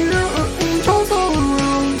 cause there are angels all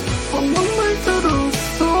around. Along my little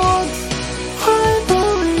thoughts, I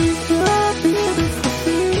believe that beautiful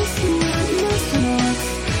things in my thoughts.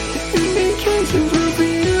 The indications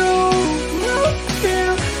reveal out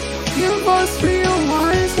there. Give us real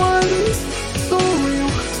wise ones, so real.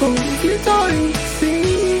 So if you're dying to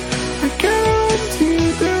see, I guarantee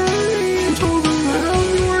there are angels around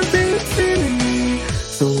your vicinity.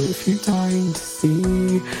 So if you're dying to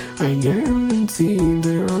see, I guarantee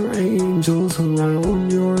there are angels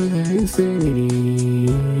around your vicinity.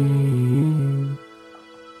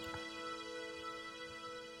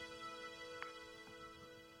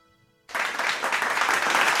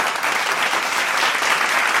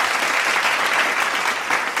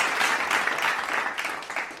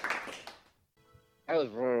 That was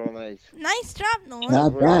real nice. Nice job, Nolan.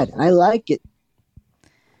 Not bad. I like it.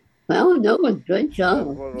 Well, no, good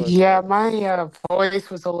job. Yeah, my voice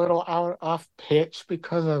was a little off pitch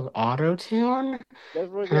because of auto-tune.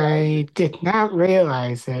 I did not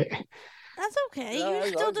realize it. That's okay. No, I You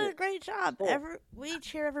still loved did a it. great job. We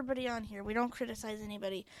cheer everybody on here. We don't criticize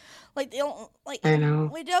anybody. Like they don't like. I know.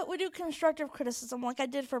 We do constructive criticism. Like I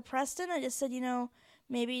did for Preston. I just said,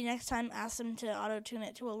 maybe next time ask him to auto tune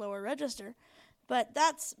it to a lower register. But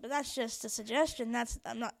that's just a suggestion.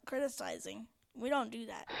 I'm not criticizing. We don't do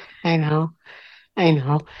that. I know.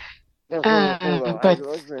 But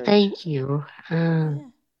thank you.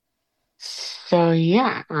 So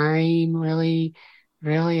yeah, I'm really,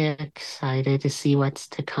 really excited to see what's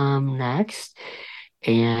to come next,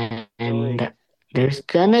 and there's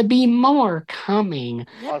gonna be more coming.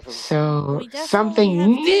 Awesome. So something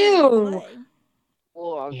new.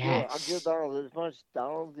 Well, I'll Yes. give Donald this much.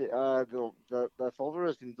 Donald, the folder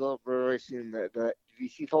is going to go up very soon. The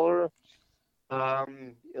VC folder,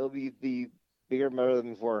 it'll be bigger and better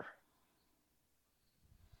than before.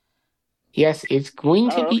 Yes, it's going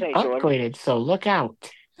to be Okay, so upgraded. So look out.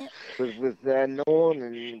 with Nolan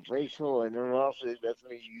and Rachel and everyone else, that's going to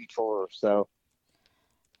be a huge folder. So.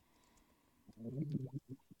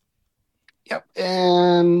 Yep,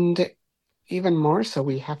 and even more so,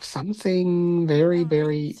 we have something very,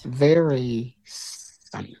 very, very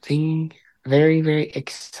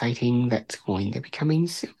exciting that's going to be coming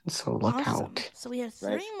soon. So look Awesome. out. So we have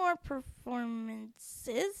 3 more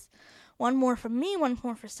performances. 1 more for me, 1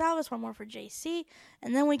 more for Salvis, 1 more for JC,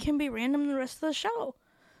 and then we can be random the rest of the show.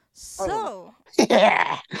 So,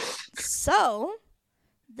 so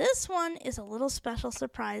this one is a little special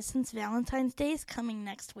surprise since Valentine's Day is coming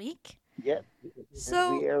next week. Yep.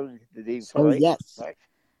 So, yes.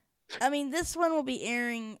 I mean, this one will be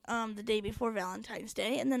airing the day before Valentine's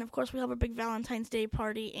Day, and then of course we have a big Valentine's Day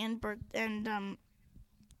party and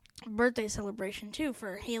birthday celebration too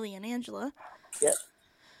for Haley and Angela. Yep.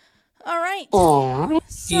 All right. Aww.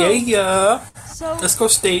 So, Yeah. So let's go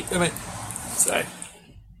sorry.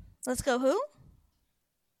 Let's go who?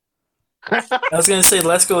 I was gonna say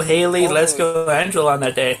let's go Haley, let's go Angela on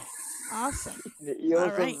that day. Awesome. All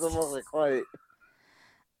right. Quiet.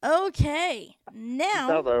 Okay. Now,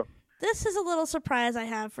 Hello. this is a little surprise I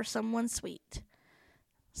have for someone sweet.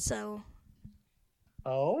 So,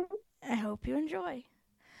 I hope you enjoy.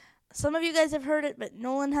 Some of you guys have heard it, but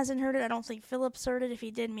Nolan hasn't heard it. I don't think Philip's heard it. If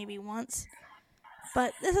he did, maybe once.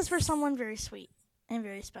 But this is for someone very sweet and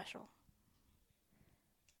very special.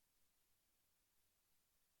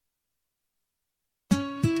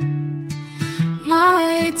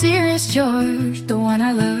 My dearest George, the one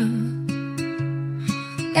I love.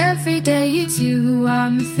 Every day it's you who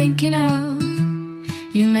I'm thinking of.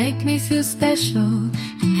 You make me feel special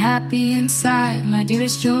and happy inside. My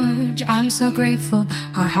dearest George, I'm so grateful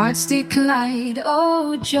our hearts did collide.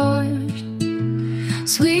 Oh, George,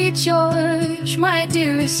 sweet George, my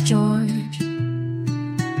dearest George,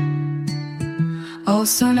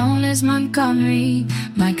 also known as Montgomery,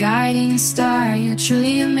 my guiding star. You're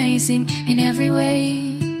truly amazing in every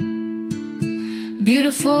way.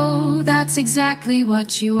 Beautiful, that's exactly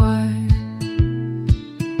what you are.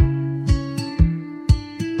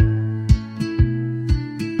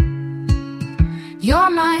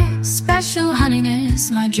 You're my special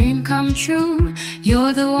honeyness, my dream come true.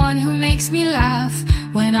 You're the one who makes me laugh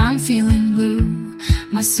when I'm feeling blue.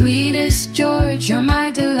 My sweetest George, you're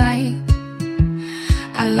my delight.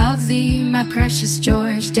 I love thee, my precious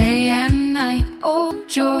George, day and night. Oh,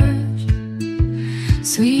 George,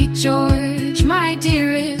 sweet George, my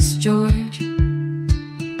dearest George.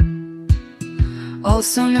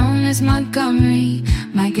 Also known as Montgomery,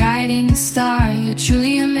 my guiding star. You're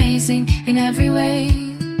truly amazing in every way.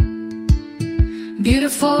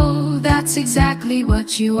 Beautiful, that's exactly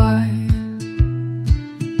what you are.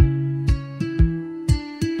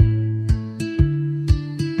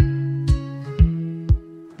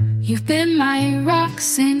 You've been my rock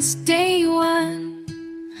since day one.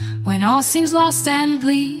 When all seems lost and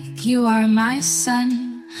bleak, you are my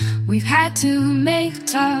sun. We've had to make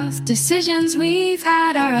tough decisions, we've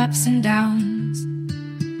had our ups and downs.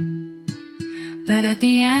 But at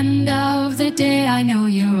the end of the day, I know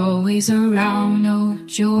you're always around. Oh,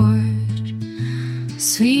 George,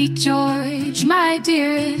 sweet George, my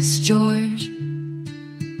dearest George.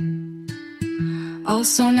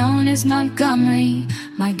 Also known as Montgomery,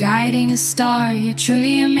 my guiding star. You're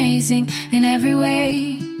truly amazing in every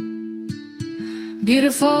way.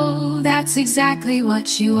 Beautiful, that's exactly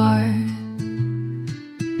what you are.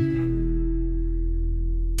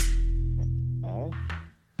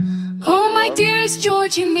 Oh, my dearest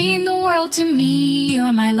George, you mean the world to me.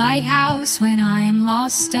 You're my lighthouse when I am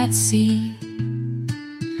lost at sea.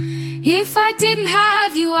 If I didn't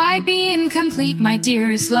have you, I'd be incomplete. My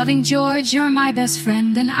dearest loving George, you're my best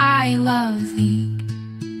friend and I love thee.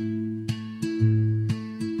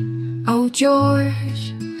 Oh,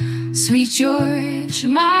 George, sweet George,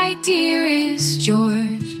 my dearest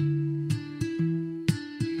George.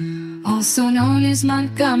 Also known as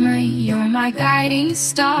Montgomery, you're my guiding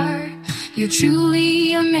star. You're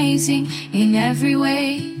truly amazing in every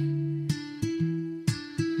way.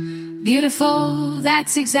 Beautiful,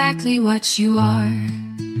 that's exactly what you are.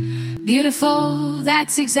 Beautiful,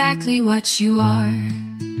 that's exactly what you are.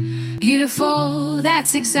 Beautiful,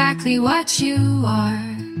 that's exactly what you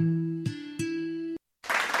are.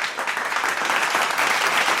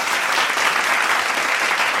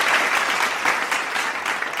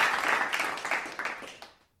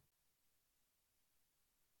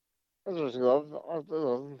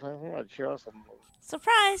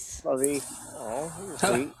 Surprise! Lovey. Oh, you're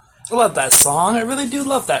sweet. I love that song. I really do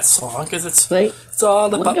love that song because it's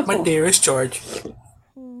all about my dearest George.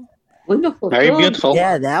 Wonderful. Very song. beautiful.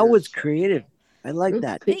 Yeah, that was creative. I like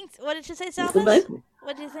that. Thanks. What did you say, Salvas?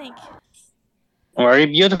 What do you think? Very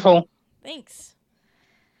beautiful. Thanks.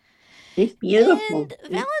 It's beautiful. And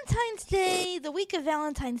Valentine's Day, the week of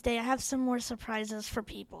Valentine's Day, I have some more surprises for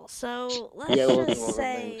people. So let's just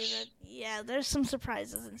say that, there's some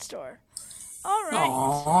surprises in store. All right.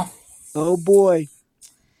 Aww. Oh boy.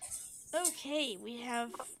 Okay, we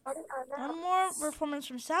have one more performance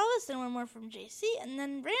from Salvas and one more from JC, and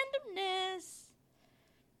then randomness.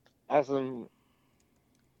 Awesome.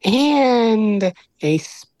 And a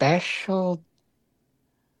special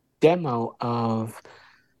demo of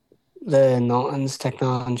the Norton's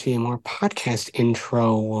Technology and More podcast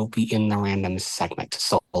intro will be in the random segment.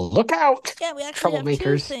 So look out, Yeah, we actually have two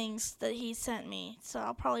troublemakers. things that he sent me, so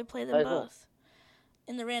I'll probably play them Very cool. both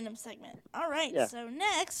in the random segment. All right, Yeah. so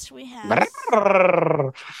next we have...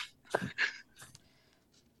 Brrr.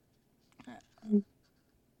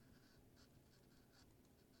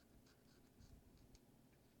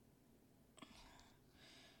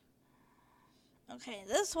 Okay,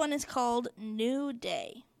 this one is called New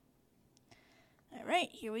Day. All right,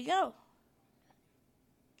 here we go.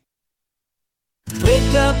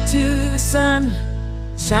 Wake up to the sun,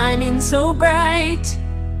 shining so bright.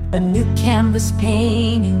 A new canvas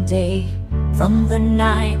painting day from the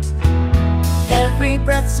night. Every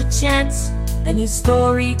breath's a chance, a new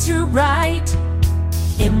story to write.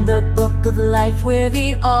 In the book of life where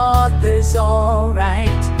the author's alright.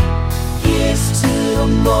 Here's to the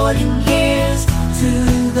morning, here's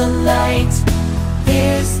to the light.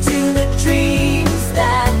 Here's to the dreams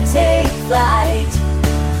that take flight.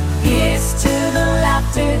 Here's to the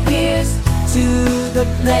laughter, here's to the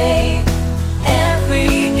play.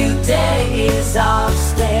 Every new day is our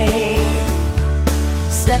stay.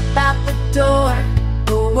 Step out the door,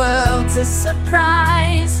 the world's a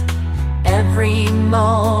surprise. Every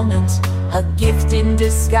moment, a gift in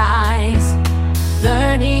disguise.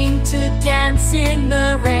 Learning to dance in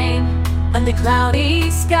the rain under cloudy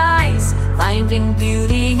skies. Finding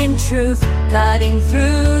beauty in truth, cutting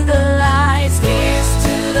through the lies. Here's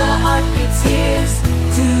to the heartbeats, here's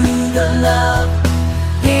to the love.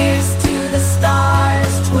 Here's to the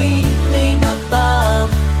stars twinkling above.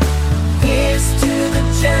 Here's to the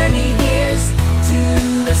journey, here's to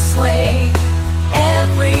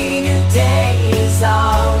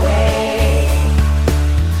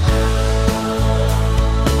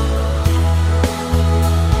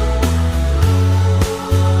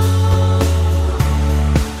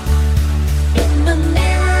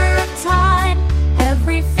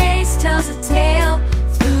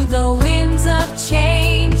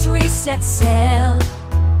set sail.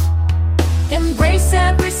 Embrace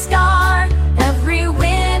every scar, every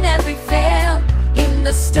win, every fail. In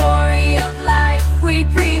the story of life we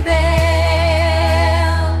prevail.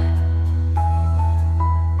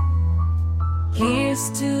 Here's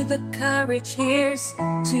to the courage, here's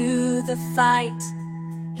to the fight.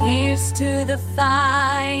 Here's to the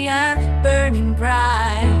fire burning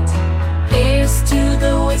bright. Here's to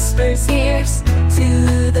the whispers, here's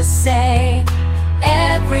to the say.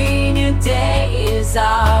 Every new day is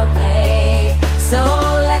our way. So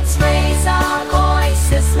let's raise our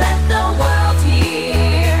voices, let the world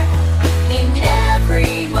hear. In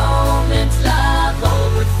every moment, love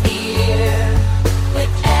over fear.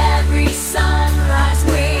 With every sunrise,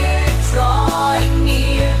 we're drawing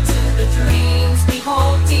near to the dreams we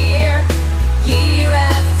hold dear, year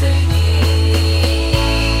after year.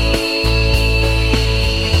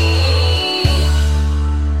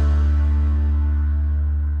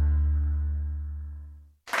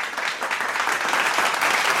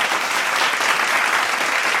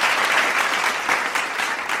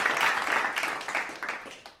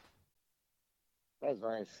 That was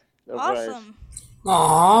nice. That was Awesome.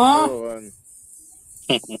 Aww.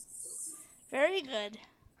 Very good.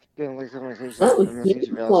 That was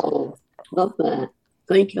beautiful. Love that.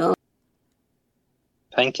 Great job.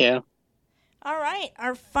 Thank you. All right,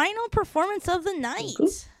 our final performance of the night.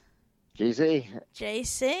 JC.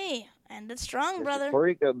 JC. Ended strong, brother.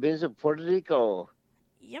 Puerto Rico.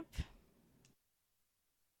 Yep.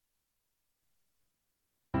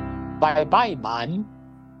 Bye-bye, man.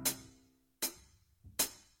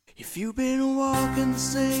 If you've been walking the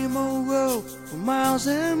same old road for miles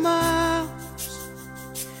and miles,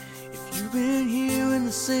 if you've been hearing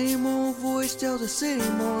the same old voice tell the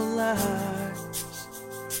same old lies,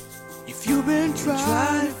 if you've been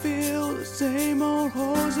trying to fill the same old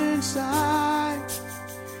holes inside,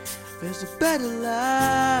 there's a better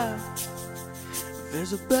life,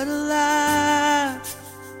 there's a better life.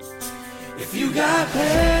 If you got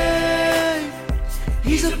pain,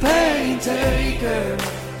 he's a pain taker.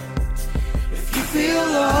 If you feel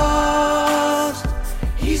lost,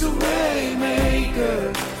 he's a way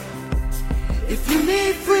maker. If you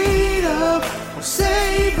need freedom or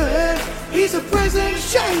saving, he's a prison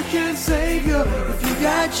shaking savior. If you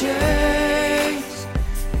got chains,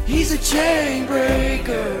 he's a chain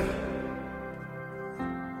breaker.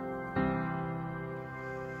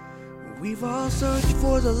 We've all searched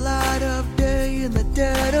for the light of day in the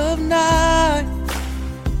dead of night.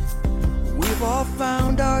 We've all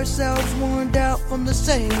found ourselves worn out from the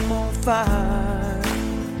same old fight.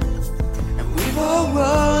 And we've all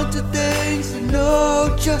run to things that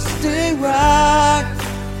know just ain't right.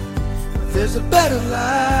 There's a better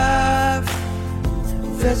life,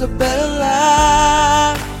 there's a better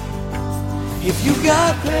life. If you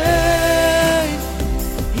got pain,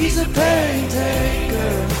 he's a pain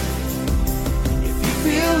taker. If you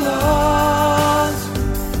feel lost,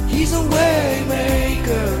 he's a way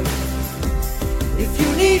maker. If you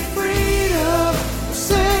need freedom or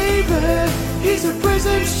saving, he's a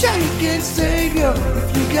prison shaking savior.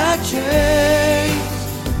 If you got chains,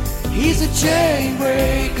 he's a chain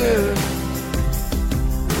breaker.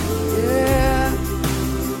 Yeah.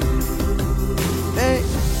 Hey,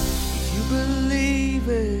 if you believe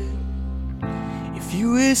it, if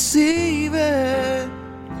you receive it,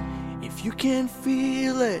 if you can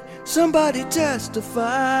feel it, somebody testify.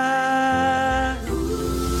 If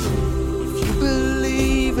you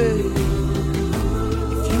believe it,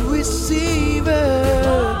 if you receive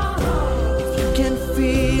it, if you can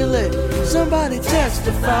feel it, somebody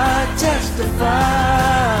testify,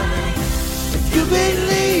 testify. If you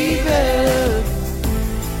believe it,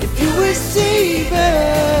 if you receive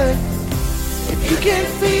it, if you can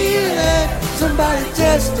feel it, somebody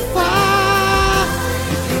testify.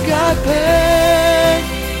 If you got pain,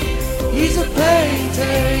 he's a pain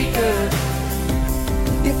taker.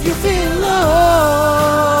 If you feel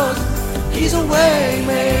lost, he's a way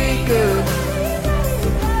maker.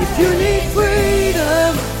 If you need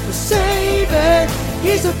freedom or saving,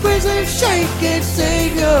 he's a prison shaking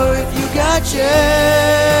savior. If you got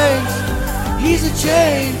chains, he's a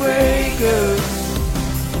chain breaker.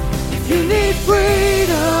 If you need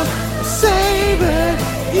freedom or saving,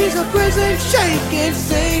 he's a prison shaking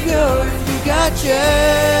savior. If you got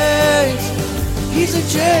chains, he's a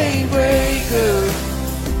chain breaker.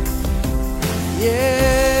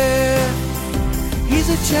 Yeah, he's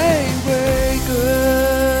a chain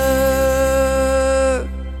breaker.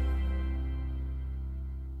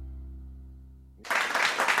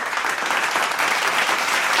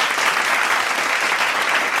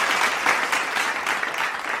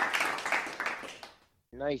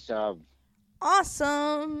 Nice job.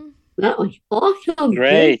 Awesome. That was awesome.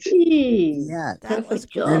 Great. Vicky. Yeah. That was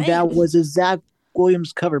Perfect job. And that great. was a Zach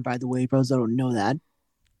Williams cover, by the way, for those that don't know that.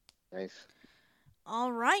 Nice.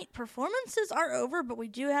 All right, performances are over, but we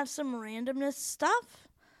do have some randomness stuff.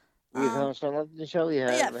 We have some left in the show.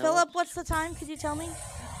 Yeah. Philip, what's the time? Could you tell me?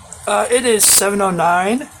 It is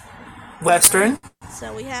 7:09 Western.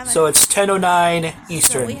 So we have. So it's 10:09 So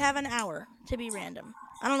Eastern. we have an hour to be random.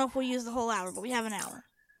 I don't know if we'll use the whole hour, but we have an hour.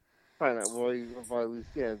 Fine. Well, you can probably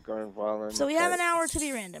going violent. So we have an hour to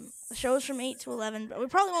be random. The show's from 8 to 11, but we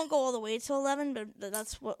probably won't go all the way to 11, but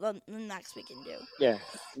that's what the next we can do. Yeah.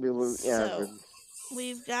 So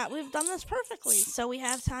we've done this perfectly. So we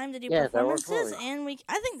have time to do Yeah, that works performances, really. and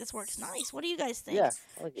I think this works nice. What do you guys think? Yeah,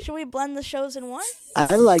 I like it. Should we blend the shows in one?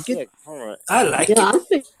 I like it. Yeah, all right. I like Yeah, it. I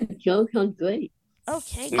think the joke sounds great.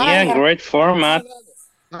 Okay. Yeah, great format.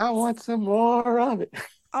 I want some more of it.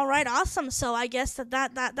 All right, awesome. So I guess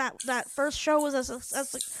that first show was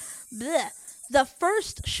the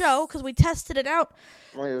first show because we tested it out.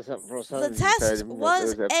 The test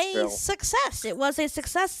was a success. It was a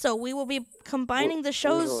success. So we will be combining the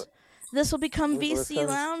shows. This will become VC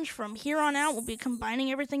Lounge from here on out. We'll be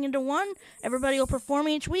combining everything into one. Everybody will perform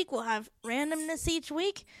each week. We'll have randomness each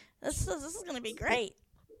week. This is going to be great.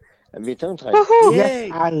 And be tongue tied.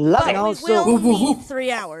 Yes, I love it. But we will need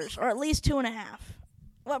 3 hours, or at least 2.5.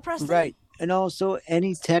 What, Preston? Right. And also,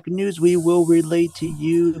 any tech news we will relay to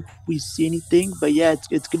you if we see anything. But yeah,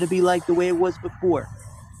 it's going to be like the way it was before.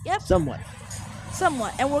 Yep. Somewhat.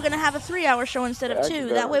 And we're going to have a 3-hour show instead of 2.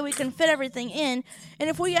 That way we can fit everything in. And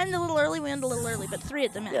if we end a little early, we end a little early, but 3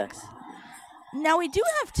 at the max. Yes. Now, we do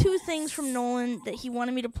have 2 things from Nolan that he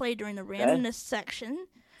wanted me to play during the randomness section.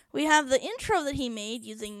 We have the intro that he made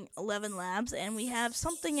using 11 Labs, and we have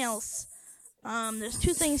something else. There's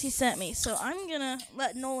 2 things he sent me, so I'm going to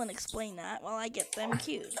let Nolan explain that while I get them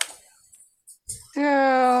queued.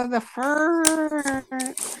 So the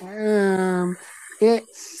first,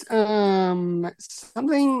 it's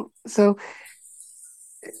something. So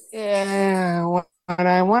what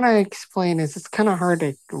I want to explain is it's kind of hard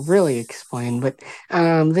to really explain, but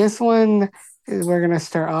this one we're gonna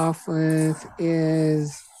start off with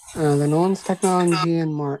is the Nolan's Technology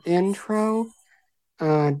and More intro,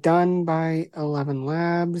 done by 11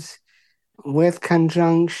 Labs, with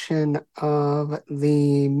conjunction of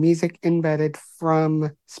the music embedded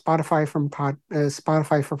from Spotify for podcast.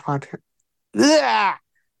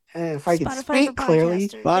 If I could Spotify speak for clearly.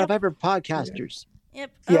 podcasters. Spotify for podcasters.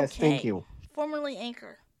 Yep. Yes, okay. thank you. Formerly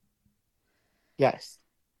Anchor. Yes.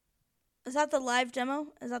 Is that the live demo?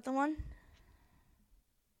 Is that the one?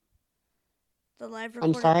 The live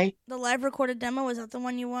recorded, I'm sorry? The live recorded demo, is that the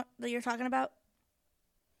one that you're talking about?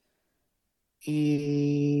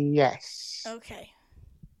 Yes. Okay.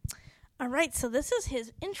 All right, so this is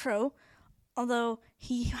his intro, although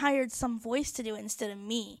he hired some voice to do it instead of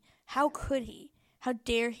me. How could he? How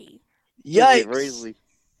dare he? Yikes!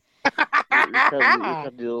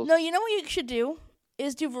 No, you know what you should do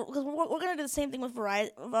is do because we're gonna do the same thing with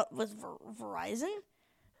Verizon.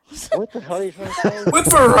 What the hell are you trying to say? With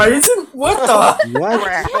Verizon? What the?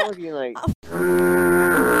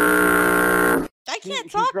 I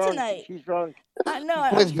can't talk tonight. She's drunk. No,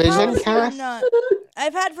 With Vision Cast? not.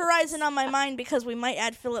 I've had Verizon on my mind because we might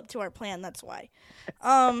add Philip to our plan. That's why.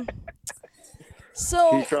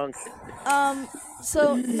 So. She's drunk.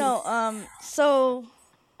 So.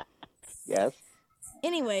 Yes.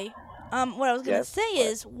 Anyway, what I was gonna say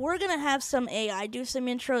is we're gonna have some AI do some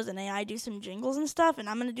intros and AI do some jingles and stuff, and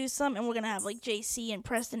I'm gonna do some, and we're gonna have like JC and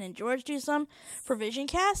Preston and George do some for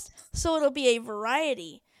VisionCast. So it'll be a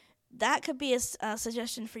variety. That could be a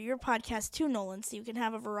suggestion for your podcast too, Nolan. So you can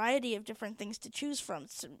have a variety of different things to choose from.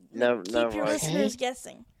 So keep your listeners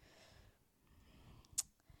guessing.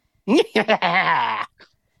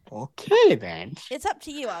 Okay, then. It's up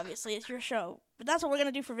to you, obviously. It's your show. But that's what we're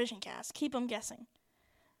going to do for VisionCast. Keep them guessing.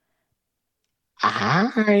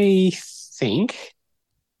 I think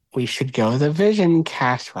we should go the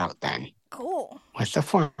VisionCast route then. Cool. With the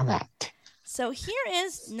format. So here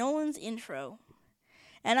is Nolan's intro.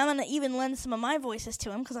 And I'm going to even lend some of my voices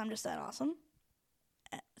to him because I'm just that awesome.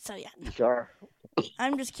 So, yeah. Sure.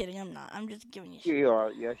 I'm just kidding. I'm not. I'm just giving you shit. You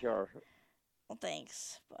are. Yes, you are. Well,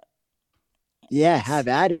 thanks. But yeah, have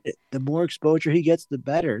at it. The more exposure he gets, the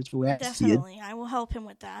better. That's the way I see it. definitely. I will help him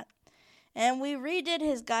with that. And we redid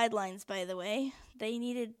his guidelines, by the way. They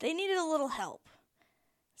needed a little help.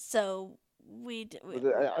 So we I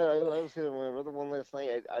was saying when I read the one last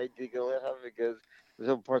night, I did go and have it because there's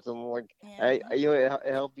some parts I'm like, it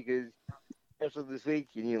helped because after this week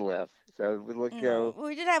you left. So we look,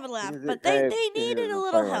 we did have a laugh, but they needed a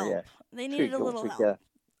little help. Yeah. They needed a little help.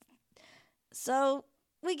 So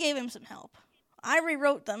we gave him some help. I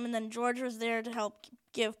rewrote them, and then George was there to help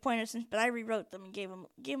give pointers, but I rewrote them and gave him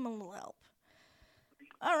a little help.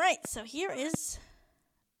 All right, so here is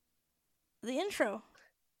the intro.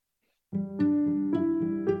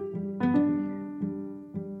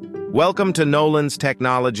 Welcome to Nolan's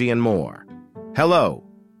Technology and More. Hello,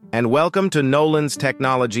 and welcome to Nolan's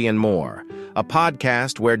Technology and More, a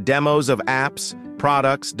podcast where demos of apps,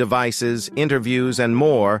 products, devices, interviews, and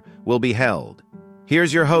more will be held.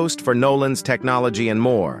 Here's your host for Nolan's Technology and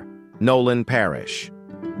More, Nolan Parrish.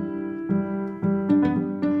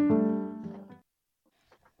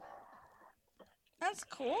 That's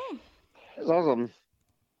cool. That's awesome.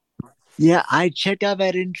 Yeah, I checked out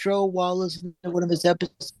that intro while listening to one of his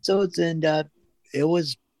episodes, and it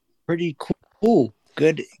was pretty cool.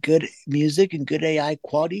 Good music and good AI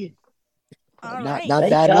quality. Not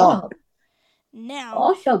bad at all. Now,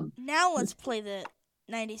 awesome. Now let's play the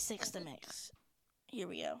 96 The Mix. Here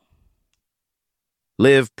we go.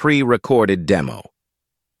 Live pre-recorded demo.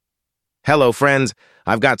 Hello, friends.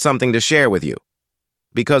 I've got something to share with you.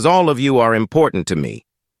 Because all of you are important to me.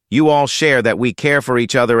 You all share that we care for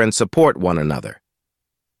each other and support one another.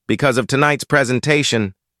 Because of tonight's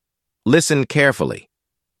presentation, listen carefully.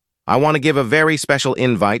 I want to give a very special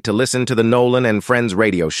invite to listen to the Nolan and Friends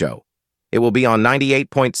radio show. It will be on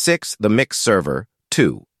 98.6 The Mix Server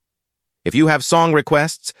 2. If you have song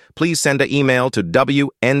requests, please send an email to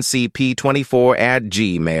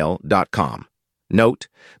wncp24@gmail.com. Note,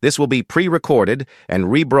 this will be pre-recorded and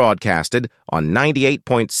rebroadcasted on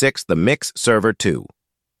 98.6 The Mix Server 2.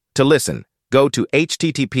 To listen, go to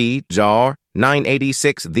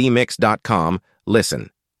http://986themix.com. Listen.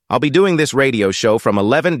 I'll be doing this radio show from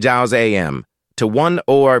 11 a.m. to 1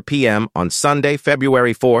 p.m. on Sunday,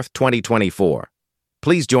 February 4th, 2024.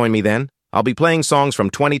 Please join me then. I'll be playing songs from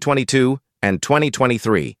 2022 and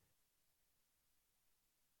 2023.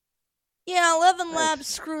 Yeah, 11 Labs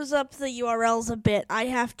screws up the URLs a bit. I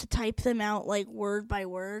have to type them out like word by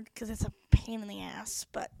word because it's a pain in the ass.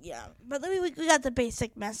 But yeah, but we got the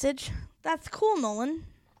basic message. That's cool, Nolan.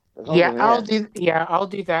 Yeah, I'll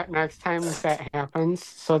do that next time if that happens,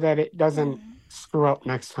 so that it doesn't screw up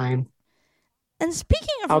next time. And speaking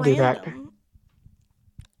of I'll do random, that.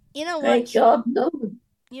 You know what? Great job, Nolan.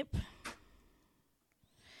 Yep.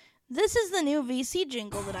 This is the new VC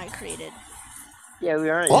jingle that I created. Yeah, we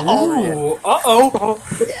are. Uh-oh.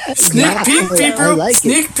 Sneak peek, people. like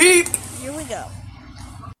Sneak peek. Here we go.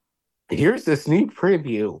 Here's the sneak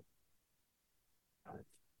preview.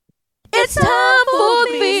 It's time for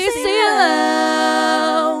the VC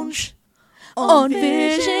Lounge on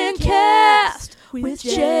Vision Cast with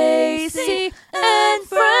JC and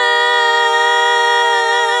friends.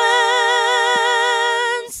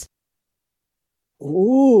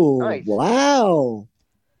 Ooh, Nice. wow.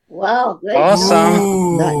 Wow, great.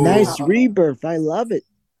 Awesome. Nice rebirth. I love it.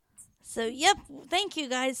 So, yep, thank you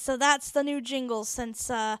guys. So that's the new jingle since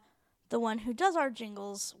the one who does our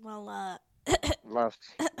jingles, Left.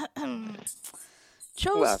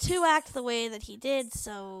 chose to act the way that he did,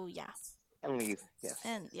 so yeah. And leave. Yes.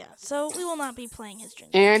 And yeah, so we will not be playing his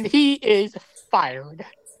jingle. And he is fired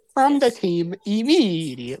from the team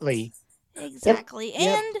immediately. Exactly. Yep.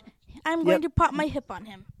 And I'm going to pop my hip on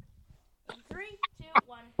him. 3, 2,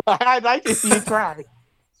 1. I'd like to see you try.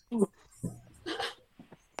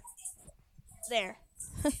 There.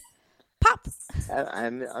 Pop.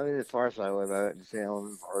 I'm in the forest, by the way, but just saying I'm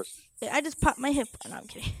in the forest. I just popped my hip. No, I'm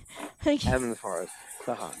kidding. I'm in the forest.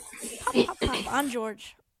 Pop on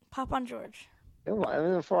George. Pop on George. I'm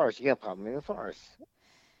in the forest. You can't pop me in the forest.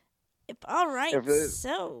 Yep. All right.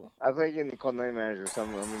 So. I think in the call night manager or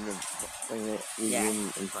something. I'm in the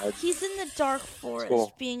inside. He's in the dark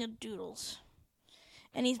forest being a doodles.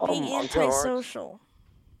 And he's being I'm antisocial.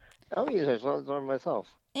 I'm antisocial myself.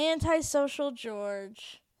 Antisocial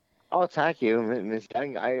George. I'll attack you, Miss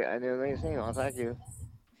Young. I know what you're saying. I'll attack you.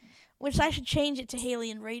 Which I should change it to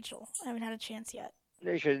Haley and Rachel. I haven't had a chance yet.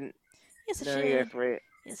 No, you shouldn't. Yes, I No, should. you're afraid.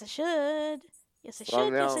 Yes, I should. Yes, I should.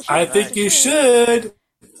 Well, no. Yes, I should. I think you should.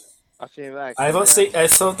 I'll see you back. I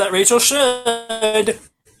thought that Rachel should.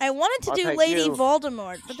 I wanted to I'll do take Lady you.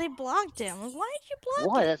 Voldemort, but they blocked him. Like, why did you block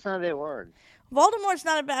Why? him? That's not a big word. Voldemort's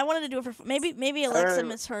not a bad. I wanted to do it for maybe Alexa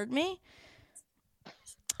misheard me.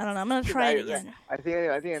 I don't know. I'm gonna try it again. I think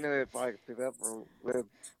I know if I pick up or live.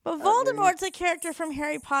 But Voldemort's a character from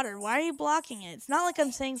Harry Potter. Why are you blocking it? It's not like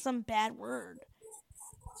I'm saying some bad word.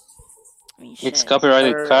 I mean, It's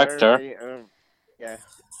copyrighted character. Yeah.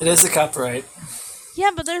 It is a copyright. Yeah,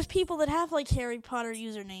 but there's people that have like Harry Potter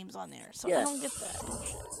usernames on there, so I Yes. don't get that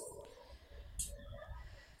bullshit.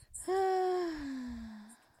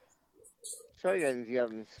 Show you guys if you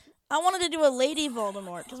haven't. I wanted to do a Lady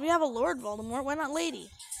Voldemort because we have a Lord Voldemort. Why not Lady?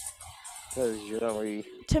 Because you're only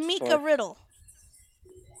Tamika Riddle.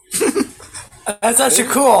 That's actually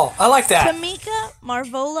cool. I like that. Tamika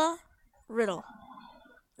Marvola Riddle.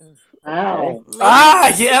 Wow.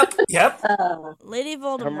 Yep. Lady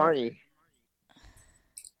Voldemort. Hermione.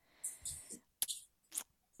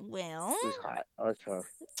 Well, Who's hot? Oh, tough.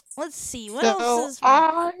 Let's see. What So else is...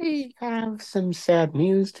 I have some sad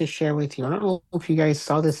news to share with you. I don't know if you guys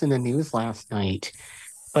saw this in the news last night,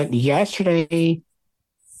 but yesterday,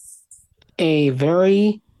 a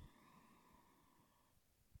very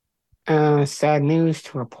sad news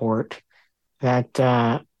to report that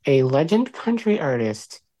a legend country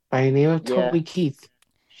artist by the name of Toby Keith,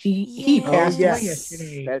 he passed away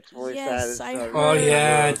yesterday. That's really sad. Oh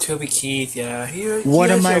yeah, Toby Keith. Yeah, he One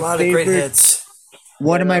of has my a lot of great favorite hits.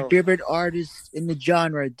 One of my favorite artists in the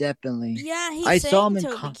genre, definitely. Yeah, he I sang saw him in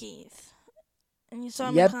Toby Keith. And you saw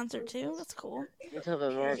him Yep. in concert too? That's cool. He's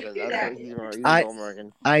American. That's he's I,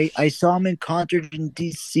 American. I saw him in concert in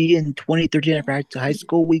DC in 2013 after I to high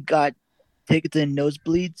school. We got tickets and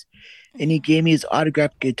nosebleeds, and he gave me his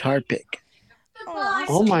autographed guitar pick.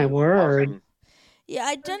 Oh my word! Yeah,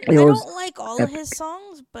 I don't like all of his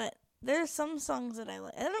songs, but there's some songs that I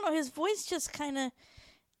like. I don't know, his voice just kind of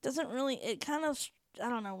doesn't really. I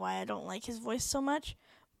don't know why I don't like his voice so much,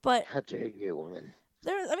 but How dare you, woman?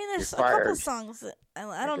 there's You're a couple fired. of songs that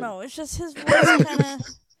I don't know. It's just his voice kind of.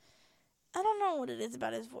 I don't know what it is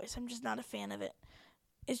about his voice. I'm just not a fan of it.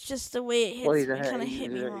 It's just the way it hits. Well, It kind of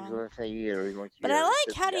hit me wrong. But I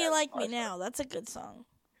like "How Do You Like Me Now." That's a good song.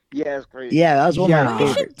 Yeah, it's great. Yeah, that was one of my You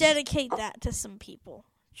should favorites. dedicate that to some people.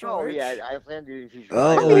 Oh George. yeah, I plan to do future.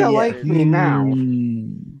 Oh, How do you yeah. like me now?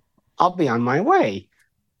 I'll be on my way.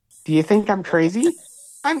 Do you think I'm crazy?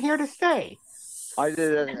 I'm here to stay. I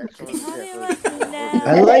did that.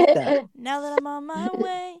 I like that. Now that I'm on my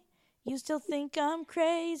way, you still think I'm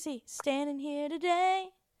crazy, standing here today.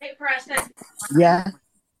 Hey, Preston. Yeah.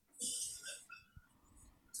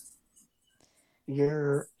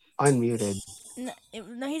 You're unmuted.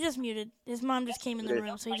 No, he just muted. His mom just came in the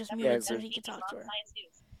room, so he just muted so he could talk to her.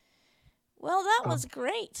 Well, that was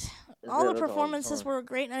great. All the performances were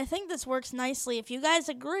great, and I think this works nicely. If you guys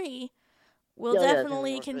agree, we'll Yeah,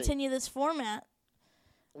 definitely it works continue this format.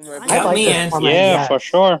 Count me in. Yeah, for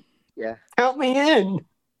sure. Yeah. Count me in,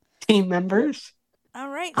 team members. All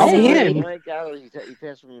right. I'm so- in. My God, he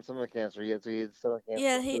passed from stomach cancer. Yeah, so he had stomach cancer.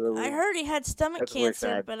 Yeah, so I heard he had stomach that's really cancer,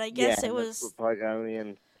 sad. but I guess Yeah, it that's was what probably got me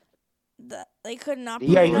in. they couldn't operate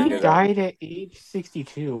Yeah, on he it. died at age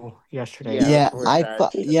 62 yesterday. Yeah, that's I sad.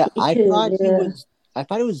 thought. Yeah, I thought he was. I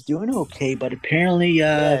thought he was doing okay, but apparently,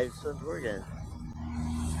 Yeah, his son's working.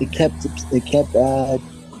 it kept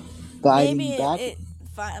biting Maybe back. it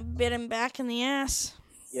bit him back in the ass.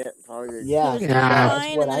 Yeah, probably. Yeah, He was Yeah,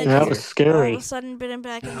 fine, what and I then it that just was all of scary. a sudden bit him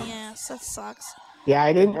back in the ass. That sucks. Yeah,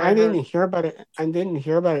 I didn't hear about it. I didn't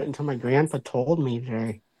hear about it until my grandpa told me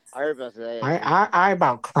today. I heard about today. I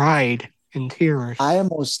about cried in tears. I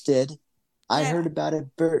almost did. I Yeah. heard about it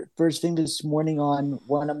first thing this morning on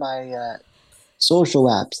one of my social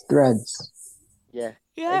apps, Threads. Yeah.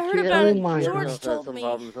 Yeah, I heard Keith about it. my George had told some me.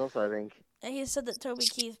 problems also, I think. And he said that Toby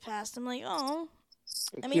Keith passed. I'm like, oh,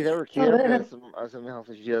 I Keith mean, had some health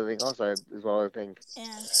issues, I think, also, as well, I think.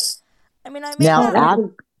 yeah. I mean, I may Now, not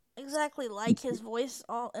af- exactly like his voice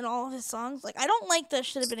in all of his songs. Like, I don't like the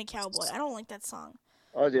 "Should Have Been a Cowboy." I don't like that song.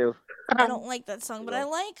 I do. I don't like that song, but I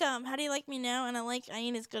like "How Do You Like Me Now," and I like "I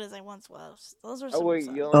Ain't as Good as I Once Was." Those are some Oh, wait,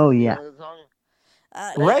 songs. you don't Oh, you yeah. know the song?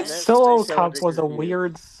 Red Next- Solo next show, I Cup think was a it's you.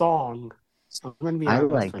 weird song. I'm gonna be I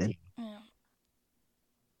honest liked with it. you.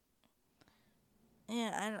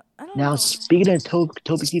 Yeah, I don't Now, know. speaking of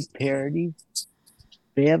Toby Keith parody,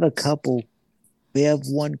 they have a couple. They have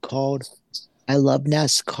one called "I Love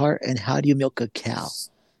NASCAR" and "How Do You Milk a Cow."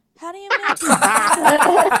 How do you milk a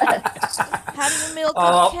cow? How do you milk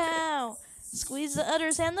Oh. a cow? Squeeze the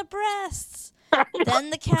udders and the breasts.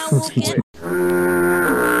 Then the cow will get.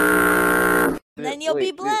 Then you'll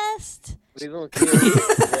be blessed. We will kill you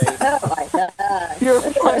today. Oh my God. You're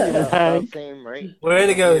funny, About Hank. same, right? Way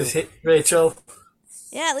to go, Rachel.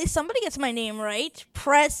 Yeah, at least somebody gets my name right.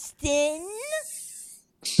 Preston.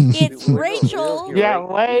 It's Rachel. Yeah,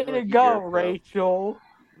 way to go, Rachel.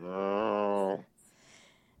 No.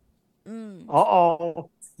 Uh-oh.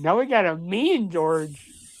 Now we got a mean George.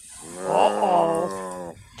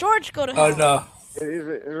 Uh-oh. George, go to hell. Oh no. It is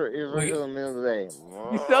right in the middle of the day.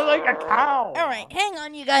 You sound like a cow. All right, hang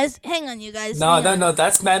on, you guys. Hang on, you guys. No, Hang no, on. no.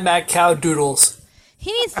 That's Mad Cow Doodles.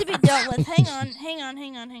 He needs to be dealt with. Hang on.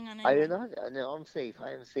 I did not. No, I'm safe.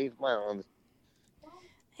 I am safe, my own.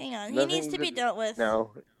 Hang on. He Nothing needs to be that- dealt with.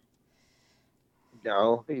 No.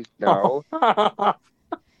 No. No.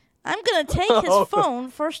 I'm gonna take his phone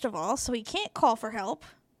first of all, so he can't call for help.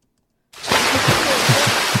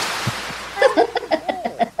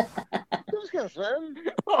 Who's gonna swim?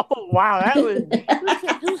 Oh wow, that was.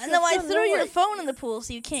 And then I threw your phone in the pool,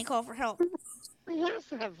 so you can't call for help. He has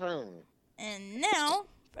to have phone. And now,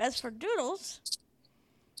 as for Doodles.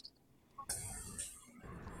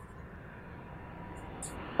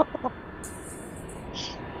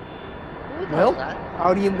 Milk?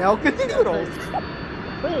 How do you milk a noodle?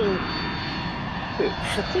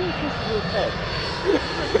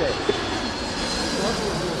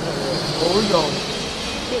 Oh no.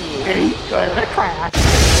 He's gonna crash.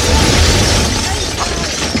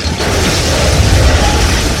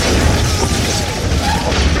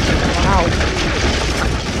 Wow.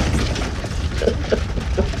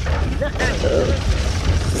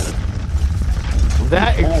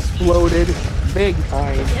 That exploded big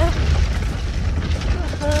time. Yep.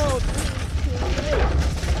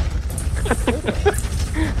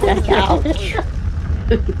 Ouch.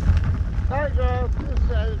 Alright, girl.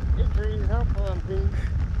 This injury is helpful, please.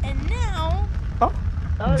 And now.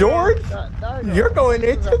 George, you're going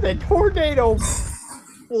into the tornado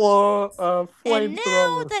And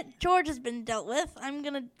now flamethrower. that George has been dealt with, I'm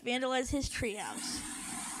gonna vandalize his treehouse.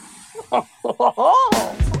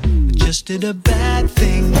 Just did a bad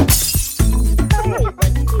thing. I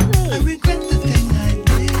regret the thing I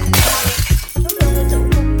did.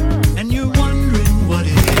 And you're wondering what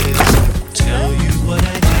it is. Tell you what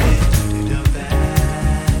I did. Did a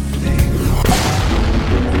bad thing.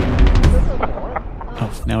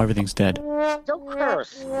 Oh, now everything's dead. Don't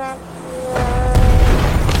curse.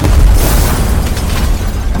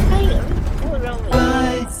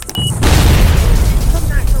 Bye.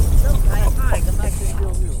 Come back to the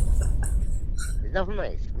real news. Enough of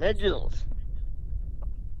mice. Mad Jules.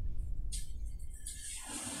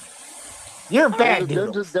 You're bad.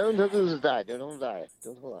 Don't die. Don't die.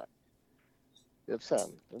 Don't hold on. You have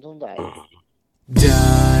some. Don't die.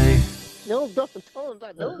 Die. No, don't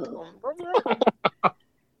die. No.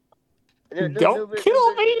 Don't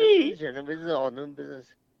kill me. No business.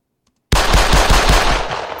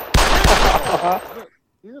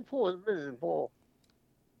 He's a pool. It's business, Paul.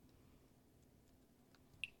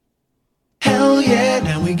 Hell yeah,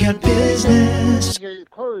 now we got business. His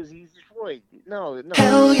clothes, he's destroyed. No.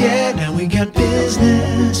 Hell yeah, now we got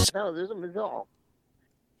business. No, there's a result.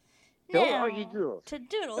 Now, Don't argue Doodles. to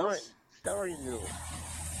Doodles. Don't argue Doodles.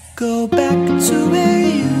 Go back to where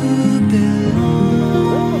you belong.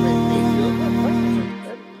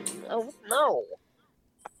 Oh, no.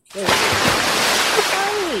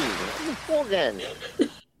 Again.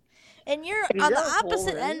 And you're He's on the got a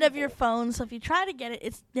opposite phone, end of your phone, so if you try to get it,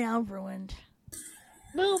 it's now ruined.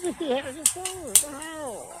 No, but he has a phone.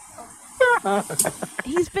 Wow.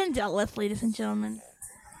 He's been dealt with, ladies and gentlemen.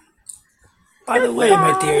 By the way,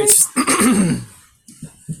 my dears.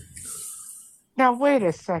 Now wait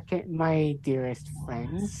a second, my dearest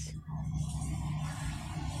friends.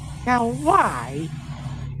 Now why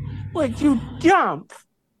would you dump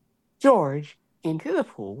George into the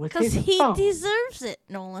pool with his Because he phone? deserves it,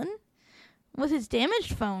 Nolan. With his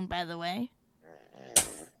damaged phone, by the way.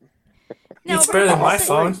 It's better than my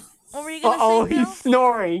phone. What were you going to Uh-oh, say, Phil? he's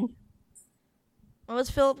snoring. What was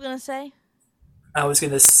Philip going to say? I was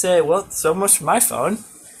going to say, well, so much for my phone.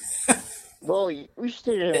 Well, we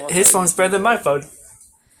should. His phone's better than my phone.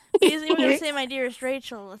 You were going to say, my dearest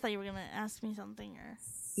Rachel. I thought you were going to ask me something. Or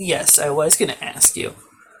Yes, I was going to ask you.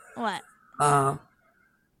 what?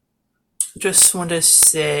 Just want to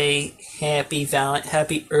say happy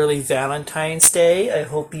early Valentine's Day. I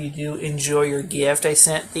hope you do enjoy your gift I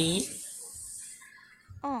sent thee.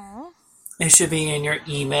 Aw. It should be in your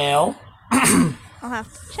email. I'll have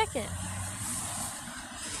to check it.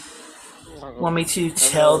 Want me to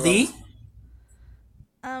tell thee?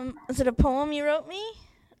 Is it a poem you wrote me?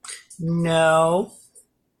 No.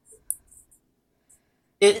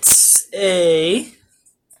 It's a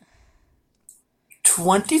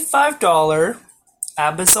 $25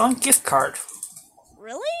 Amazon gift card.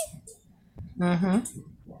 Really? Mm-hmm.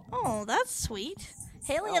 Oh, that's sweet.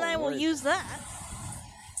 Haley and I will use that.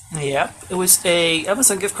 Yep. It was a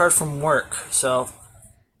Amazon gift card from work, so.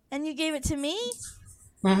 And you gave it to me?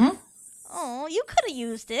 Mm-hmm. Oh, you could have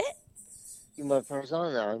used it. You my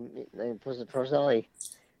persona now. Personality.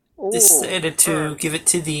 Decided to give it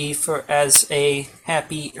to thee as a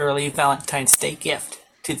happy early Valentine's Day gift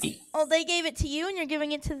to thee. Oh, they gave it to you and you're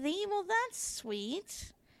giving it to thee? Well, that's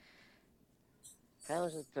sweet. How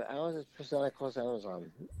is this personality cost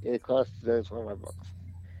Amazon? It costs $25.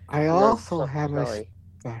 I also have a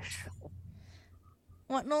special.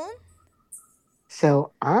 What, Nolan?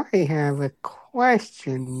 So I have a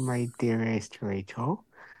question, my dearest Rachel.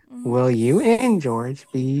 Will you and George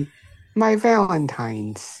be my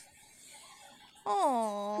Valentines?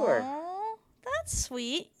 Aww. Sure. That's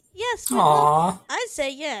sweet. Yes, we'd Aw. love. I'd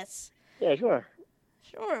say yes. Yeah, sure.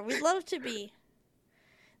 Sure, we'd love to be.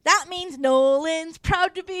 That means Nolan's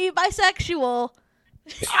proud to be bisexual.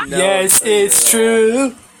 Yes, it's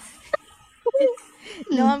true.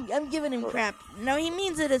 No, I'm giving him crap. No, he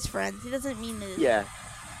means it as friends. He doesn't mean it as... Yeah.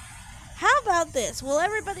 How about this? Will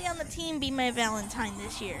everybody on the team be my Valentine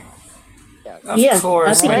this year? Of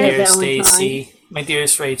course, my I'll be dearest Valentine. Stacy. My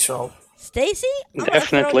dearest Rachel. Stacy? I'm Definitely.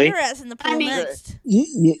 gonna throw your ass in the pool next.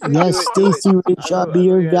 Yes, Stacy Rich, I'll be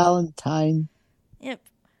your Valentine. Yep.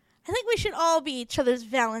 I think we should all be each other's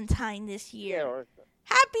Valentine this year.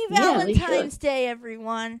 Happy Yeah, we Valentine's should. Day,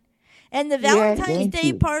 everyone. And the Yeah, Valentine's thank Day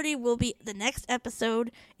you. party will be the next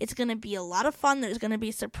episode. It's going to be a lot of fun. There's going to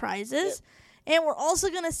be surprises. And we're also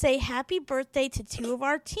going to say happy birthday to two of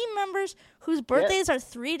our team members whose birthdays are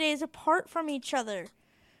 3 days apart from each other.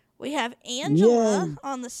 We have Angela Yay.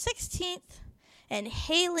 on the 16th and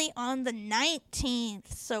Haley on the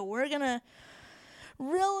 19th. So we're going to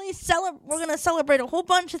really celebrate a whole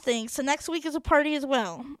bunch of things. So next week is a party as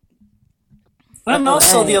well. And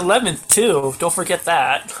also the 11th, too. Don't forget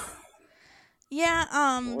that. Yeah,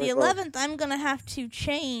 the 11th, I'm going to have to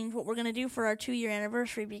change what we're going to do for our 2-year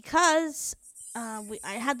anniversary because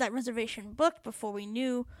I had that reservation booked before we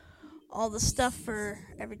knew all the stuff for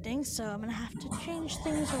everything, so I'm going to have to change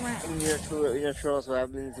things around. You're sure also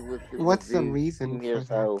happens with What's the these reason years,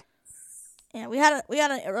 for that? so Yeah, we had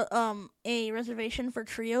a reservation for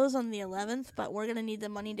trios on the 11th, but we're going to need the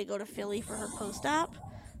money to go to Philly for her post-op,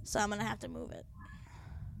 so I'm going to have to move it.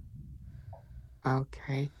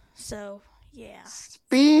 Okay. So, yeah.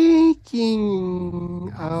 Speaking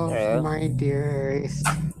of my dearest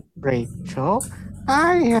Rachel,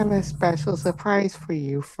 I have a special surprise for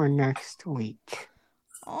you for next week.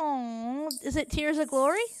 Oh, is it Tears of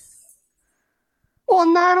Glory?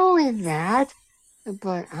 Well, not only that,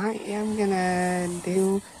 but I am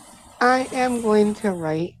going to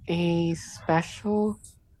write a special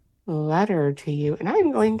letter to you, and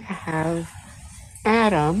I'm going to have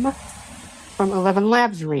Adam from 11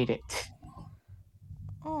 Labs read it.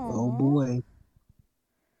 Oh boy.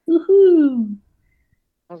 Woohoo!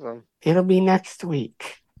 awesome. It'll be next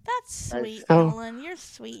week. That's sweet, So- Nolan. You're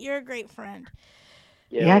sweet. You're a great friend.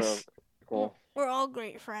 Yeah, Yes. Cool. We're all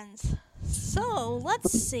great friends. So,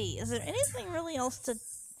 let's see. Is there anything really else to...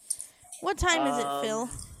 What time is it, Phil?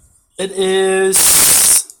 It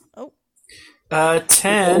is... Oh.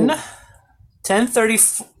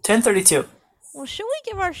 10:32. Well, should we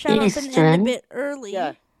give our shout-outs and end Eastern. a bit early?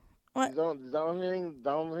 Yeah. What? Don't have anything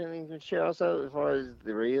to share also as far as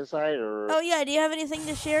the radio side or Oh, yeah. Do you have anything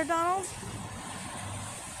to share, Donald?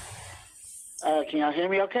 Can y'all hear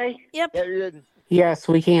me okay? Yep. yeah, you're good. Yes,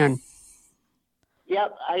 we can.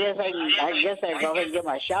 Yep. I guess I can go ahead and get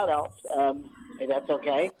my shout out. If that's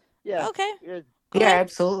okay. Yeah. Okay. Good. Yeah,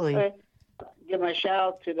 absolutely. Okay. Give my shout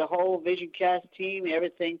out to the whole Vision Cast team,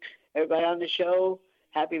 everybody on the show.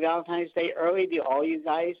 Happy Valentine's Day early to all you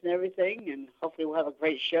guys and everything, and hopefully we'll have a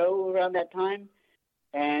great show around that time.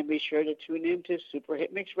 And be sure to tune in to Super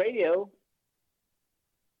Hit Mix Radio.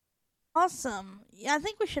 Awesome. Yeah, I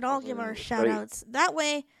think we should all give our Great. shout-outs. That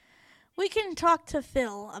way, we can talk to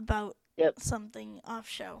Phil about something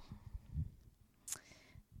off-show.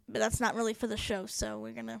 But that's not really for the show, so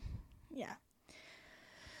we're going to... Yeah.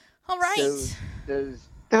 All right.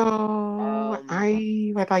 So,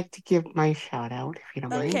 I would like to give my shout out, if you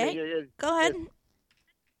don't mind. Okay. Go ahead.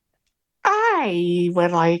 I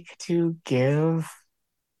would like to give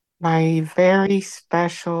my very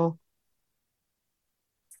special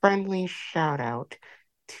friendly shout out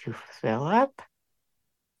to Philip,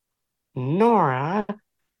 Nora,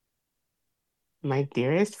 my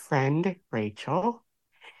dearest friend Rachel,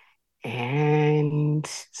 and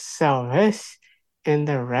Selvis, and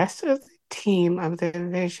the rest of the team of the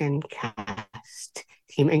Vision Cast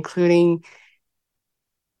team, including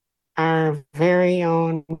our very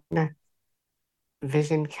own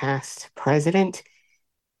Vision Cast president,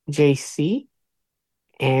 JC,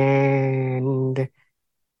 and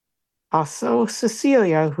also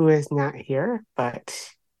Cecilia, who is not here,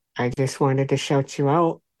 but I just wanted to shout you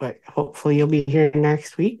out. But hopefully you'll be here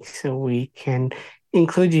next week so we can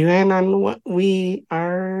include you in on what we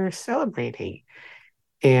are celebrating.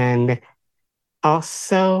 And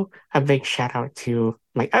also a big shout out to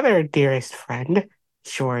my other dearest friend,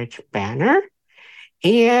 George Banner.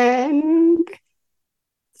 And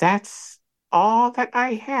that's all that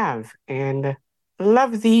I have. And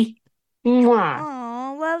love thee. Mwah.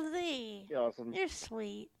 Aw, lovely. You're awesome. You're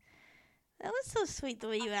sweet. That was so sweet the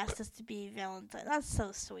way you asked us to be Valentine. That's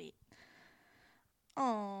so sweet.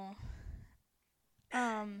 Oh.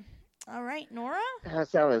 All right, Nora?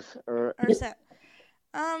 Salvis. Or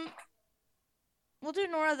we'll do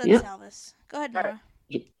Nora then Yep. Salvis. Go ahead, Nora.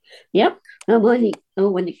 Yep. I want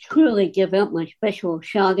to truly give out my special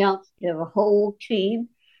shout outs to the whole team.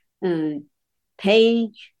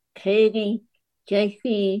 Paige, Katie,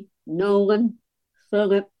 JC, Nolan,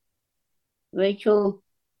 Philip, Rachel,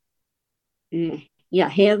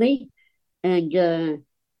 Haley, and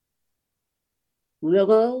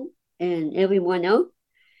Willow, and everyone else.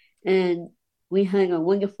 And we had a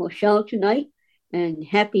wonderful show tonight. And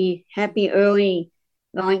happy early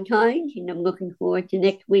Valentine's. And I'm looking forward to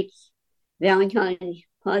next week's Valentine's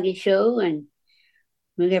party show and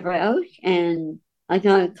whatever else. And I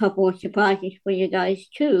got a couple of surprises for you guys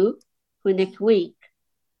too for next week.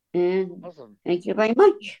 And awesome. Thank you very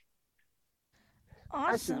much.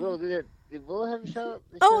 Awesome. Actually, did Will have a shout?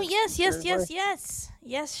 Oh, yes. Yes,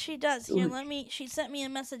 she does. Here, she sent me a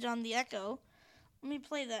message on the Echo. Let me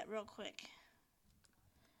play that real quick.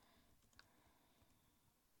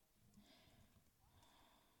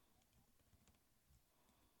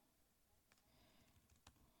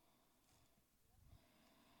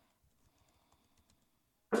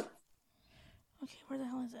 Okay, where the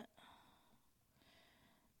hell is it?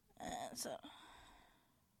 So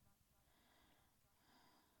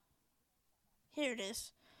here it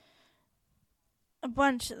is.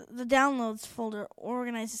 The downloads folder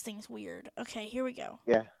organizes things weird. Okay, here we go.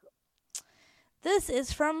 Yeah. This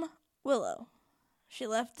is from Willow. She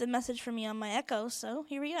left a message for me on my Echo, so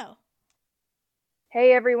here we go.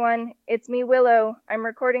 Hey everyone, it's me, Willow. I'm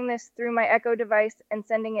recording this through my Echo device and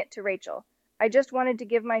sending it to Rachel. I just wanted to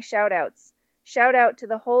give my shout-outs. Shout out to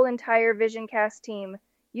the whole entire VisionCast team.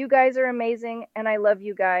 You guys are amazing, and I love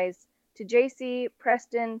you guys. To JC,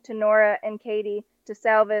 Preston, to Nora and Katie, to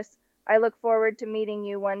Salvis, I look forward to meeting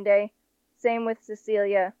you one day. Same with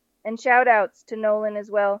Cecilia. And shout-outs to Nolan as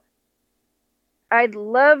well. I'd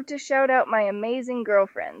love to shout out my amazing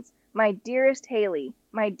girlfriends, my dearest Haley,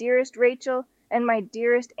 my dearest Rachel, and my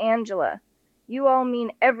dearest Angela. You all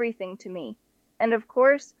mean everything to me. And of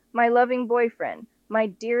course, my loving boyfriend, my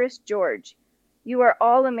dearest George. You are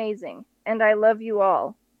all amazing, and I love you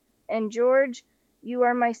all. And George, you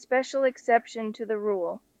are my special exception to the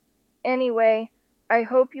rule. Anyway, I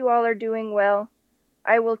hope you all are doing well.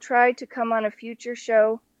 I will try to come on a future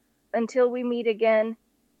show. Until we meet again,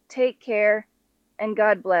 take care, and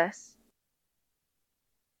God bless.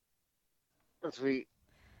 That's sweet.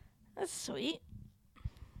 That's sweet.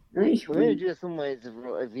 Nice. We're gonna do some ways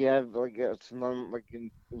if you have like someone like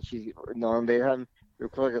and she's non daytime,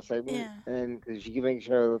 record like a segment, and because she can make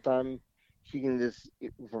sure all the time, she can just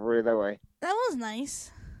incorporate it that way. That was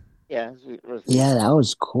nice. Yeah. Sweet. Yeah, that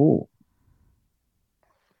was cool.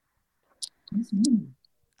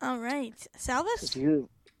 All right, Salvis.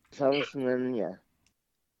 Salvis, and then yeah.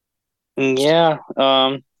 Yeah.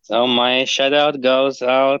 So my shout out goes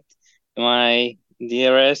out to my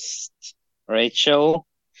dearest Rachel.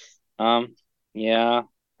 Yeah,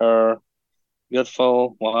 her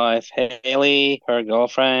beautiful wife Haley, her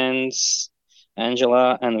girlfriends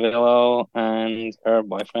Angela and Willow, and her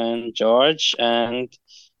boyfriend George, and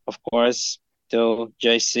of course to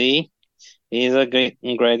JC. He's a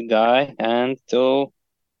great guy, and to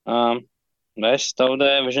rest of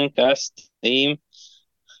the VisionCast team.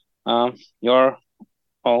 You're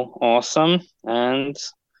all awesome, and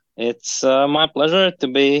it's my pleasure to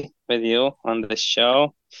be with you on this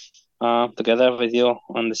show, together with you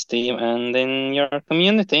on this team and in your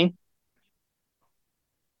community.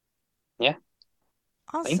 Yeah.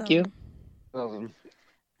 Awesome. Thank you. Awesome.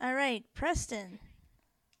 All right, Preston.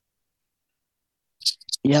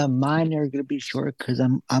 Yeah, mine are gonna be short because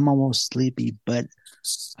I'm almost sleepy, but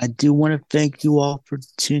I do want to thank you all for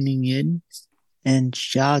tuning in and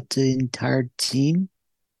shout out to the entire team.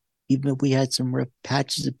 Even if we had some rough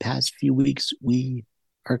patches the past few weeks, we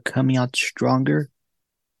are coming out stronger,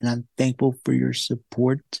 and I'm thankful for your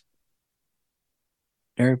support.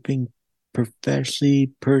 Everything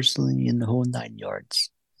professionally, personally, in the whole 9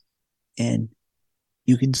 yards. And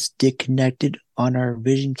you can stay connected on our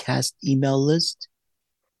VisionCast email list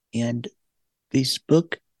and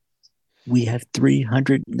Facebook. We have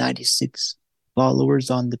 396 followers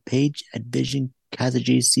on the page at VisionCast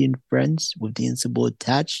JC and Friends with the symbol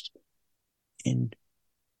attached. And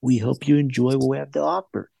we hope you enjoy what we have to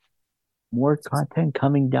offer. More content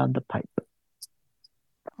coming down the pipe.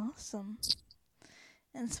 Awesome.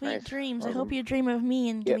 And sweet dreams. I hope you dream of me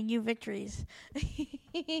and giving you victories.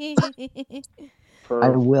 I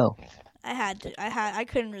will. I had to. I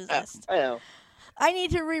couldn't resist. I know. I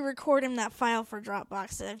need to re-record him that file for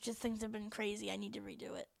Dropbox. I've just things have been crazy. I need to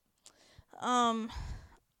redo it. All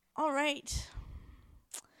right.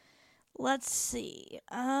 Let's see.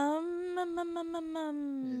 Is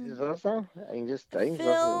this also? I think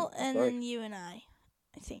Phil and then you and I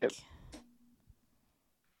think. Yep.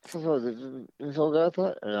 So, did Phil go with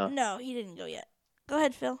it or no? No, he didn't go yet. Go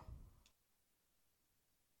ahead, Phil.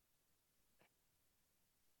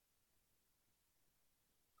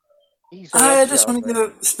 I just want to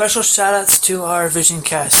give special shout outs to our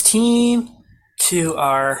VisionCast team, to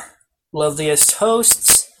our loveliest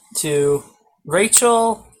hosts, to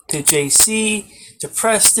Rachel, to JC, to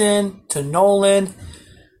Preston, to Nolan,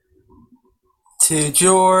 to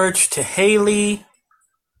George, to Haley,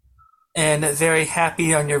 and very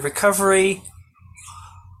happy on your recovery.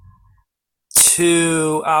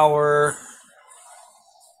 To our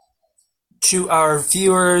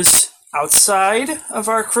viewers outside of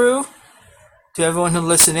our crew, to everyone who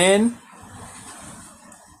listened in,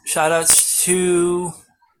 shout outs to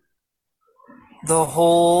the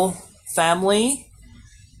whole family,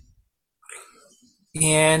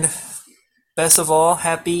 and best of all,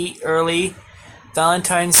 happy early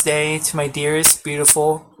Valentine's Day to my dearest,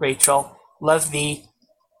 beautiful Rachel. Love thee.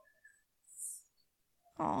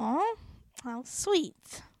 Aw, how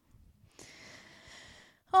sweet.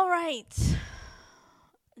 All right.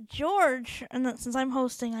 George, and then since I'm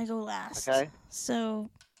hosting, I go last. Okay. So.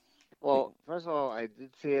 Well, first of all, I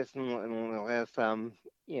did say this in the last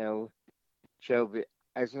show, but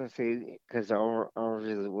I was going to say, because our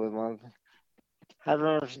month, happy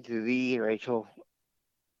anniversary to thee, Rachel,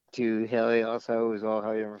 to Haley also, as well,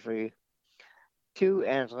 happy anniversary, to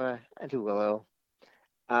Angela, and to Willow.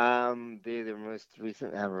 They're the most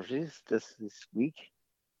recent anniversaries this week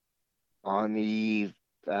on the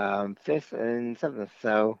 5th and 7th.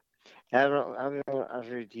 So, happy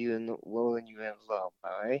anniversary to you and Willow and you as well, by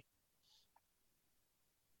the way.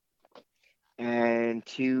 And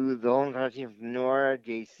to the whole entire team from Nora,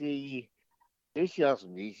 JC. JC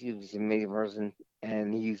awesome. JC is an amazing person,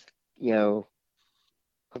 and he's,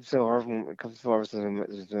 comes so hard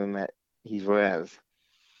since we met. He's really has.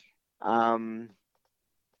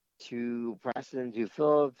 To Preston, to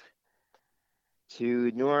Philip,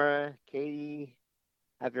 to Nora, Katie,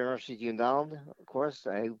 happy anniversary to you and Donald, of course.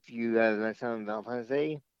 I hope you have a nice time on Valentine's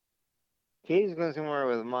Day. Katie's going somewhere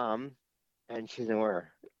with her mom, and she's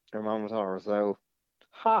nowhere. Her mom was her, so,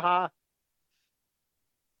 haha.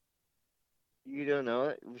 You don't know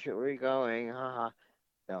it? Where are you going? Haha.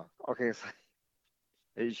 No. Okay, so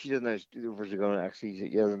she doesn't know where she's going, actually. She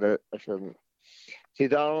doesn't know. She doesn't. See,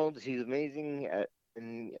 Donald, she's amazing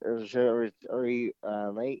in her show every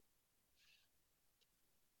night.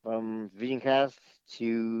 From VisionCast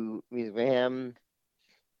to Music Mayhem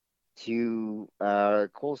to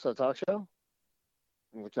Cool Stuff Talk Show,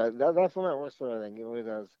 which that format works for her, I think. It really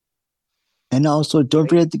does. And also, don't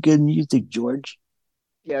forget the good music, George.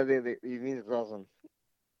 Yeah, the music's awesome.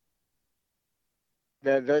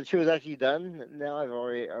 The show is actually done now. I've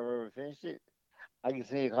already finished it. I can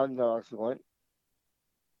send you a copy if you want.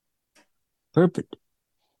 Perfect.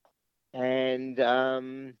 And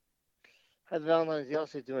happy Valentine's Day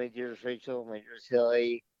also to my dearest Rachel, my dearest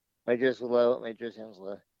Hilly, my dearest Willow, my dearest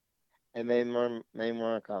Angela, and many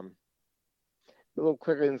more to come. A little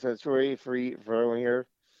quicker than the story for everyone here.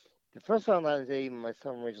 The first Valentine's Day, my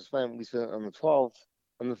son and Rachel's friend, we spent on the 12th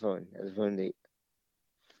on the phone as a phone date.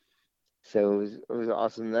 So it was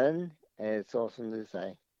awesome then, and it's awesome to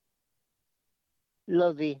say.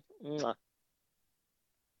 Love thee. Mwah.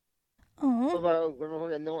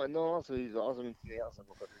 No one else who's awesome.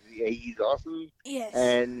 Yeah, he's awesome. Yes.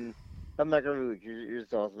 And I'm not gonna rude. You're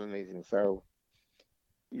just awesome, amazing. So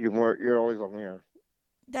you're always welcome here.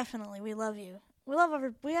 Definitely, we love you.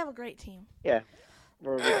 We have a great team. Yeah,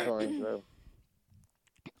 we're good feeling. So.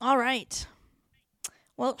 All right.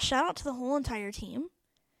 Well, shout out to the whole entire team.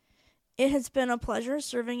 It has been a pleasure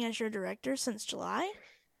serving as your director since July,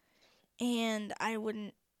 and I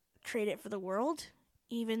wouldn't trade it for the world,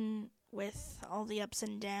 even with all the ups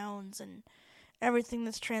and downs and everything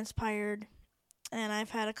that's transpired. And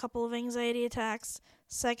I've had a couple of anxiety attacks,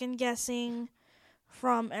 second guessing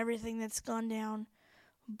from everything that's gone down.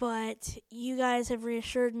 But you guys have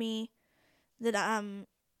reassured me that that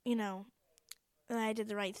I did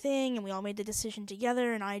the right thing, and we all made the decision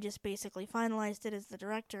together, and I just basically finalized it as the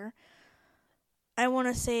director. I want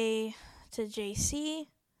to say to JC,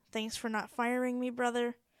 thanks for not firing me,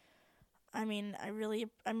 brother. I mean,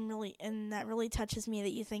 and that really touches me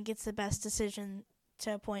that you think it's the best decision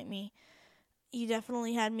to appoint me. You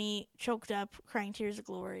definitely had me choked up, crying tears of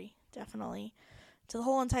glory. Definitely to the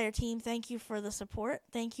whole entire team, thank you for the support.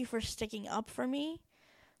 Thank you for sticking up for me.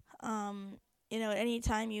 At any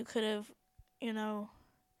time you could have,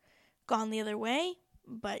 gone the other way,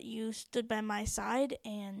 but you stood by my side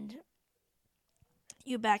and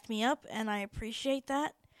you backed me up, and I appreciate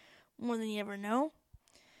that more than you ever know.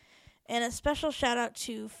 And a special shout out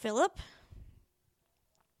to Philip.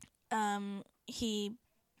 He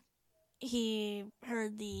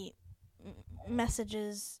heard the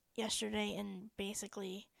messages yesterday and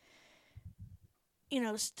basically,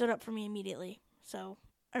 stood up for me immediately. So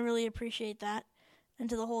I really appreciate that. And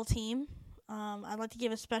to the whole team, I'd like to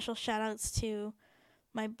give a special shout outs to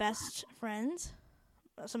my best friends.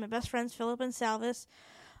 So my best friends, Philip and Salvis.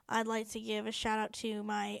 I'd like to give a shout out to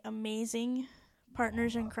my amazing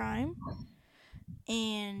partners in crime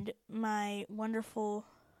and my wonderful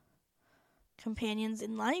companions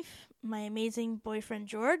in life, my amazing boyfriend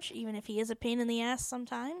George, even if he is a pain in the ass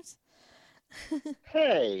sometimes.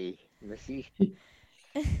 Hey, Missy.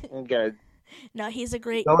 I'm good. No, he's a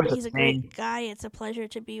great guy. It's a pleasure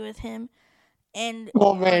to be with him. And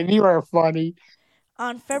oh man, you are funny.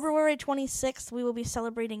 On February 26th, we will be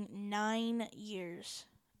celebrating 9 years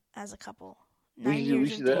as a couple. 9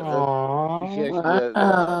 years of dating.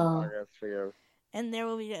 And there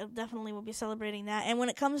will be definitely will be celebrating that. And when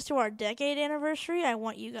it comes to our decade anniversary, I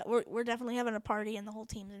want you guys. We're definitely having a party, and the whole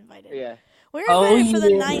team's invited. Yeah. We're invited for the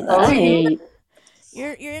 9th too.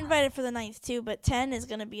 You're invited for the 9th too, but 10 is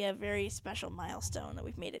going to be a very special milestone that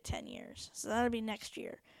we've made it 10 years. So that'll be next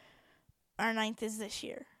year. Our 9th is this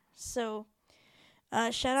year. So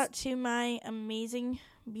shout out to my amazing,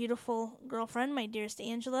 beautiful girlfriend, my dearest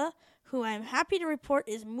Angela, who I'm happy to report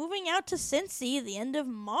is moving out to Cincy the end of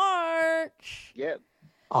March. Yep.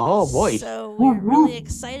 Oh boy. So we're really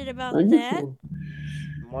excited about that.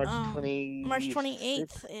 March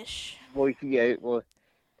 28th ish. Well,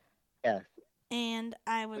 yeah. And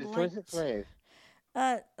I would It's like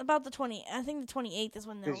 26th. about the 20. I think the 28th is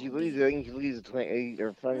when they'll. Because you leave the 28th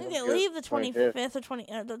or I think they leave the 25th or 20.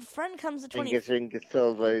 The friend comes the 20th. And gets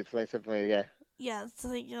celebrated 27th. Yeah. Yeah, it's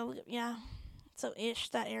like yeah, so ish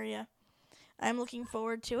that area. I'm looking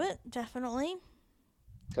forward to it, definitely.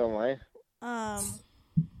 So am I.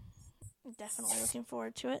 Definitely looking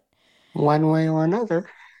forward to it. One way or another.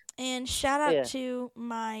 And shout out to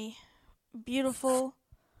my beautiful,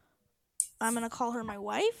 I'm going to call her my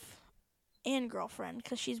wife and girlfriend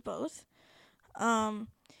because she's both. I'm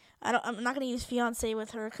not going to use fiance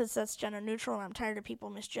with her because that's gender neutral and I'm tired of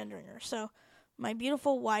people misgendering her. So my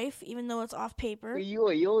beautiful wife, even though it's off paper. You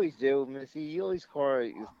always do, Missy. You always call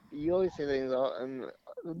her. You always say things. No.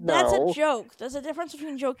 That's a joke. There's a difference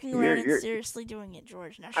between joking around and seriously doing it,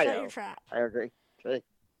 George. Now shut your trap. I agree. Okay.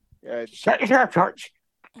 Shut your trap, George.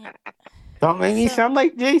 Yeah. Don't make me sound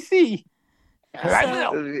like JC.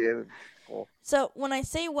 So when I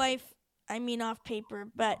say wife, I mean off paper,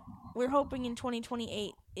 but we're hoping in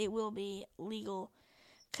 2028 it will be legal.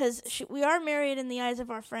 Because we are married in the eyes of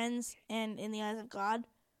our friends and in the eyes of God,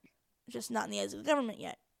 just not in the eyes of the government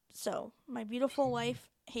yet. So, my beautiful wife,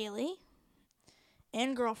 Haley,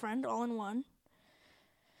 and girlfriend, all in one.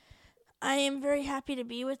 I am very happy to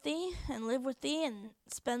be with thee and live with thee and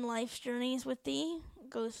spend life's journeys with thee,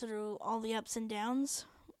 go through all the ups and downs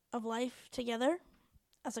of life together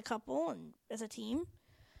as a couple and as a team.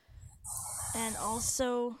 And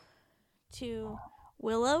also to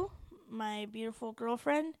Willow, my beautiful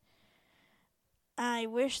girlfriend. I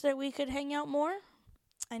wish that we could hang out more.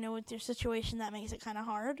 I know with your situation that makes it kind of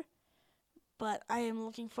hard, but I am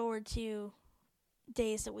looking forward to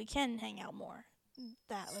days that we can hang out more.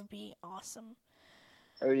 That would be awesome.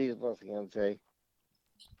 Everybody's blessing, I would say.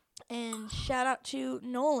 And shout out to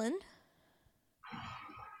Nolan.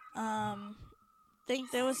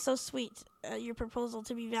 Think that was so sweet. Your proposal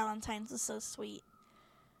to be Valentine's was so sweet.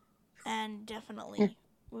 And definitely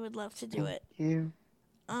we would love to do it. Yeah.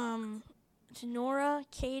 To Nora,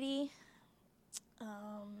 Katie,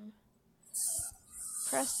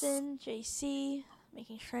 Preston, JC,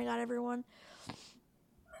 making sure I got everyone.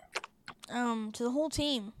 To the whole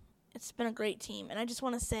team. It's been a great team, and I just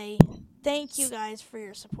want to say thank you guys for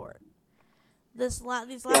your support. These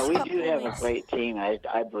last couple we do have weeks. a great team. I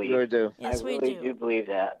believe. We do. Yes, I we really do. do believe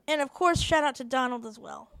that. And of course, shout out to Donald as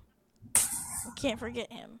well. We can't forget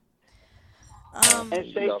him. And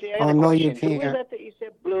Stacey, I Oh, have a no, you question. Who was can't. that you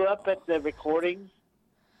said blew up at the recording?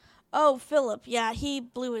 Oh, Philip. Yeah, he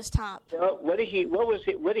blew his top. What did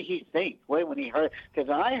he think? When he heard? Because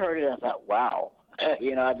I heard it, I thought, wow. I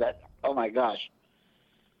thought, oh my gosh.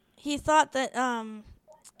 He thought that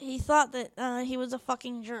he was a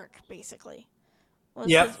fucking jerk, basically.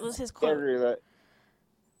 Was his quote.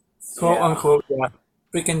 Quote unquote, yeah.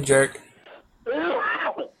 Freaking jerk.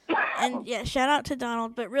 And yeah, shout out to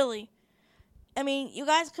Donald. But really, I mean, you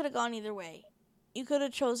guys could have gone either way. You could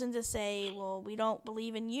have chosen to say, well, we don't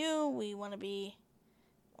believe in you. We want to be,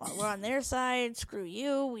 we're on their side. Screw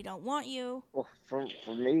you. We don't want you. Well, for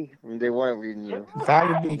me, from day one, we knew. That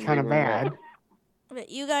would be kind of bad. But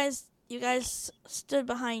you guys stood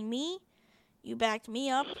behind me. You backed me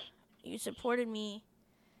up. You supported me.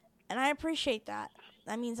 And I appreciate that.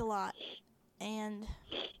 That means a lot. And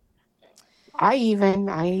I even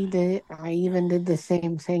did the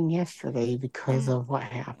same thing yesterday because of what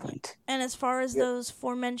happened. And as far as those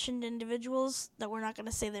aforementioned individuals, that we're not going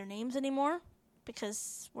to say their names anymore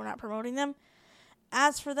because we're not promoting them.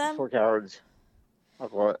 As for them, 4 cowards.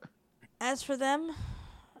 Like what? As for them,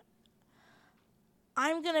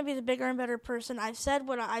 I'm going to be the bigger and better person. I've said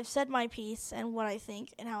my piece and what I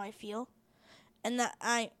think and how I feel. And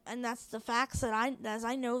that's the facts as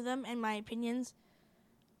I know them and my opinions.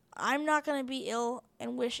 I'm not going to be ill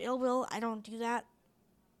and wish ill will. I don't do that.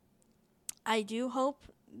 I do hope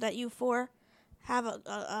that you 4 have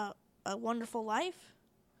a wonderful life.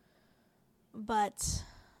 But,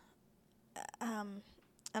 and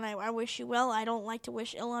I wish you well. I don't like to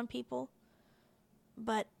wish ill on people.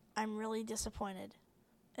 But I'm really disappointed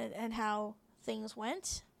at how things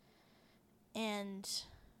went. And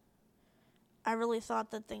I really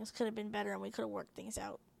thought that things could have been better and we could have worked things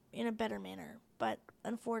out in a better manner. But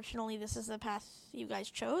unfortunately, this is the path you guys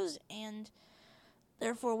chose, and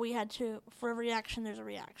therefore we had to, for every action, there's a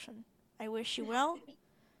reaction. I wish you well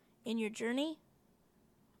in your journey,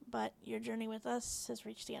 but your journey with us has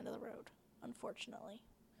reached the end of the road, unfortunately.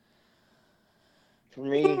 For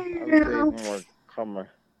me, I would say more calmer.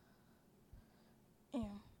 Yeah.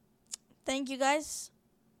 Thank you guys,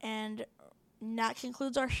 and that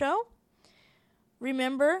concludes our show.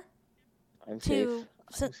 Remember I'm safe.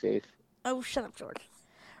 Oh, shut up, George.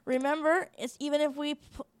 Remember, it's even if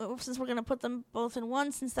since we're going to put them both in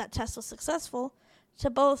one, since that test was successful,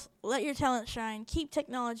 to both let your talent shine, keep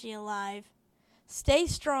technology alive, stay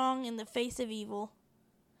strong in the face of evil,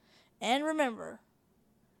 and remember,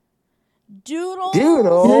 Doodle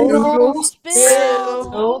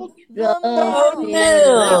spill the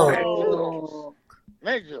milk.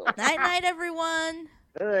 Night, everyone.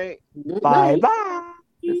 All right. Bye-bye. Bye.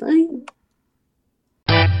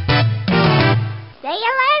 See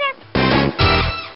you later,